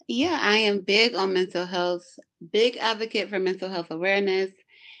 And yeah, I am big on mental health, big advocate for mental health awareness,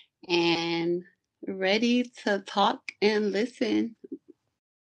 and ready to talk and listen.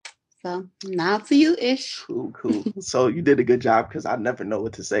 So now to you, Ish. Cool. So you did a good job because I never know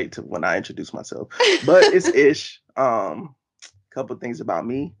what to say when I introduce myself. But it's Ish. Couple things about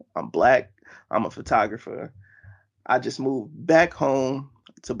me. I'm Black. I'm a photographer. I just moved back home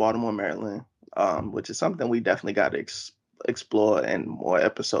to Baltimore, Maryland, which is something we definitely got to explore in more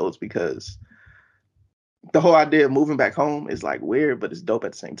episodes because the whole idea of moving back home is like weird, but it's dope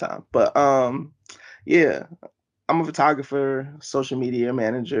at the same time. But yeah, I'm a photographer, social media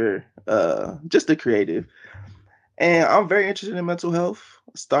manager, just a creative. And I'm very interested in mental health.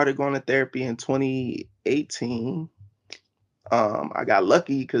 Started going to therapy in 2018. I got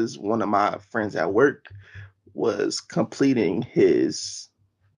lucky because one of my friends at work was completing his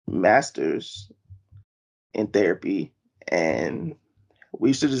master's in therapy, and we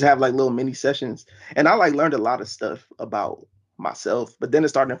used to just have like little mini sessions, and I like learned a lot of stuff about myself, but then it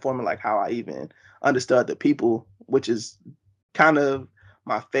started informing like how I even understood the people, which is kind of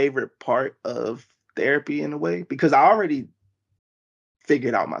my favorite part of therapy in a way, because I already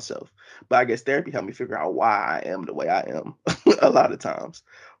figured out myself, but I guess therapy helped me figure out why I am the way I am a lot of times.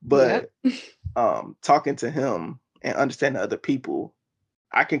 But talking to him and understanding other people,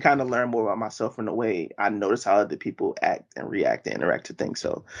 I can kind of learn more about myself in a way I notice how other people act and react and interact to things.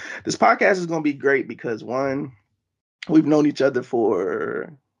 So this podcast is going to be great because, one, we've known each other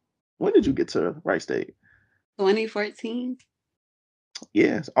for, when did you get to Wright State? 2014.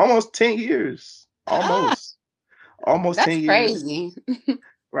 Yes, almost 10 years. Almost 10 years. Crazy.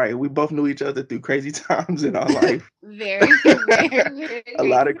 Right. We both knew each other through crazy times in our life. Very, very A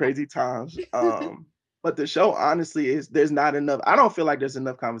lot of crazy times. But the show, honestly, there's not enough. I don't feel like there's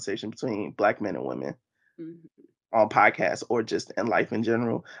enough conversation between Black men and women on podcasts or just in life in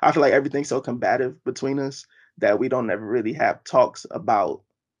general. I feel like everything's so combative between us that we don't ever really have talks about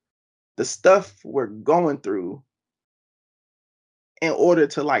the stuff we're going through in order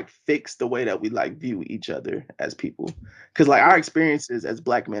to like fix the way that we like view each other as people. Because like our experiences as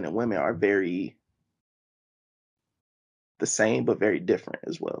Black men and women are very the same, but very different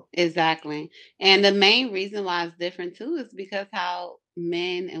as well. Exactly. And the main reason why it's different too is because how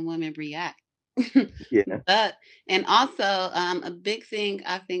men and women react. Yeah. And also a big thing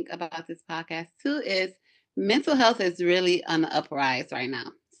I think about this podcast too is mental health is really on the uprise right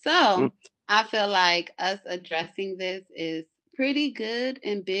now. So I feel like us addressing this is pretty good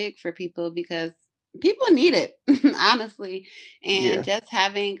and big for people because people need it, honestly. And just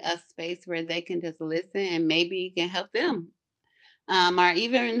having a space where they can just listen and maybe can help them. Or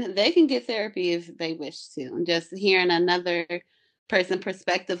even they can get therapy if they wish to. And just hearing another person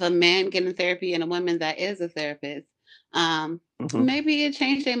perspective, a man getting therapy and a woman that is a therapist, maybe it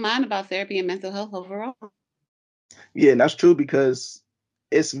changed their mind about therapy and mental health overall. Yeah, and that's true because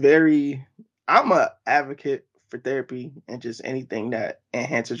I'm an advocate for therapy and just anything that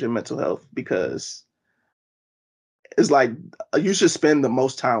enhances your mental health, because it's like you should spend the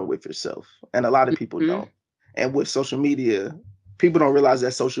most time with yourself, and a lot of people don't. And with social media, people don't realize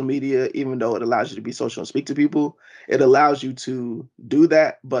that social media, even though it allows you to be social and speak to people, it allows you to do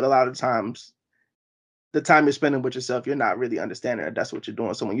that. But a lot of times, the time you're spending with yourself, you're not really understanding that that's what you're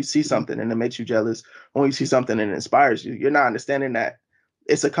doing. So when you see something and it makes you jealous, or when you see something and it inspires you, you're not understanding that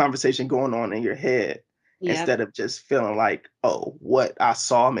it's a conversation going on in your head instead of just feeling like, oh, what I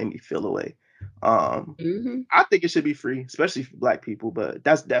saw made me feel away. I think it should be free, especially for Black people, but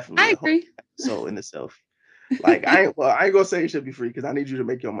that's definitely a whole episode in itself. Like I ain't gonna say it should be free because I need you to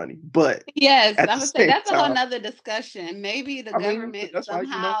make your money. But yes, I would say that's a whole nother discussion. Maybe the government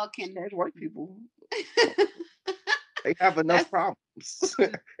somehow can charge white people. They have enough problems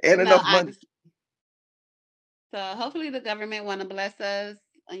and enough money. So hopefully the government want to bless us,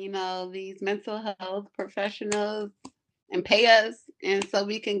 these mental health professionals and pay us, and so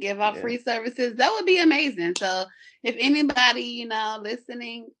we can give out free services. That would be amazing. So if anybody,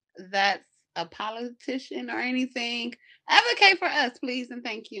 listening, that's a politician or anything, advocate for us, please, and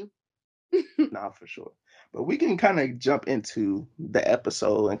thank you. Nah, for sure. But we can kind of jump into the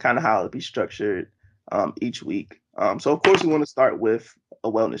episode and kind of how it'll be structured each week. So of course we want to start with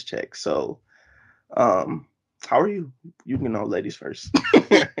a wellness check. So how are you? You can know ladies first.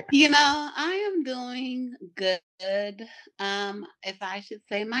 I am doing good. If I should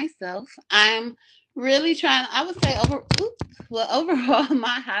say myself, I'm really trying. I would say overall,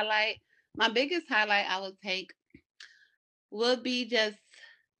 my biggest highlight I would take would be just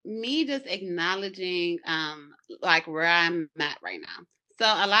me just acknowledging like where I'm at right now. So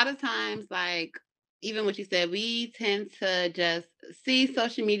a lot of times, like even what you said, we tend to just see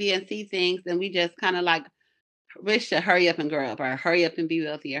social media and see things, and we just kind of like wish to hurry up and grow up, or hurry up and be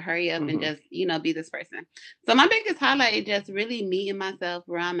wealthy, or hurry up and just, be this person. So my biggest highlight is just really meeting myself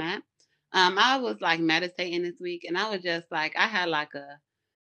where I'm at. I was like meditating this week, and I was just like, I had like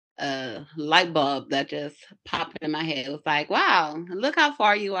a light bulb that just popped in my head. It was like, wow, look how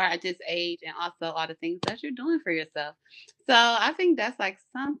far you are at this age, and also all the things that you're doing for yourself. So I think that's like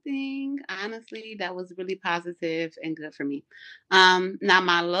something, honestly, that was really positive and good for me. Now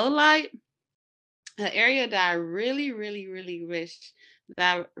my low light, the area that I really, really, really wish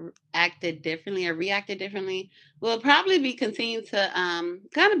that I acted differently or reacted differently will probably be continue to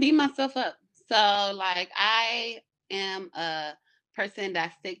kind of beat myself up. So like I am a person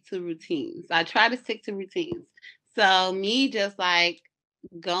that stick to routines. I try to stick to routines. So me just like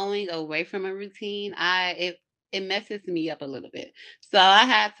going away from a routine, it messes me up a little bit. So I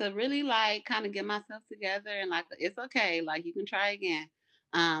had to really like kind of get myself together and like it's okay, like you can try again.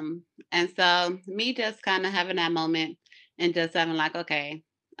 And so me just kind of having that moment and just having like, okay,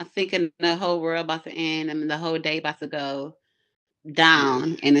 I'm thinking the whole world about to end and the whole day about to go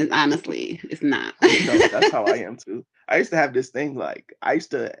down, and it's not. No, that's how I am too. I used to have this thing like I used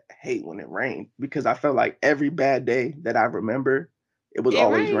to hate when it rained because I felt like every bad day that I remember, it was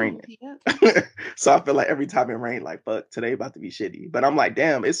always raining. Yep. So I feel like every time it rained, like fuck, today about to be shitty. But I'm like,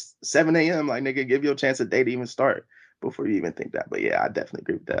 damn, it's 7 a.m. Like nigga, give you a chance a day to even start before you even think that. But yeah, I definitely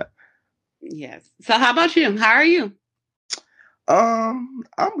agree with that. Yes. So how about you? How are you?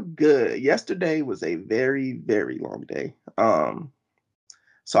 I'm good. Yesterday was a very, very long day.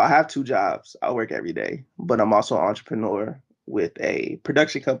 So I have 2 jobs. I work every day, but I'm also an entrepreneur with a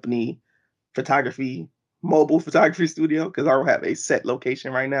production company, mobile photography studio, because I don't have a set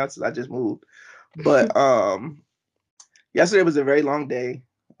location right now since I just moved. But yesterday was a very long day.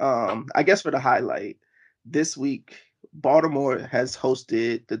 I guess for the highlight, this week, Baltimore has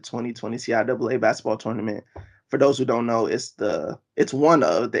hosted the 2020 CIAA basketball tournament. For those who don't know, it's one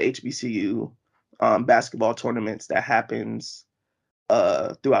of the HBCU basketball tournaments that happens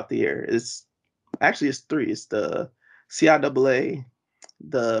throughout the year. It's 3. It's the CIAA,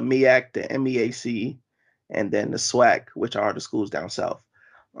 the MEAC, the MEAC, and then the SWAC, which are the schools down south.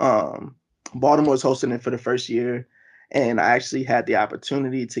 Baltimore's hosting it for the first year, and I actually had the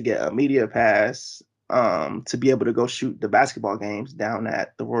opportunity to get a media pass to be able to go shoot the basketball games down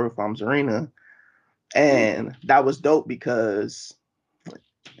at the Royal Farms Arena. And that was dope because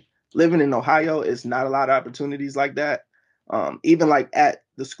living in Ohio is not a lot of opportunities like that. Even like at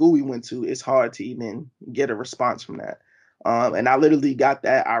the school we went to, it's hard to even get a response from that. And I literally got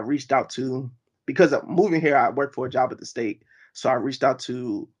that. I reached out to, because of moving here, I worked for a job at the state. So I reached out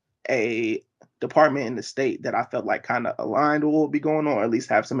to a department in the state that I felt like kind of aligned with what would be going on, or at least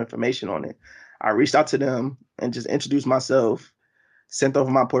have some information on it. I reached out to them and just introduced myself, sent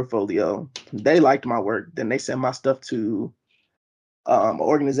over my portfolio. They liked my work. Then they sent my stuff to an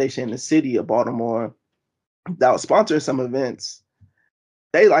organization in the city of Baltimore that was sponsoring some events.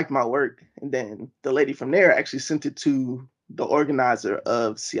 They liked my work. And then the lady from there actually sent it to the organizer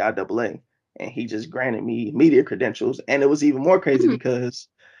of CIAA. And he just granted me media credentials. And it was even more crazy because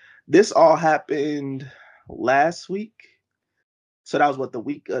this all happened last week. So that was the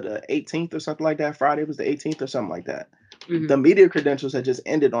week of the 18th or something like that. Friday was the 18th or something like that. Mm-hmm. The media credentials had just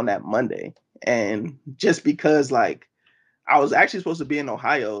ended on that Monday. And just because like I was actually supposed to be in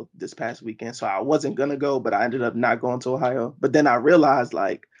Ohio this past weekend, so I wasn't going to go, but I ended up not going to Ohio. But then I realized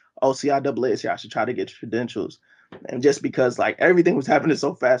like, oh, CIAA is here. I should try to get credentials. And just because like everything was happening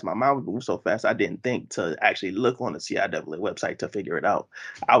so fast, my mind was moving so fast, I didn't think to actually look on the CIAA website to figure it out.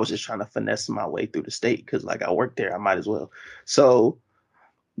 I was just trying to finesse my way through the state because like I worked there, I might as well. So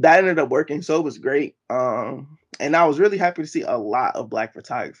that ended up working. So it was great. And I was really happy to see a lot of Black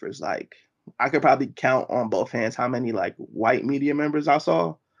photographers. Like I could probably count on both hands how many like white media members I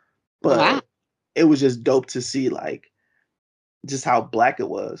saw, but It was just dope to see like just how Black it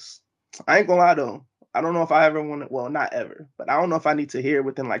was. I ain't gonna lie though. I don't know if I ever want to, well, not ever, but I don't know if I need to hear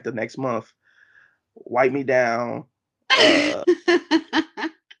within like the next month, Wipe Me Down. I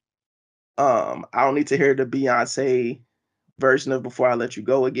don't need to hear the Beyonce version of Before I Let You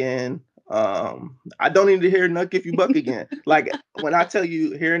Go again. I don't need to hear Nuck If You Buck again. Like when I tell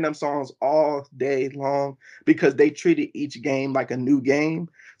you hearing them songs all day long, because they treated each game like a new game.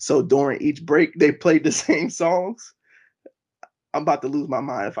 So during each break, they played the same songs. I'm about to lose my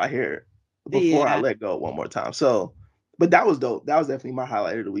mind if I hear it Before I Let Go one more time. So, but that was dope. That was definitely my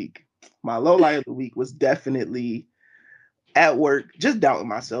highlight of the week. My low light of the week was definitely at work, just doubting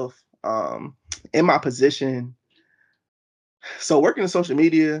myself in my position. So working in social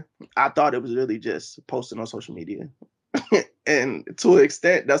media, I thought it was really just posting on social media. And to an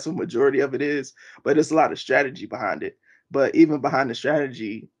extent, that's what majority of it is, but there's a lot of strategy behind it. But even behind the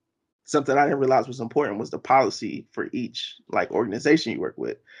strategy, something I didn't realize was important was the policy for each like organization you work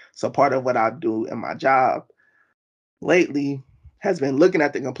with. So part of what I do in my job lately has been looking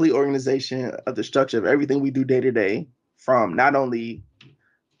at the complete organization of the structure of everything we do day to day, from not only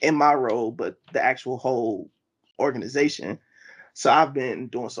in my role, but the actual whole organization. So I've been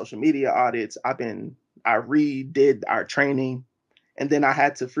doing social media audits. I redid our training, and then I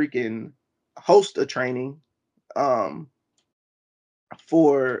had to freaking host a training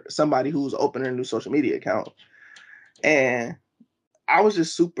for somebody who's opening a new social media account. And I was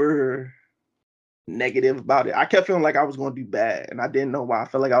just super negative about it. I kept feeling like I was going to do bad, and I didn't know why I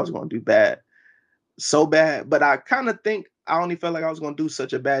felt like I was going to do bad. So bad. But I kind of think I only felt like I was going to do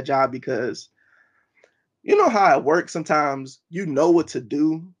such a bad job because you know how it works. Sometimes you know what to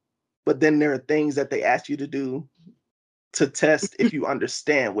do, but then there are things that they ask you to do to test if you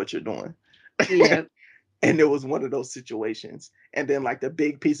understand what you're doing. Yeah. And it was one of those situations. And then like the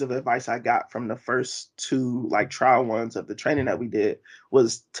big piece of advice I got from the first two like trial runs of the training that we did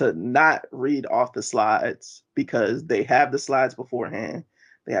was to not read off the slides because they have the slides beforehand.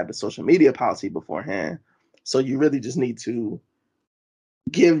 They have the social media policy beforehand. So you really just need to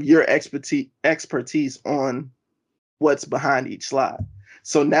give your expertise on what's behind each slide.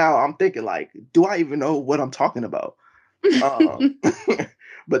 So now I'm thinking like, do I even know what I'm talking about?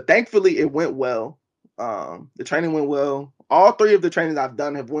 But thankfully it went well. The training went well. All three of the trainings I've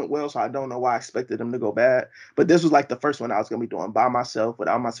done have went well, so I don't know why I expected them to go bad. But this was like the first one I was going to be doing by myself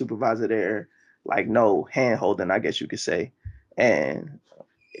without my supervisor there, like no hand holding, I guess you could say. And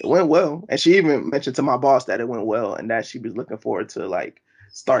it went well. And she even mentioned to my boss that it went well and that she was looking forward to like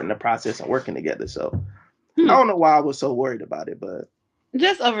starting the process and working together. So I don't know why I was so worried about it, but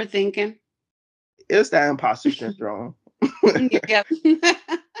just overthinking. It's that imposter syndrome. Yep.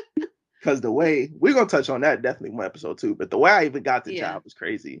 Because the way we're gonna touch on that definitely one episode too, but the way I even got the job was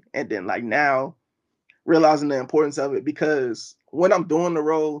crazy. And then like now realizing the importance of it, because when I'm doing the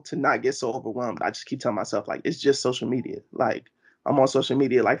role, to not get so overwhelmed, I just keep telling myself like it's just social media. Like I'm on social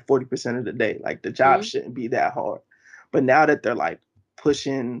media like 40% of the day. Like the job shouldn't be that hard. But now that they're like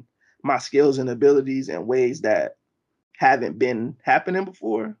pushing my skills and abilities in ways that haven't been happening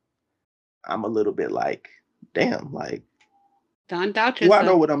before, I'm a little bit like, damn, like don't doubt do yourself. I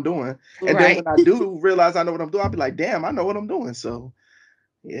know what I'm doing? And then when I do realize I know what I'm doing, I'll be like, damn, I know what I'm doing. So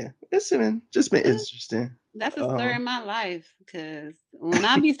yeah, it's been interesting. That's a story in my life, because when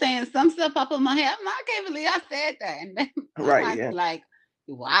I be saying some stuff up in my head, I can't believe I said that. And then right, yeah. Like,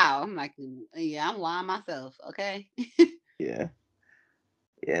 wow. I'm like, yeah, I'm lying myself. Okay. Yeah.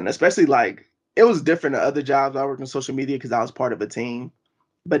 Yeah, and especially like it was different than other jobs I worked in social media because I was part of a team.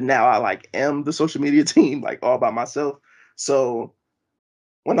 But now I like am the social media team, like all by myself. So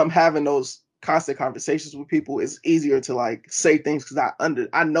when I'm having those constant conversations with people, it's easier to like say things because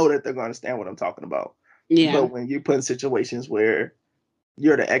I know that they're gonna understand what I'm talking about. Yeah. But when you put in situations where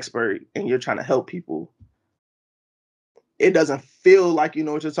you're the expert and you're trying to help people, it doesn't feel like you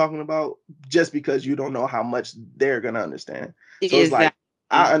know what you're talking about just because you don't know how much they're gonna understand. So it's like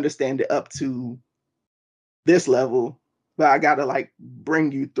I understand it up to this level, but I gotta like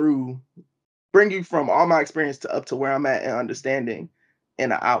bring you from all my experience to up to where I'm at and understanding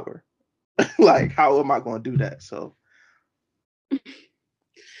in an hour. Like, how am I going to do that? So,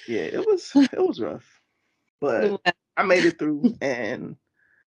 yeah, it was rough, but I made it through, and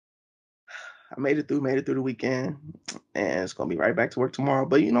I made it through the weekend, and it's gonna be right back to work tomorrow.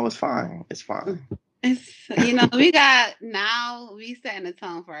 But you know, it's fine. It's fine. It's we setting the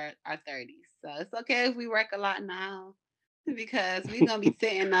tone for our 30s, so it's okay if we work a lot now, because we're gonna be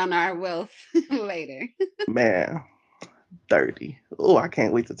sitting on our wealth later. Man, 30. Oh, I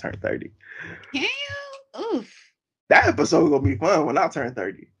can't wait to turn 30. Can you? Oof. That episode gonna be fun when I turn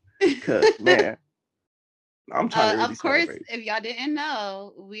 30. Cause man, I'm trying to really of course, celebrate. if y'all didn't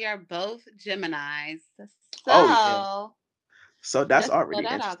know, we are both Geminis. So that's already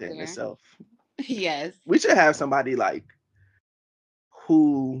interesting in itself. Yes. We should have somebody like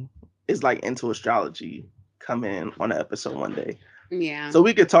who is like into astrology come in on an episode one day. Yeah. So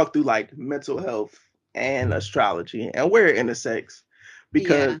we could talk through like mental health and astrology and where it intersects.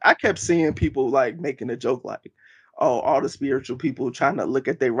 Because I kept seeing people like making a joke like, oh, all the spiritual people trying to look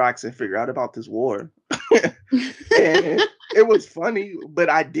at their rocks and figure out about this war. And it was funny, but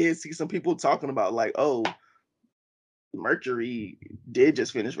I did see some people talking about like, oh, Mercury did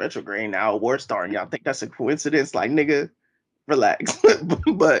just finish retrograde, now a war starting. Y'all think that's a coincidence? Like, nigga, relax.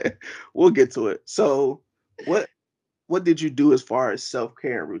 But we'll get to it. So what did you do as far as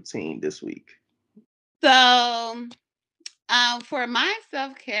self-care and routine this week? So for my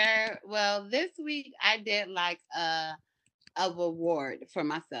self-care, well, this week I did like a reward for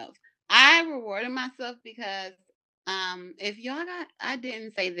myself. I rewarded myself because if y'all I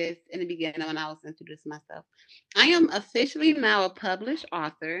didn't say this in the beginning when I was introducing myself. I am officially now a published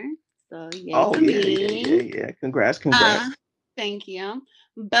author. So yeah. Congrats. Thank you.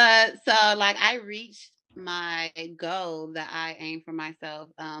 But so like I reached my goal that I aimed for myself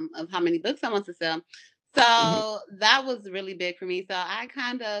of how many books I want to sell. So that was really big for me. So I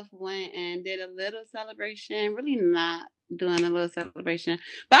kind of went and did a little celebration, really not doing a little celebration,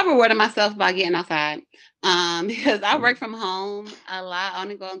 but I rewarded myself by getting outside because I work from home a lot. I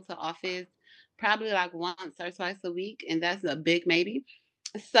only go into office probably like once or twice a week, and that's a big maybe.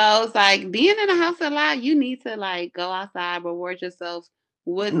 So it's like being in the house a lot, you need to like go outside, reward yourself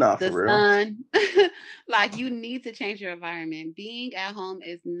with Nah, the for real. sun. Like you need to change your environment. Being at home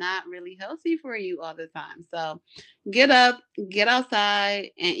is not really healthy for you all the time. So get up, get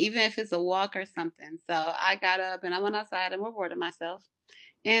outside, and even if it's a walk or something. So I got up and I went outside and rewarded myself.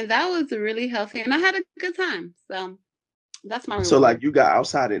 And that was really healthy. And I had a good time. So that's my reward. So like you got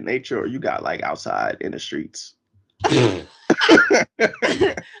outside in nature or you got like outside in the streets? Okay,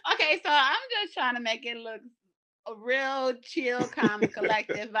 so I'm just trying to make it look a real chill, calm, and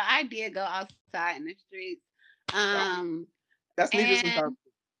collective. But I did go outside in the streets. That's needed and sometimes.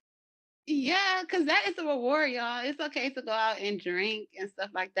 yeah, because that is a reward, y'all. It's okay to go out and drink and stuff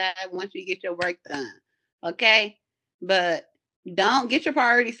like that once you get your work done. Okay, but don't get your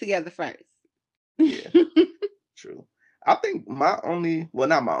priorities together first. True. I think my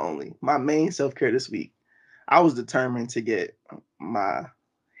main self-care this week, I was determined to get my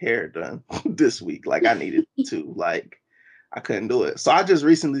hair done this week. Like I needed to, like I couldn't do it. So I just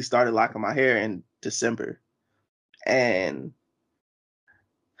recently started locking my hair in December. And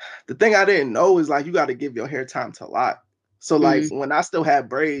the thing I didn't know is like, you got to give your hair time to lock. So like when I still had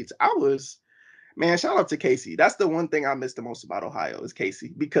braids, man, shout out to Casey. That's the one thing I miss the most about Ohio is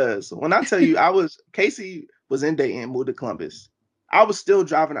Casey. Because when I tell you Casey was in Dayton, moved to Columbus. I was still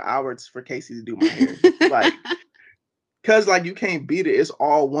driving an hour for Casey to do my hair. Like, cause like you can't beat it. It's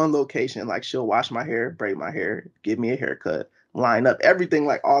all one location. Like she'll wash my hair, braid my hair, give me a haircut, line up, everything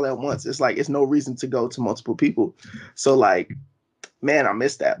like all at once. It's like, it's no reason to go to multiple people. So like, man, I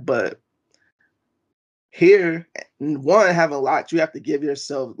miss that. But here, one, having locked, you have to give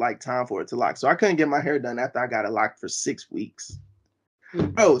yourself like time for it to lock. So I couldn't get my hair done after I got it locked for 6 weeks.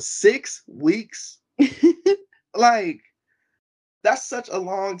 Bro, 6 weeks? Like, that's such a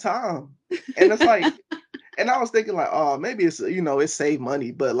long time. And it's like, and I was thinking like, oh, maybe it's, it saved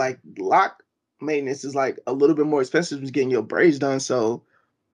money, but like lock maintenance is like a little bit more expensive than getting your braids done. So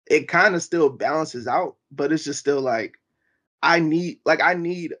it kind of still balances out, but it's just still like, I need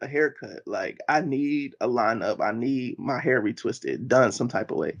a haircut. Like I need a lineup. I need my hair retwisted, done some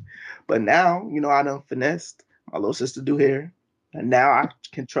type of way. But now, I done finessed my little sister do hair. And now I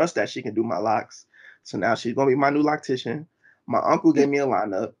can trust that she can do my locks. So now she's going to be my new loctician. My uncle gave me a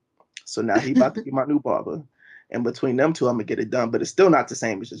lineup. So now he about to be my new barber. And between them two, I'm going to get it done. But it's still not the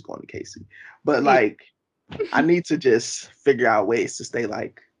same as just going to Casey. But like, I need to just figure out ways to stay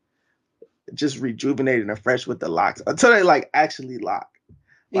like, just rejuvenated and fresh with the locks until they like actually lock.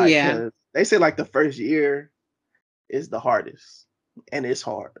 Like, yeah. They say like the first year is the hardest and it's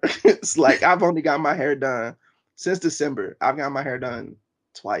hard. It's like, I've only got my hair done since December. I've got my hair done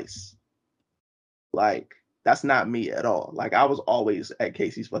twice. Like, that's not me at all. Like, I was always at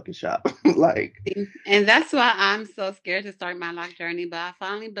Casey's fucking shop. Like, and that's why I'm so scared to start my lock journey, but I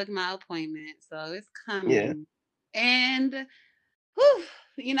finally booked my appointment. So it's coming. Yeah. And whew,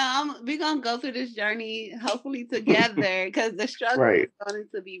 we're going to go through this journey hopefully together because the struggle is going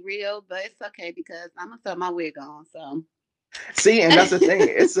to be real, but it's okay because I'm going to throw my wig on. So see, and that's the thing.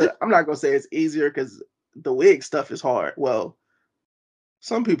 I'm not going to say it's easier because the wig stuff is hard. Well,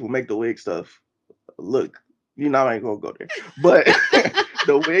 some people make the wig stuff look, I ain't going to go there. But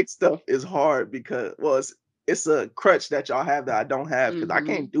the wig stuff is hard because, well, it's a crutch that y'all have that I don't have because I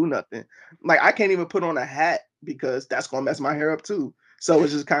can't do nothing. Like, I can't even put on a hat because that's going to mess my hair up too. So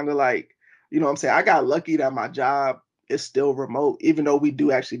it's just kind of like, what I'm saying? I got lucky that my job is still remote, even though we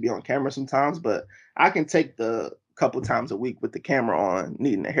do actually be on camera sometimes, but I can take the couple times a week with the camera on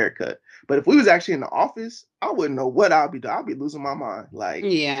needing a haircut. But if we was actually in the office, I wouldn't know what I'd be doing. I'd be losing my mind. Like,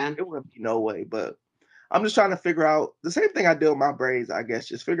 it wouldn't be no way. But I'm just trying to figure out the same thing I did with my braids, I guess,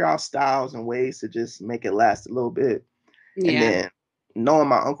 just figure out styles and ways to just make it last a little bit. Yeah. And then knowing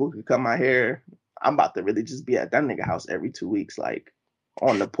my uncle could cut my hair, I'm about to really just be at that nigga house every 2 weeks, like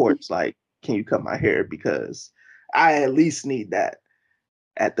on the porch, like, can you cut my hair? Because I at least need that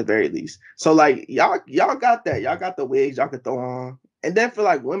at the very least. So like y'all got that. Y'all got the wigs y'all could throw on. And then for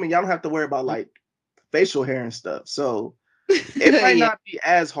like women, y'all don't have to worry about like facial hair and stuff. So it might not be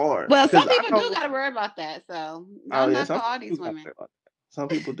as hard. Well, some people do gotta worry about that. So I'm not for all these women. Some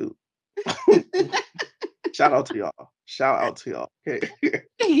people do. Shout out to y'all. Okay.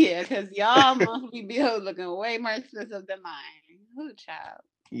 Yeah, because y'all monthly bills looking way more expensive than mine. Who child?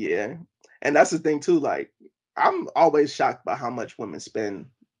 Yeah. And that's the thing too, like I'm always shocked by how much women spend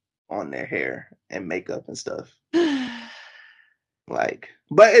on their hair and makeup and stuff. Like,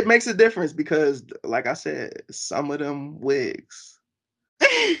 but it makes a difference because, like I said, some of them wigs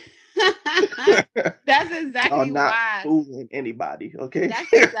That's exactly I'm not why. fooling anybody, okay?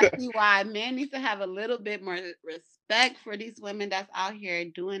 That's exactly why men need to have a little bit more respect for these women that's out here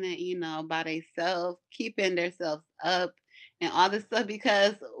doing it, by themselves, keeping themselves up and all this stuff,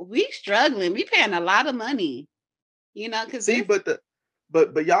 because we struggling. We paying a lot of money, because See, but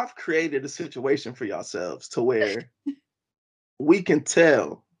y'all have created a situation for yourselves to where we can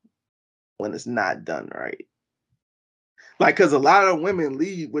tell when it's not done right. Like, because a lot of women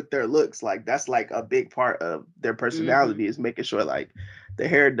lead with their looks. Like, that's like a big part of their personality is making sure like the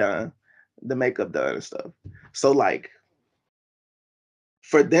hair done, the makeup done and stuff. So like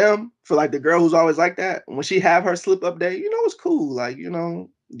for them, for like the girl who's always like that, when she have her slip up day, it's cool. Like,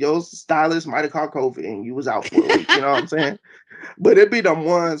 your stylist might have caught COVID and you was out for a week, you know what I'm saying? But it be them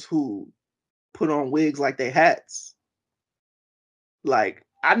ones who put on wigs like they hats. Like,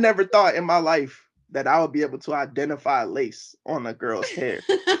 I never thought in my life that I would be able to identify lace on a girl's hair.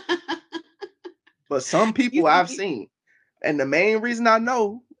 But some people I've seen, and the main reason I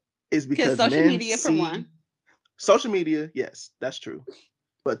know is because social media for one. Social media, yes, that's true.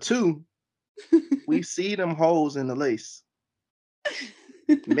 But two, we see them holes in the lace.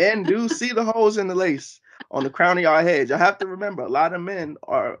 Men do see the holes in the lace on the crown of y'all head. Y'all have to remember,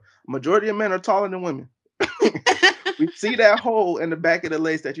 majority of men are taller than women. We see that hole in the back of the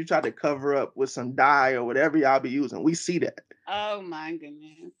lace that you try to cover up with some dye or whatever y'all be using. We see that. Oh my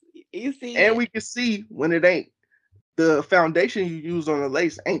goodness. You see and we can see when it ain't the foundation you use on the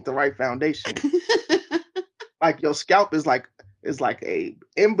lace ain't the right foundation. Like your scalp is like a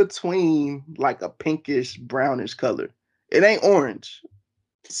in between, like a pinkish brownish color. It ain't orange.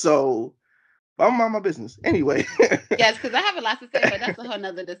 So I'm on my business. Anyway. Yes, because I have a lot to say, but that's a whole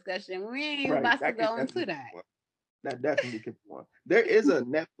nother discussion. We ain't about to go into that. That definitely could be one. There is a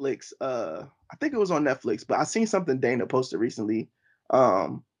Netflix, I think it was on Netflix, but I seen something Dana posted recently.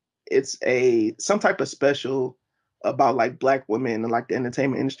 It's some type of special about like Black women and like the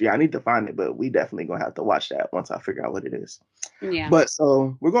entertainment industry. I need to find it, but we definitely gonna have to watch that once I figure out what it is. Yeah. But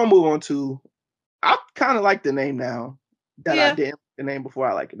so we're gonna move on to, I kind of like the name now that I didn't like the name before.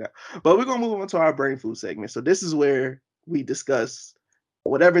 I like it now. But we're gonna move on to our brain food segment. So this is where we discuss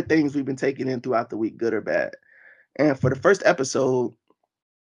whatever things we've been taking in throughout the week, good or bad. And for the first episode,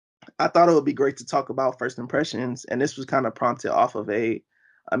 I thought it would be great to talk about first impressions. And this was kind of prompted off of a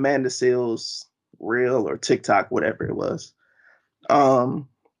Amanda Seales reel or TikTok, whatever it was. I'm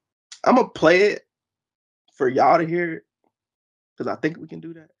going to play it for y'all to hear it because I think we can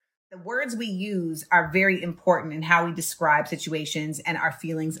do that. The words we use are very important in how we describe situations and our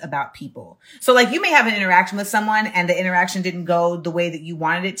feelings about people. So like you may have an interaction with someone and the interaction didn't go the way that you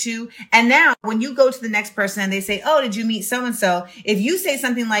wanted it to. And now when you go to the next person and they say, oh, did you meet so-and-so? If you say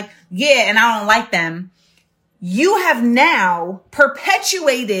something like, yeah, and I don't like them, you have now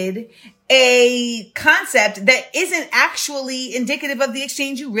perpetuated a concept that isn't actually indicative of the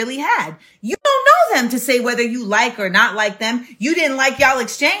exchange you really had. You don't know them to say whether you like or not like them. You didn't like y'all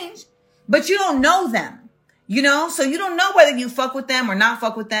exchange, but you don't know them, so you don't know whether you fuck with them or not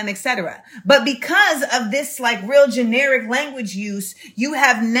fuck with them, etc. But because of this like real generic language use, you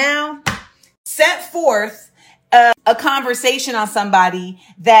have now set forth a conversation on somebody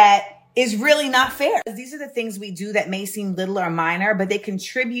that is really not fair. These are the things we do that may seem little or minor, but they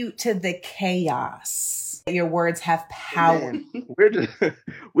contribute to the chaos. Your words have power. Man,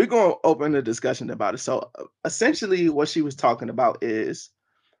 we're going to open a discussion about it. So essentially what she was talking about is,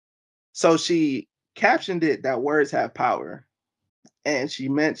 so she captioned it that words have power. And she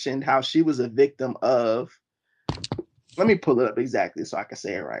mentioned how she was a victim of, let me pull it up exactly so I can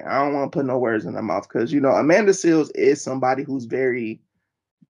say it right. I don't want to put no words in her mouth because, Amanda Seales is somebody who's very,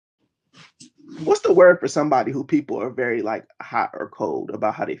 what's the word for somebody who people are very like hot or cold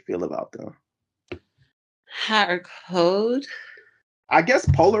about how they feel about them? Hot or cold? I guess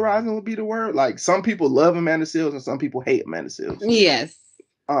polarizing would be the word. Like some people love Amanda Seales and some people hate Amanda Seales. Yes.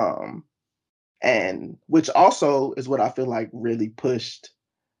 And which also is what I feel like really pushed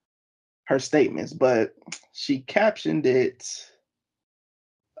her statements. But she captioned it,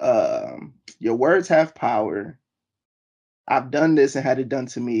 your words have power. I've done this and had it done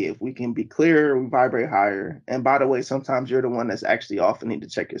to me. If we can be clearer, we vibrate higher. And by the way, sometimes you're the one that's actually off and need to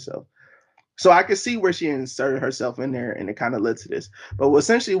check yourself. So I could see where she inserted herself in there and it kind of led to this. But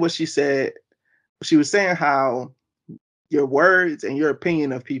essentially what she said, she was saying how your words and your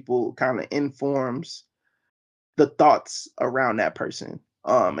opinion of people kind of informs the thoughts around that person.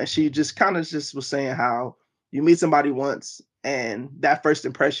 And she just kind of was saying how you meet somebody once and that first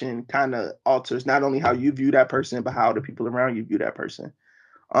impression kind of alters not only how you view that person, but how the people around you view that person.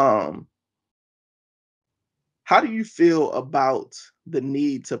 How how do you feel about the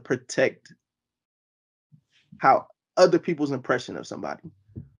need to protect how other people's impression of somebody?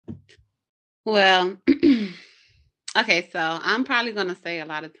 Well, okay, so I'm probably going to say a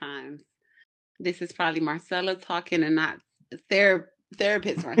lot of times, this is probably Marcella talking and not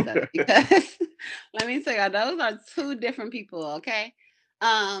therapist Marcella, because let me tell you, those are two different people, okay?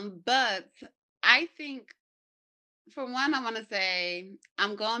 But I think, for one, I want to say,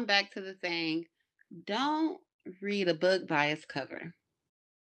 I'm going back to the thing, don't read a book by its cover.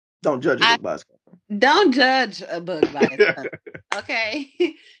 Don't judge a book by its cover. Don't judge a book by its cover,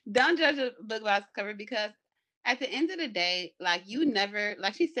 okay? Don't judge a book by its cover, because at the end of the day, like, you never,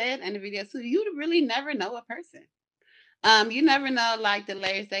 like she said in the video too, you really never know a person. You never know, like, the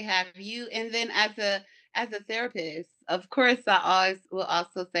layers they have. You, and then as a therapist, of course, I always will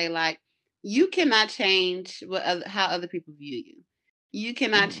also say, like, you cannot change how other people view you. You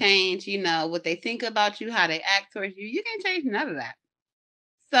cannot change, what they think about you, how they act towards you. You can't change none of that.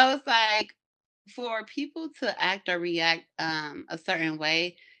 So it's like, for people to act or react a certain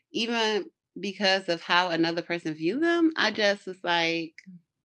way, even because of how another person view them, I just was like,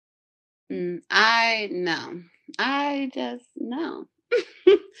 I just know.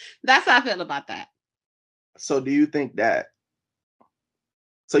 That's how I feel about that. So do you think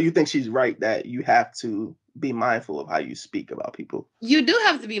you think she's right that you have to be mindful of how you speak about people? You do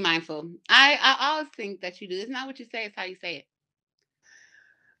have to be mindful. I always think that you do. It's not what you say, it's how you say it.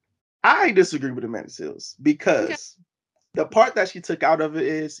 I disagree with Amanda Seales, because the part that she took out of it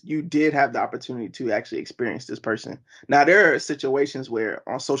is you did have the opportunity to actually experience this person. Now, there are situations where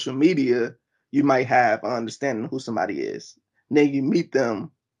on social media, you might have an understanding of who somebody is. Then you meet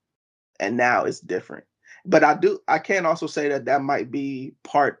them and now it's different. But I can also say that might be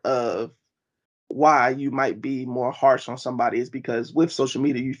part of why you might be more harsh on somebody, is because with social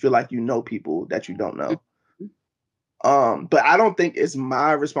media, you feel like you know people that you don't know. But I don't think it's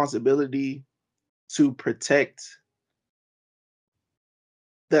my responsibility to protect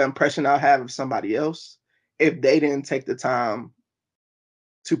the impression I have of somebody else if they didn't take the time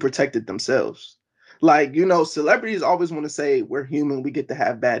to protect it themselves. Like, celebrities always want to say we're human, we get to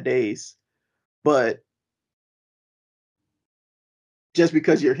have bad days. But just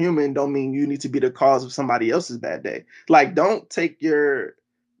because you're human don't mean you need to be the cause of somebody else's bad day. Like, don't take your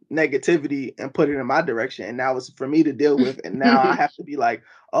negativity and put it in my direction, and now it's for me to deal with, and now I have to be like,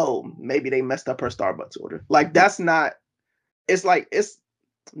 oh, maybe they messed up her Starbucks order. Like, that's not, it's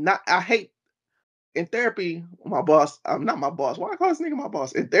not, I hate, in therapy, my boss, I'm not my boss, why I call this nigga my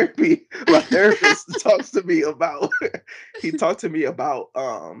boss? In therapy, my therapist talks to me about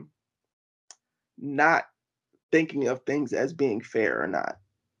not thinking of things as being fair or not.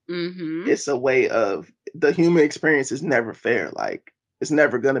 It's a way of, the human experience is never fair. Like, it's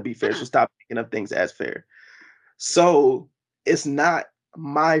never going to be fair. So stop thinking of things as fair. So it's not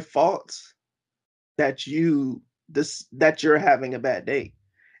my fault that you're having a bad day.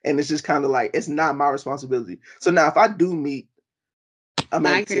 And it's just kind of like, it's not my responsibility. So now if I do meet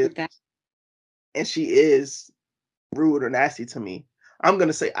Amanda and she is rude or nasty to me, I'm going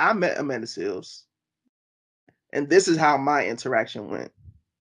to say, I met Amanda Seales and this is how my interaction went.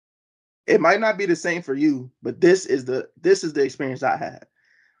 It might not be the same for you, but this is the experience I had.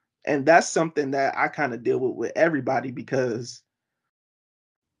 And that's something that I kind of deal with everybody, because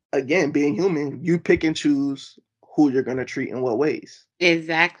again, being human, you pick and choose who you're going to treat in what ways.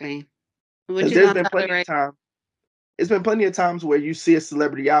 Exactly. There's been plenty of times where you see a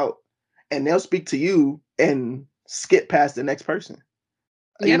celebrity out and they'll speak to you and skip past the next person.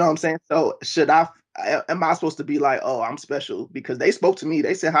 Yep. You know what I'm saying? So am I supposed to be like, oh, I'm special because they spoke to me,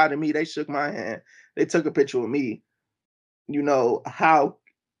 they said hi to me, they shook my hand, they took a picture with me? How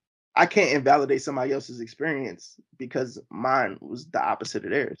I can't invalidate somebody else's experience because mine was the opposite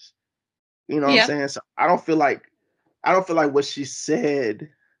of theirs. You know what I'm saying? So I don't feel like what she said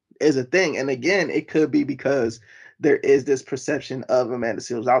is a thing. And again, it could be because there is this perception of Amanda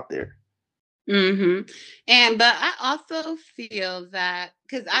Seales out there. But I also feel that,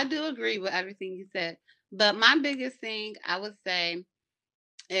 because I do agree with everything you said, but my biggest thing I would say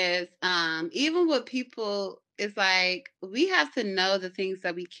is even with people, it's like we have to know the things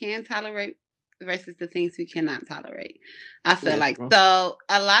that we can tolerate versus the things we cannot tolerate. I feel so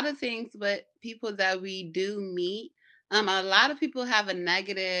a lot of things with people that we do meet, a lot of people have a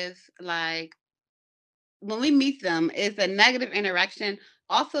negative, like, when we meet them, it's a negative interaction,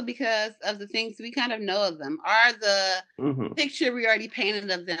 also because of the things we kind of know of them, or the picture we already painted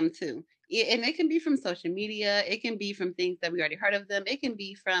of them too. And it can be from social media, it can be from things that we already heard of them, it can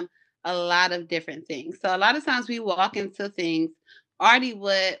be from a lot of different things. So a lot of times we walk into things already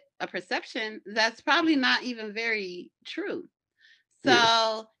with a perception that's probably not even very true.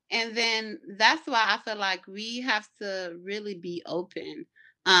 So, and then that's why I feel like we have to really be open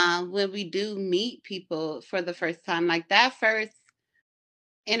when we do meet people for the first time. Like that first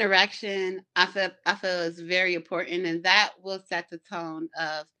interaction, I feel is very important, and that will set the tone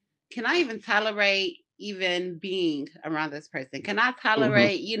of, can I even tolerate even being around this person? Can I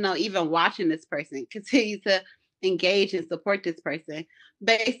tolerate, even watching this person, continue to engage and support this person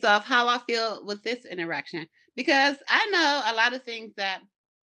based off how I feel with this interaction? Because I know a lot of things that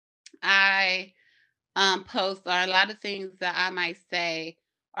I post, or a lot of things that I might say,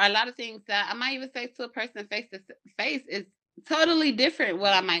 or a lot of things that I might even say to a person face to face is totally different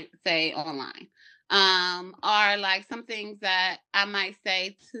what I might say online. Or like some things that I might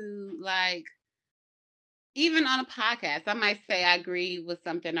say to, like, even on a podcast, I might say I agree with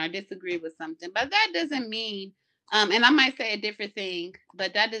something or disagree with something, but that doesn't mean, and I might say a different thing,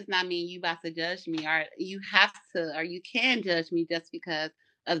 but that does not mean you about to judge me, or you have to, or you can judge me just because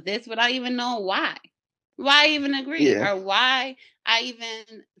of this without even knowing why I even agree, or why I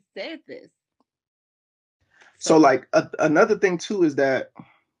even said this. So like another thing too is that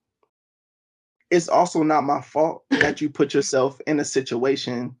it's also not my fault that you put yourself in a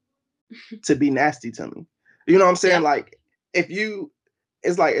situation to be nasty to me. You know what I'm saying? Like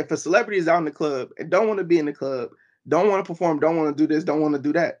it's like if a celebrity is out in the club and don't want to be in the club, don't want to perform, don't want to do this, don't want to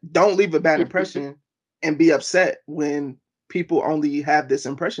do that, don't leave a bad impression and be upset when people only have this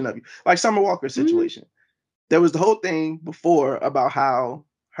impression of you. Like Summer Walker's situation. There was the whole thing before about how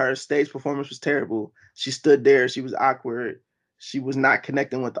her stage performance was terrible. She stood there, she was awkward, she was not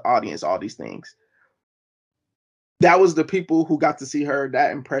connecting with the audience, all these things. That was the people who got to see her,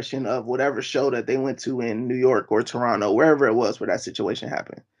 that impression of whatever show that they went to in New York or Toronto, wherever it was where that situation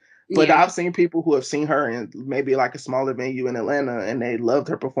happened. But I've seen people who have seen her in maybe like a smaller venue in Atlanta and they loved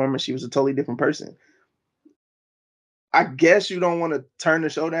her performance. She was a totally different person. I guess you don't want to turn the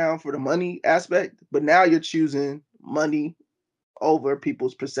show down for the money aspect, but now you're choosing money over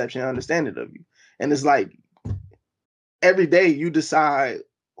people's perception and understanding of you. And it's like every day you decide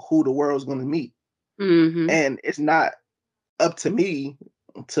who the world's going to meet. And it's not up to me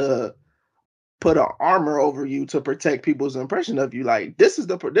to put an armor over you to protect people's impression of you. Like this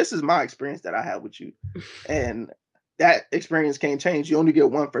is my experience that I have with you. And that experience can't change. You only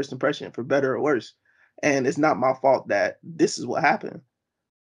get one first impression, for better or worse. And it's not my fault that this is what happened.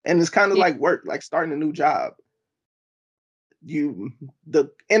 And it's kind of like work, like starting a new job.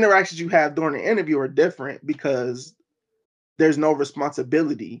 The interactions you have during the interview are different because there's no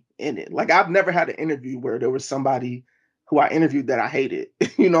responsibility in it. Like I've never had an interview where there was somebody who I interviewed that I hated.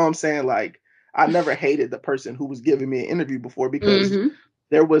 You know what I'm saying? Like I never hated the person who was giving me an interview before because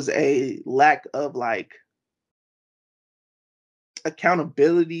there was a lack of like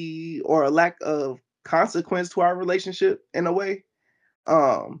accountability or a lack of consequence to our relationship in a way.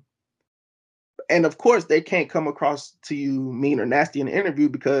 And of course they can't come across to you mean or nasty in an interview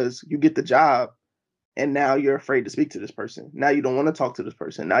because you get the job and now you're afraid to speak to this person. Now you don't want to talk to this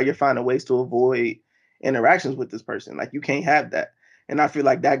person. Now you're finding ways to avoid interactions with this person. Like you can't have that. And I feel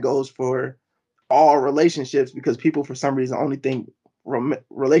like that goes for all relationships because people for some reason only think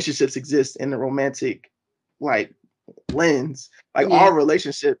relationships exist in the romantic like lens. Like all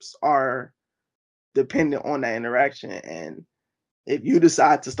relationships are dependent on that interaction. And if you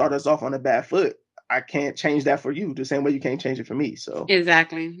decide to start us off on a bad foot, I can't change that for you the same way you can't change it for me. So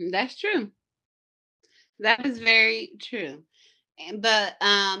exactly. That's true. That is very true. But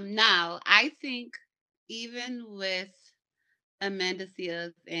now I think even with Amanda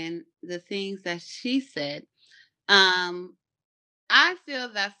Seales and the things that she said, I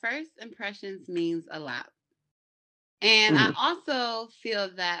feel that first impressions means a lot. And I also feel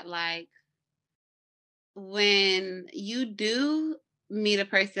that like when you do meet a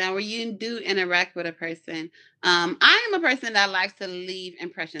person or you do interact with a person, I am a person that likes to leave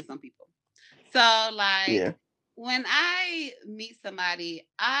impressions on people. So like when I meet somebody,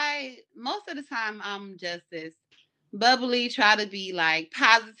 most of the time I'm just this bubbly, try to be like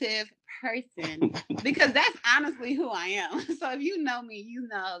positive person because that's honestly who I am. So if you know me, you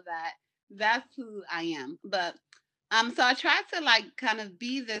know that that's who I am. But so I try to like kind of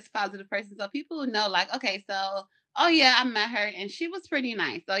be this positive person so people know like, okay, so oh yeah, I met her and she was pretty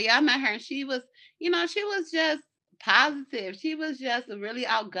nice. So yeah, I met her and she was, she was just positive. She was just really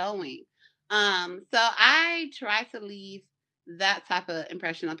outgoing. So I try to leave that type of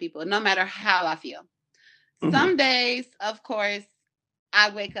impression on people, no matter how I feel. Some days, of course, I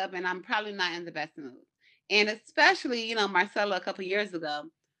wake up and I'm probably not in the best mood. And especially, Marcella, a couple years ago,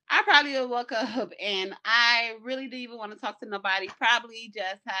 I probably would woke up and I really didn't even want to talk to nobody. Probably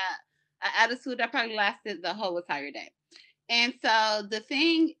just had an attitude that probably lasted the whole entire day. And so the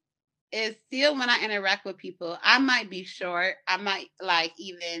thing is, still when I interact with people, I might be short. I might like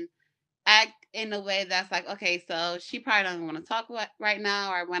even act in a way that's like, okay, so she probably doesn't want to talk right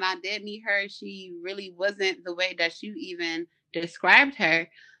now. Or when I did meet her, she really wasn't the way that you even described her.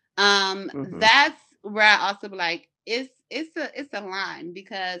 That's where I also be like, it's a line,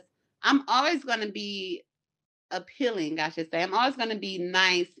 because I'm always going to be appealing, I should say. I'm always going to be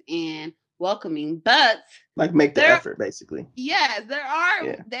nice and welcoming, but like make the effort, basically. Yes, there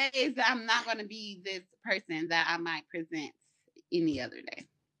are days that I'm not going to be this person that I might present any other day.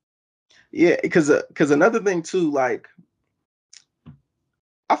 Yeah, because another thing too, like,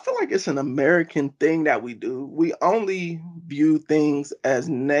 I feel like it's an American thing that we do. We only view things as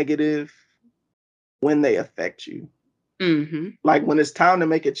negative when they affect you. Mm-hmm. Like when it's time to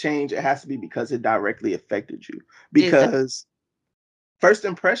make a change, it has to be because it directly affected you. Because first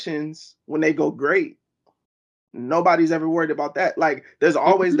impressions, when they go great, nobody's ever worried about that. Like there's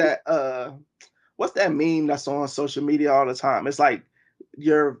always that what's that meme that's on social media all the time? It's like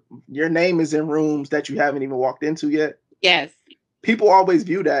your name is in rooms that you haven't even walked into yet. Yes. People always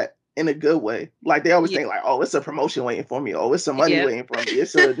view that in a good way. Like they always think like, oh, it's a promotion waiting for me. Oh, it's some money waiting for me.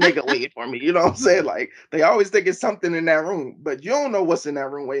 It's a nigga waiting for me. You know what I'm saying? Like they always think it's something in that room, but you don't know what's in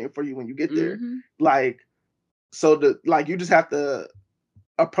that room waiting for you when you get there. Like, so you just have to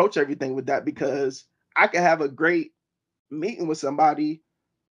approach everything with that, because I could have a great meeting with somebody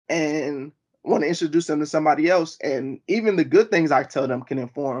and want to introduce them to somebody else. And even the good things I tell them can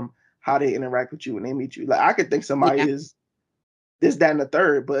inform how they interact with you when they meet you. Like I could think somebody is this, that, and the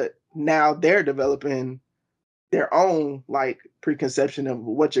third, but now they're developing their own like preconception of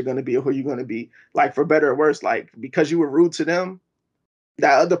what you're going to be or who you're going to be, like for better or worse. Like because you were rude to them,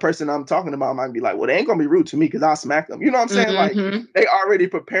 that other person I'm talking about might be like, well, they ain't going to be rude to me because I'll smack them. You know what I'm saying? Like they already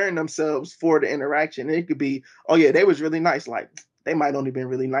preparing themselves for the interaction. And it could be, oh yeah, they was really nice. Like they might only been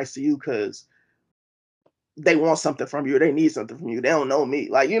really nice to you because they want something from you or they need something from you. They don't know me.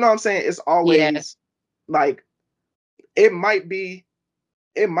 Like, you know what I'm saying? It's always like, it might be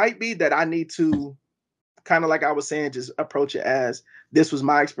that I need to kind of, like I was saying, just approach it as this was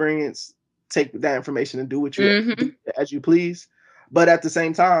my experience. Take that information and do what you as you please. But at the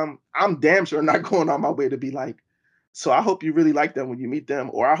same time, I'm damn sure not going on my way to be like, so I hope you really like them when you meet them,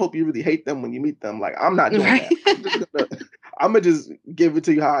 or I hope you really hate them when you meet them. Like, I'm not doing that. I'm gonna just give it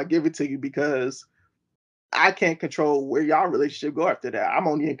to you how I give it to you, because I can't control where y'all relationship go after that. I'm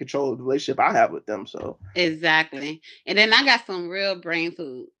only in control of the relationship I have with them. So exactly. And then I got some real brain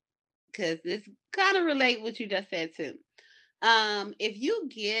food, because this kind of relate what you just said too. If you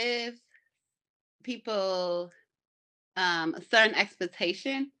give people a certain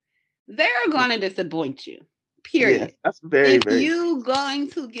expectation, they're going to disappoint you. Period. Yeah, that's very, if very. you going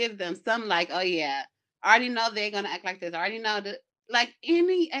to give them some like, oh yeah, I already know they're going to act like this. I already know that, like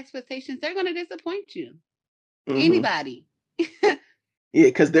any expectations, they're going to disappoint you. Anybody. Yeah,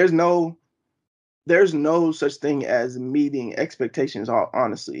 because there's no such thing as meeting expectations.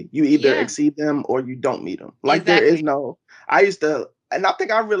 Honestly, you either exceed them or you don't meet them. Like there is no. I used to, and I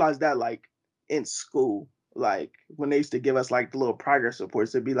think I realized that like in school, like when they used to give us like the little progress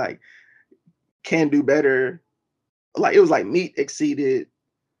reports, it'd be like, can do better. Like it was like meet, exceeded,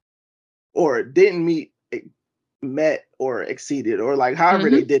 or didn't meet, met, or exceeded, or like however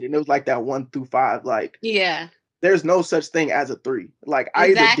they did it. And it was like that 1 through 5. Like there's no such thing as a 3. Like I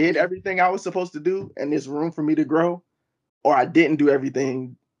either did everything I was supposed to do and there's room for me to grow, or I didn't do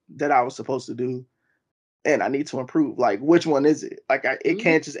everything that I was supposed to do and I need to improve. Like which one is it? Like it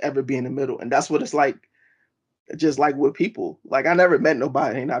can't just ever be in the middle. And that's what it's like. Just like with people, like I never met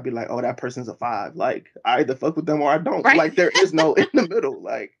nobody and I'd be like, oh, that person's a 5. Like I either fuck with them or I don't. Like there is no in the middle.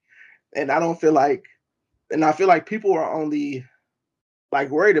 Like, and I don't feel like, and I feel like people are only like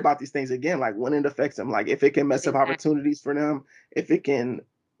worried about these things again, like when it affects them, like if it can mess up opportunities for them, if they can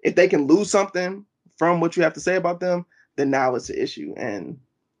lose something from what you have to say about them, then now it's an issue. And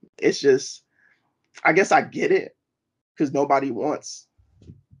it's just, I guess I get it, because nobody wants,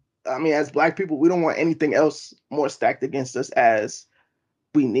 I mean, as Black people, we don't want anything else more stacked against us as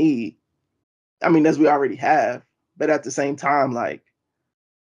we need. I mean, as we already have. But at the same time, like,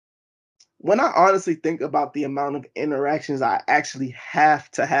 when I honestly think about the amount of interactions I actually have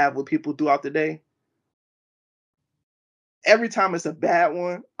to have with people throughout the day, every time it's a bad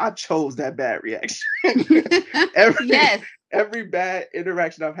one, I chose that bad reaction. Every bad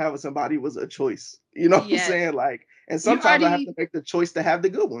interaction I've had with somebody was a choice. You know what I'm saying? Like, and sometimes I have to make the choice to have the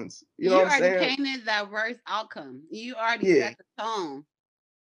good ones. You know what I'm saying? You already painted that worst outcome. You already set the tone.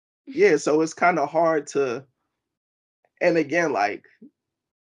 Yeah, so it's kind of hard to, and again, like,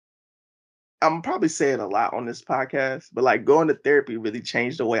 I'm probably saying a lot on this podcast, but like going to therapy really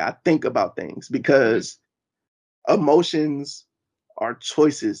changed the way I think about things because emotions are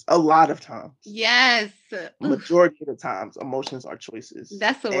choices a lot of times. Yes. Majority of the times, emotions are choices.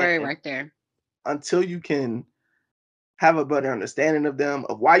 That's the word right there. Until you can have a better understanding of them,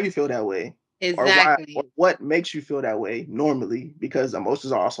 of why you feel that way, Exactly. or what makes you feel that way normally, because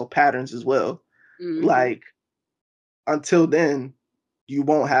emotions are also patterns as well. Like, until then, you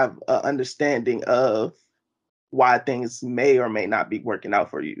won't have an understanding of why things may or may not be working out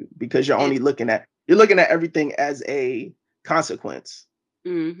for you, because you're only looking at everything as a consequence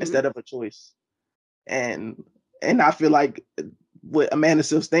instead of a choice. And I feel like with Amanda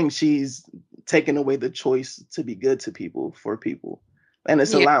Sill's thing, she's taking away the choice to be good to people, for people, and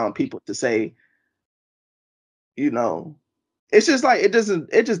it's allowing people to say, it's just like it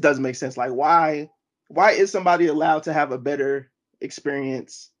just doesn't make sense. Like, why is somebody allowed to have a better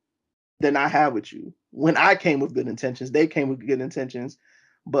experience than I have with you? When I came with good intentions, they came with good intentions,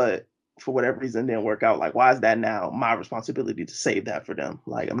 but for whatever reason didn't work out. Like, why is that now my responsibility to save that for them?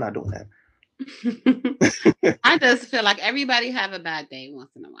 Like, I'm not doing that. I just feel like everybody have a bad day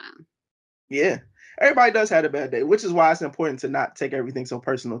once in a while. Yeah, everybody does have a bad day, which is why it's important to not take everything so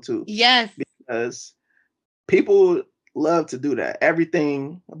personal too. Yes, because people love to do that.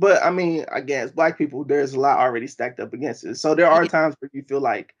 Everything, but I mean, against Black people, there's a lot already stacked up against it. So there are times where you feel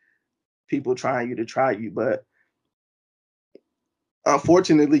like people try you, but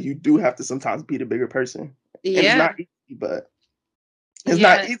unfortunately, you do have to sometimes be the bigger person. Yeah, and it's not easy, but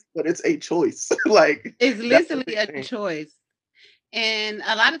not easy, but it's a choice. Like, it's literally a choice. And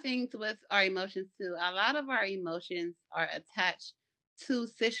a lot of things with our emotions too. A lot of our emotions are attached to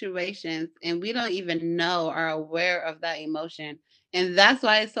situations, and we don't even know or are aware of that emotion. And that's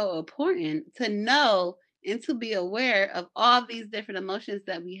why it's so important to know and to be aware of all these different emotions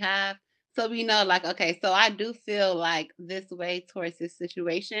that we have. So we know, like, okay, so I do feel like this way towards this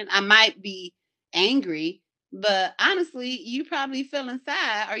situation. I might be angry, but honestly, you probably feeling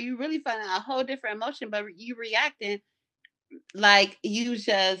sad, or you really feeling a whole different emotion, but you reacting like you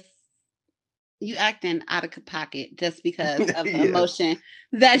acting out of pocket just because of the emotion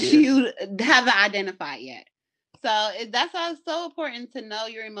that you haven't identified yet. So that's why it's so important to know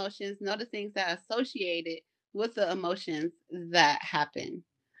your emotions, know the things that are associated with the emotions that happen.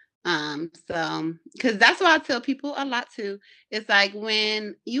 So because that's why I tell people a lot too. It's like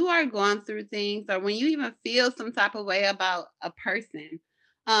when you are going through things, or when you even feel some type of way about a person,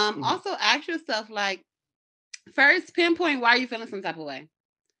 also ask yourself, like, first pinpoint why are you feeling some type of way.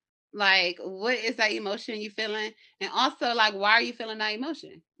 Like, what is that emotion you feeling? And also, like, why are you feeling that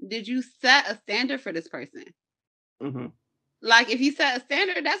emotion? Did you set a standard for this person? Like, if you set a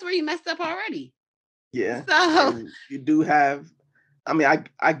standard, that's where you messed up already. Yeah. So and you do have, I mean,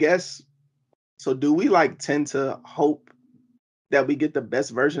 I guess, so do we like tend to hope that we get the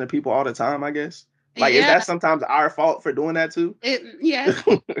best version of people all the time, I guess? Like, is that sometimes our fault for doing that too? Yes.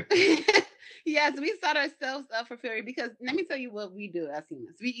 Yes, we set ourselves up for failure, because let me tell you what we do as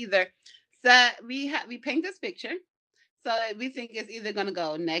humans. We either we paint this picture, so we think it's either going to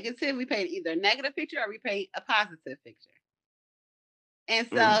go negative. We paint either a negative picture, or we paint a positive picture. And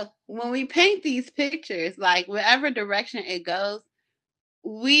so when we paint these pictures, like whatever direction it goes,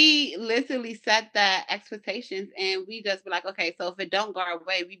 we literally set that expectations, and we just be like, okay, so if it don't go our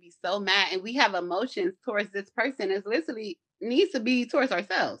way, we be so mad, and we have emotions towards this person. It's literally needs to be towards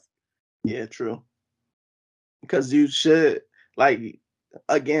ourselves. Yeah, true. Because you should, like,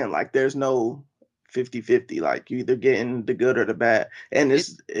 again, like, there's no 50-50. Like, you either getting the good or the bad. And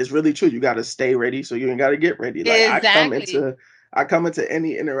it's really true. You got to stay ready, so you ain't got to get ready. Like, exactly. I come into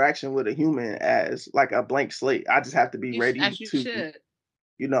any interaction with a human as like a blank slate. I just have to be ready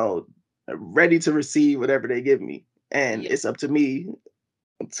ready to receive whatever they give me. And it's up to me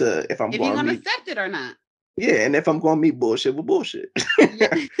to, if you're going to accept it or not. Yeah, and if I'm going to meet bullshit with bullshit.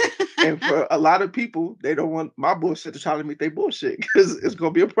 And for a lot of people, they don't want my bullshit to try to meet their bullshit, because it's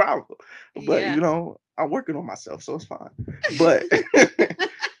going to be a problem. But, I'm working on myself, so it's fine. But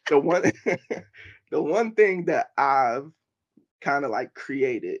the one thing that I've kind of like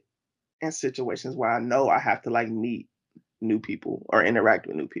created in situations where I know I have to like meet new people or interact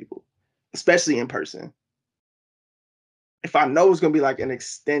with new people, especially in person. If I know it's going to be like an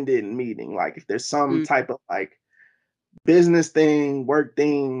extended meeting, like if there's some type of like business thing, work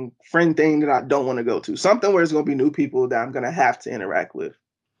thing, friend thing that I don't want to go to, something where it's going to be new people that I'm going to have to interact with,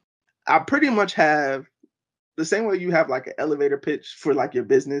 I pretty much have the same way you have like an elevator pitch for like your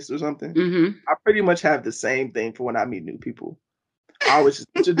business or something. I pretty much have the same thing for when I meet new people. I always just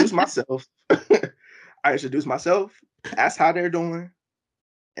introduce myself. I introduce myself, ask how they're doing,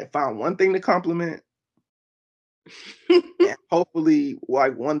 and find one thing to compliment. And hopefully,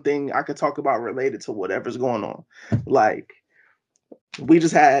 like one thing I could talk about related to whatever's going on. Like, we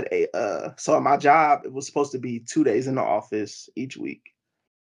just had so at my job, it was supposed to be 2 days in the office each week.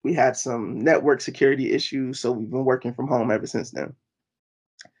 We had some network security issues, so we've been working from home ever since then.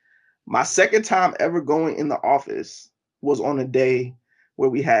 My second time ever going in the office was on a day where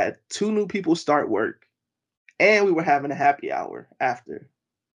we had 2 new people start work and we were having a happy hour after.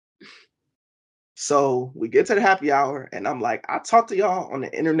 So we get to the happy hour and I'm like, I talk to y'all on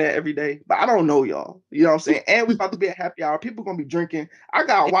the internet every day, but I don't know y'all. You know what I'm saying? And we about to be a happy hour. People gonna be drinking. I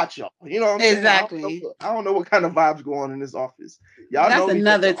gotta watch y'all. You know what I'm saying? Exactly. I don't know what kind of vibes go on in this office. Y'all That's know me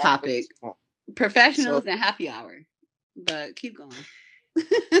another from the topic. office. Professionals So- and happy hour. But keep going.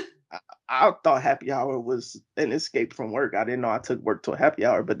 I thought happy hour was an escape from work. I didn't know I took work to a happy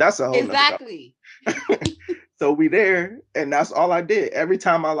hour, but that's a whole nother topic. Exactly. So we there, and that's all I did. Every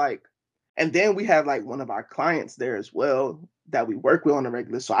time and then we have like one of our clients there as well that we work with on a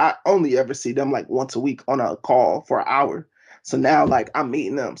regular. So I only ever see them like once a week on a call for an hour. So now like I'm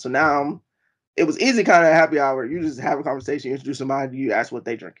meeting them. So now it was easy kind of happy hour. You just have a conversation, you introduce somebody, you ask what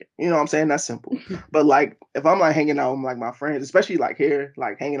they drinking. You know what I'm saying? That's simple. But like if I'm like hanging out with like my friends, especially like here,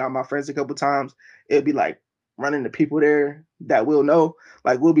 like hanging out with my friends a couple times, it'd be like running to people there that we'll know.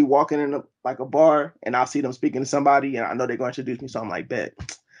 Like we'll be walking in like a bar and I'll see them speaking to somebody and I know they're going to introduce me. So I'm like, bet.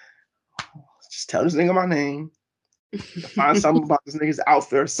 Just tell this nigga my name. Find something about this nigga's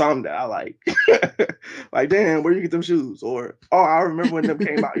outfit or something that I like. Like, damn, where you get them shoes? Or, oh, I remember when them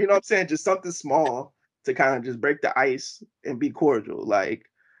came out. You know what I'm saying? Just something small to kind of just break the ice and be cordial. Like,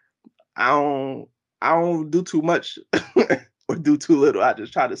 I don't do too much or do too little. I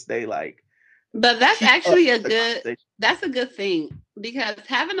just try to stay like. But that's actually a the good conversation. that's a good thing because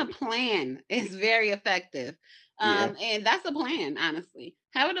having a plan is very effective. And that's a plan, honestly.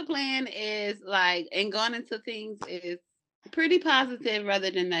 Having a plan is like, and going into things is pretty positive rather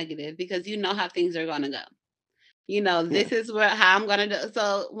than negative because you know how things are going to go. You know, this is how I'm going to do.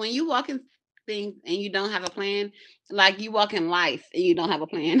 So when you walk in things and you don't have a plan, like you walk in life and you don't have a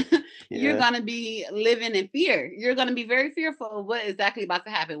plan, you're going to be living in fear. You're going to be very fearful of what exactly about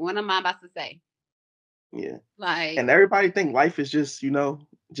to happen. What am I about to say? Yeah. Like, And everybody think life is just,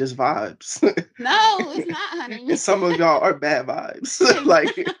 just vibes. no, it's not, honey. And some of y'all are bad vibes.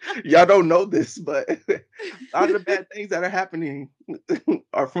 Like y'all don't know this, but a lot of the bad things that are happening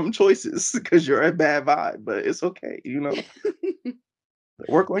are from choices because you're a bad vibe. But it's okay,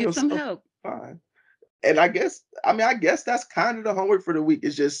 Work on Get yourself. some help. Fine. And I guess that's kind of the homework for the week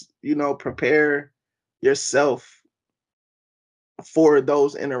is just, prepare yourself for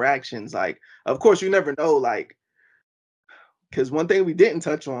those interactions. Like, of course, you never know, like, because one thing we didn't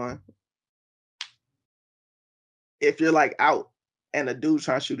touch on, if you're like out and a dude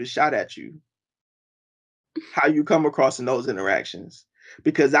trying to shoot a shot at you, how you come across in those interactions.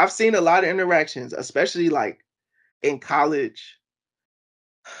 Because I've seen a lot of interactions, especially like in college.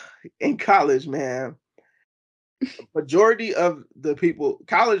 In college, man, majority of the people,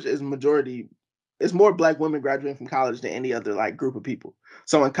 college is majority, it's more Black women graduating from college than any other like group of people.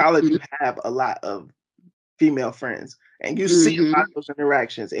 So in college, you have a lot of female friends and you see a lot of those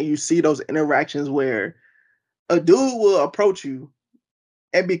interactions and you see those interactions where a dude will approach you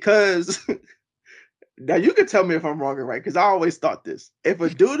and because now you can tell me if I'm wrong or right because I always thought this. If a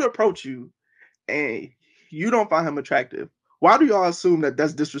dude approach you and you don't find him attractive, why do y'all assume that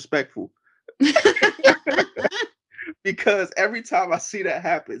that's disrespectful? Because every time I see that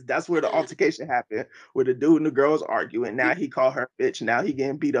happens, that's where the altercation happened, where the dude and the girls arguing. Now he called her bitch. Now he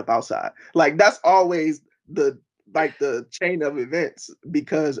getting beat up outside. Like that's always the chain of events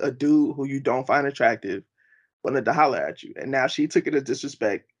because a dude who you don't find attractive wanted to holler at you, and now she took it as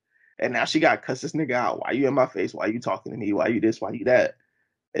disrespect, and now she got to cuss this nigga out. Why you in my face? Why you talking to me? Why you this? Why you that?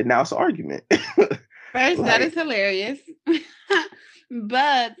 And now it's an argument. First, that is hilarious.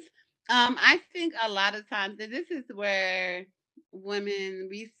 But I think a lot of times, and this is where women,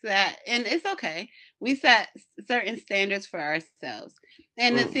 we set, and it's okay, we set certain standards for ourselves.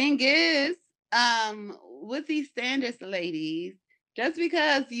 And the thing is, with these standards, ladies, just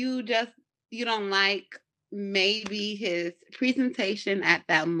because you don't like maybe his presentation at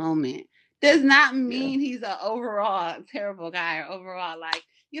that moment does not mean he's an overall terrible guy or overall like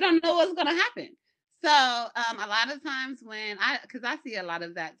you don't know what's gonna happen. So a lot of times when because I see a lot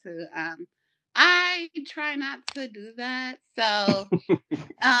of that too, I try not to do that. So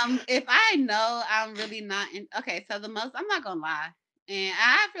if I know I'm really not in, okay, so I'm not gonna lie And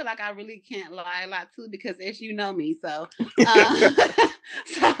I feel like I really can't lie a lot too because you know me. So, so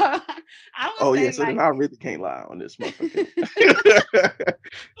I would say So like, then I really can't lie on this motherfucker.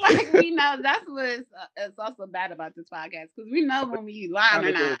 like we know that's what's also bad about this podcast because we know when we lying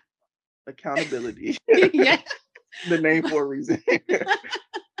or not. Accountability. Yeah. The name for a reason.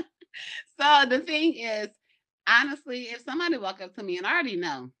 So the thing is, honestly, if somebody walk up to me and I already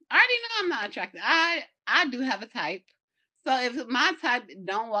know I'm not attracted. I do have a type. So if my type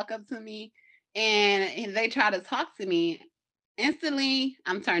don't walk up to me and they try to talk to me, instantly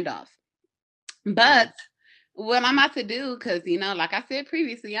I'm turned off. But what I'm about to do, because like I said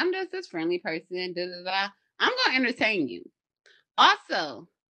previously, I'm just this friendly person. I'm gonna entertain you. Also,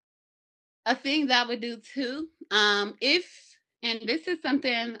 a thing that I would do too, and this is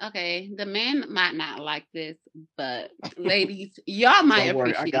something, okay, the men might not like this, but ladies, y'all might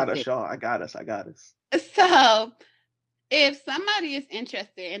appreciate it. I got us, y'all. I got us. So if somebody is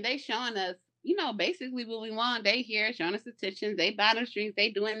interested and they showing us, basically what we want, they here showing us attention, they buying the streets, they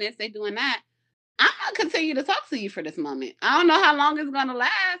doing this, they doing that, I'm going to continue to talk to you for this moment. I don't know how long it's going to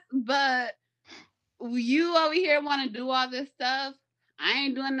last, but you over here want to do all this stuff. I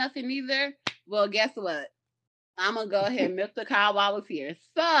ain't doing nothing either. Well, guess what? I'm going to go ahead and milk the cow while it's here.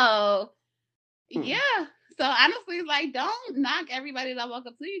 So, yeah. So, honestly, like, don't knock everybody that walk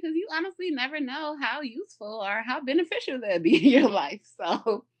up to you because you honestly never know how useful or how beneficial they'll be in your life.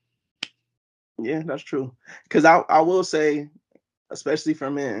 So, yeah, that's true. Because I will say, especially for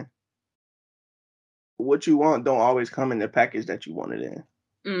men, what you want don't always come in the package that you want it in.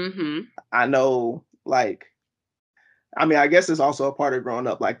 Mm-hmm. I know, like, I guess it's also a part of growing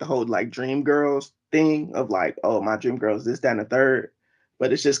up, like the whole like dream girls thing of like, oh, my dream girl is this, that, and the third.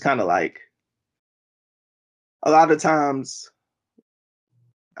 But it's just kind of like a lot of times,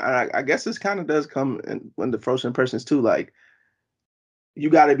 I guess this kind of does come in when the first impressions too. Like, you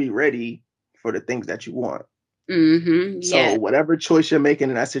got to be ready for the things that you want. Mm-hmm. So whatever choice you're making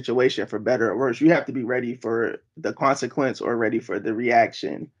in that situation, for better or worse, you have to be ready for the consequence or ready for the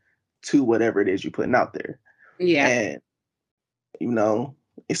reaction to whatever it is you're putting out there. Yeah. And,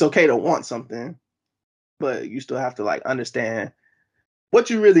 it's okay to want something, but you still have to like understand what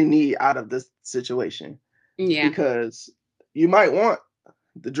you really need out of this situation. Yeah. Because you might want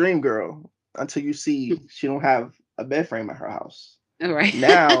the dream girl until you see she don't have a bed frame at her house. All right.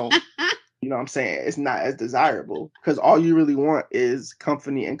 Now, you know what I'm saying? It's not as desirable because all you really want is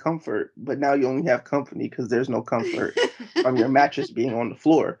company and comfort. But now you only have company because there's no comfort from your mattress being on the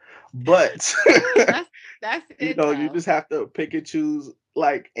floor. But that's it, you just have to pick and choose,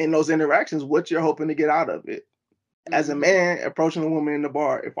 like in those interactions, what you're hoping to get out of it. As a man approaching a woman in the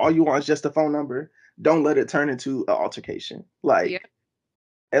bar, if all you want is just a phone number, don't let it turn into an altercation.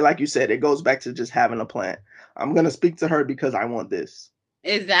 And like you said, it goes back to just having a plan. I'm going to speak to her because I want this.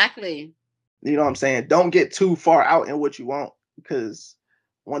 Exactly. You know what I'm saying? Don't get too far out in what you want, because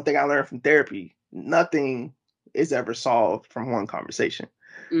one thing I learned from therapy, nothing is ever solved from one conversation.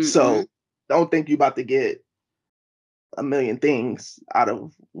 Mm-hmm. So don't think you're about to get a million things out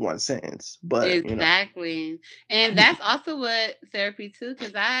of one sentence. But exactly. And that's also what therapy too,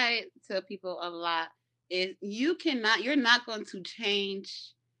 because I tell people a lot, is you're not going to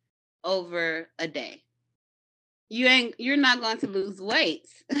change over a day. You're not going to lose weight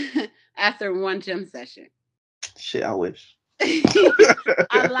after one gym session. Shit, I wish.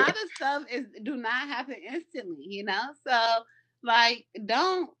 A lot of stuff do not happen instantly, So like,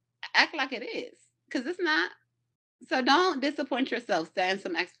 don't act like it is, because it's not. So don't disappoint yourself, setting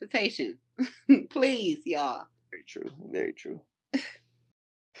some expectations. Please, y'all. Very true. Very true.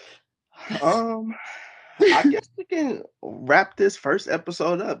 I guess we can wrap this first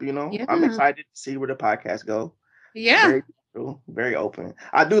episode up, Yeah. I'm excited to see where the podcast go. Yeah. Very true, very open.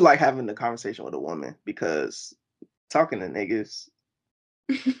 I do like having the conversation with a woman, because talking to niggas,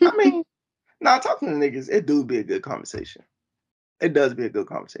 talking to niggas, it do be a good conversation. It does be a good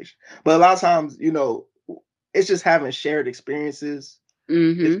conversation. But a lot of times, it's just having shared experiences.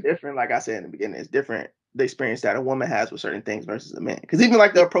 Mm-hmm. It's different. Like I said in the beginning, it's different, the experience that a woman has with certain things versus a man. Because even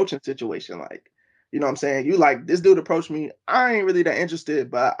like the approaching situation, like, you know what I'm saying? You like, this dude approached me. I ain't really that interested,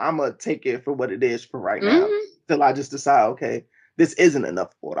 but I'm going to take it for what it is for right now. Till I just decide, okay, this isn't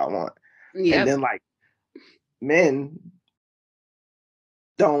enough for what I want. Yep. And then like, men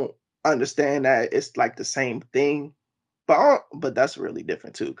don't understand that it's like the same thing. But that's really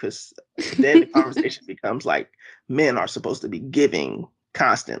different too, because then the conversation becomes like men are supposed to be giving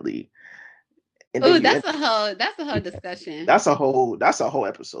constantly. And then Oh, you that's a whole discussion. that's a whole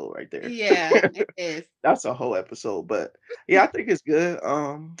episode right there. Yeah, it is. That's a whole episode. But yeah, I think it's good.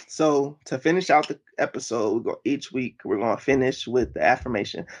 So to finish out the episode, each week we're gonna finish with the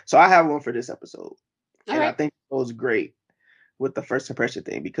affirmation. So I have one for this episode. All and right. I think it goes great with the first impression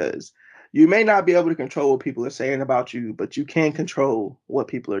thing, because you may not be able to control what people are saying about you, but you can control what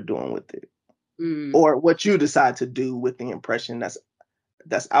people are doing with it. Or what you decide to do with the impression that's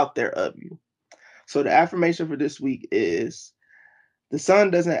out there of you. So the affirmation for this week is: the sun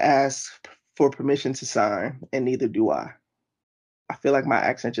doesn't ask for permission to sign, and neither do I. I feel like my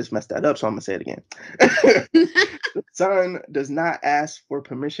accent just messed that up, so I'm gonna say it again. The sun does not ask for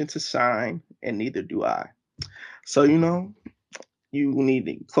permission to sign, and neither do I. So you need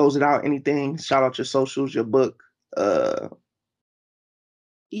to close it out. Anything? Shout out your socials, your book,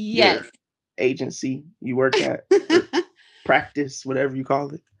 Yes. your agency you work at, practice, whatever you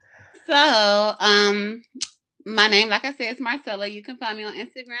call it. So, my name, like I said, is Marcella. You can find me on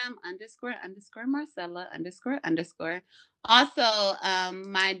Instagram __Marcella ___. Also,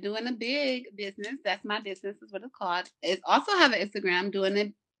 my Doing a Big business, that's my business, is what it's called. It's also have an Instagram, Doing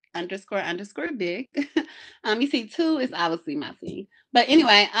it __big. You see, 2 is obviously my thing. But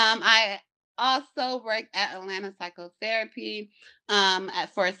anyway, I also work at Atlanta Psychotherapy.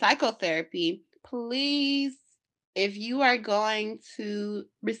 For psychotherapy, please, if you are going to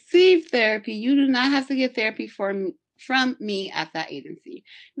receive therapy, you do not have to get therapy from me at that agency.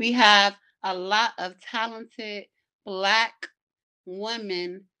 We have a lot of talented Black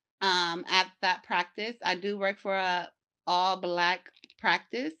women at that practice. I do work for a all Black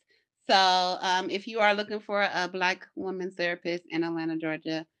practice. So if you are looking for a Black woman therapist in Atlanta,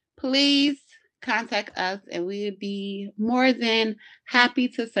 Georgia, please contact us and we would be more than happy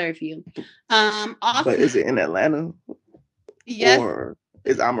to serve you. Also, But is it in Atlanta? Yes. Or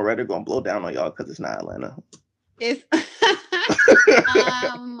is Amaretta gonna blow down on y'all because it's not Atlanta? It's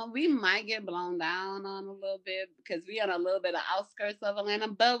we might get blown down on a little bit because we on a little bit of outskirts of Atlanta,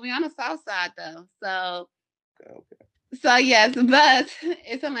 but we on the south side though. So So yes, but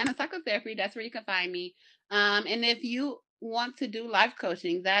it's Atlanta Psychotherapy. That's where you can find me. And if you want to do life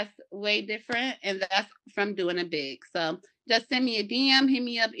coaching, that's way different, and that's from Doing a Big. So just send me a DM, hit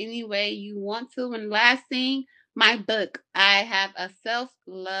me up any way you want to. And last thing, my book, I have a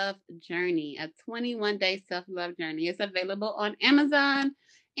self-love journey, a 21-day self-love journey. It's available on Amazon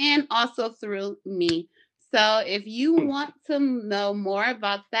and also through me. So if you want to know more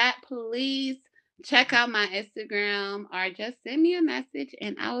about that, please check out my Instagram or just send me a message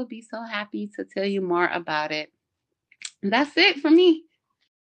and I will be so happy to tell you more about it. That's it for me.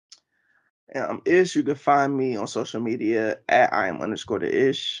 Ish, you can find me on social media at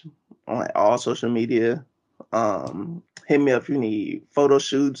 @IAM_the_Ish on all social media. Hit me up if you need photo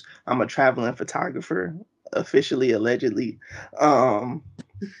shoots. I'm a traveling photographer, officially, allegedly. And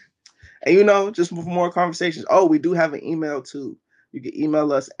just for more conversations. Oh, we do have an email too. You can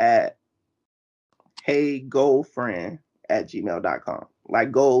email us at heygoalfriend@gmail.com.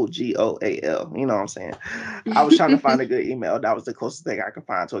 Like goal, GOAL. You know what I'm saying? I was trying to find a good email. That was the closest thing I could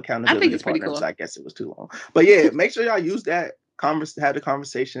find to accountability. I think it's pretty cool. So I guess it was too long. But yeah, make sure y'all use that. Have the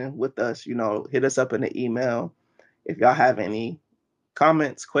conversation with us. Hit us up in the email. If y'all have any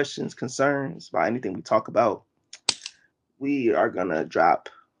comments, questions, concerns about anything we talk about, we are gonna drop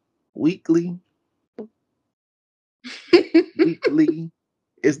weekly. Weekly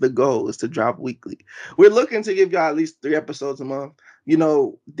is the goal, is to drop weekly. We're looking to give y'all at least 3 episodes a month.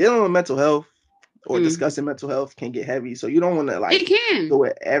 Dealing with mental health or discussing mental health can get heavy. So you don't want to do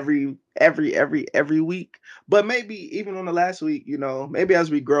it every week. But maybe even on the last week, maybe as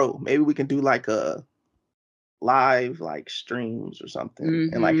we grow, maybe we can do like a live streams or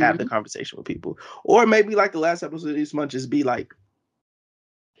something and have the conversation with people. Or maybe like the last episode of this month just be like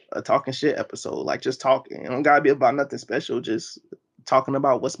a talking shit episode, just talking. It don't gotta be about nothing special, just talking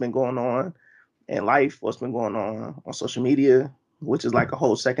about what's been going on in life, what's been going on social media, which is like a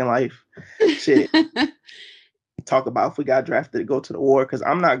whole second life. Shit. Talk about if we got drafted to go to the war, because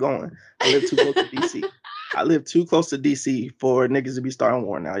I'm not going. I live too close to DC. I live too close to DC for niggas to be starting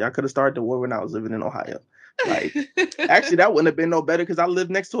war now. Y'all could have started the war when I was living in Ohio. Actually, that wouldn't have been no better because I live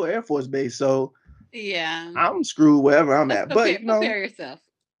next to an Air Force base. So yeah, I'm screwed wherever I'm at. But prepare yourself.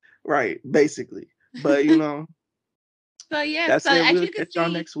 Right, basically. But So yeah, that's so it. We'll catch y'all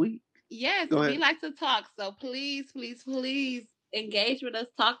next week. Yes, we like to talk. So please engage with us,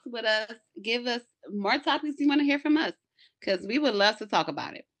 talk with us, give us more topics you want to hear from us, because we would love to talk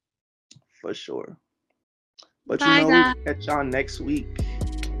about it. For sure. But bye, we'll catch y'all next week.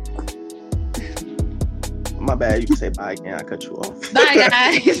 My bad, you can say bye again. I cut you off. Bye,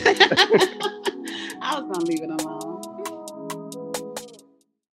 guys. I was gonna leave it alone.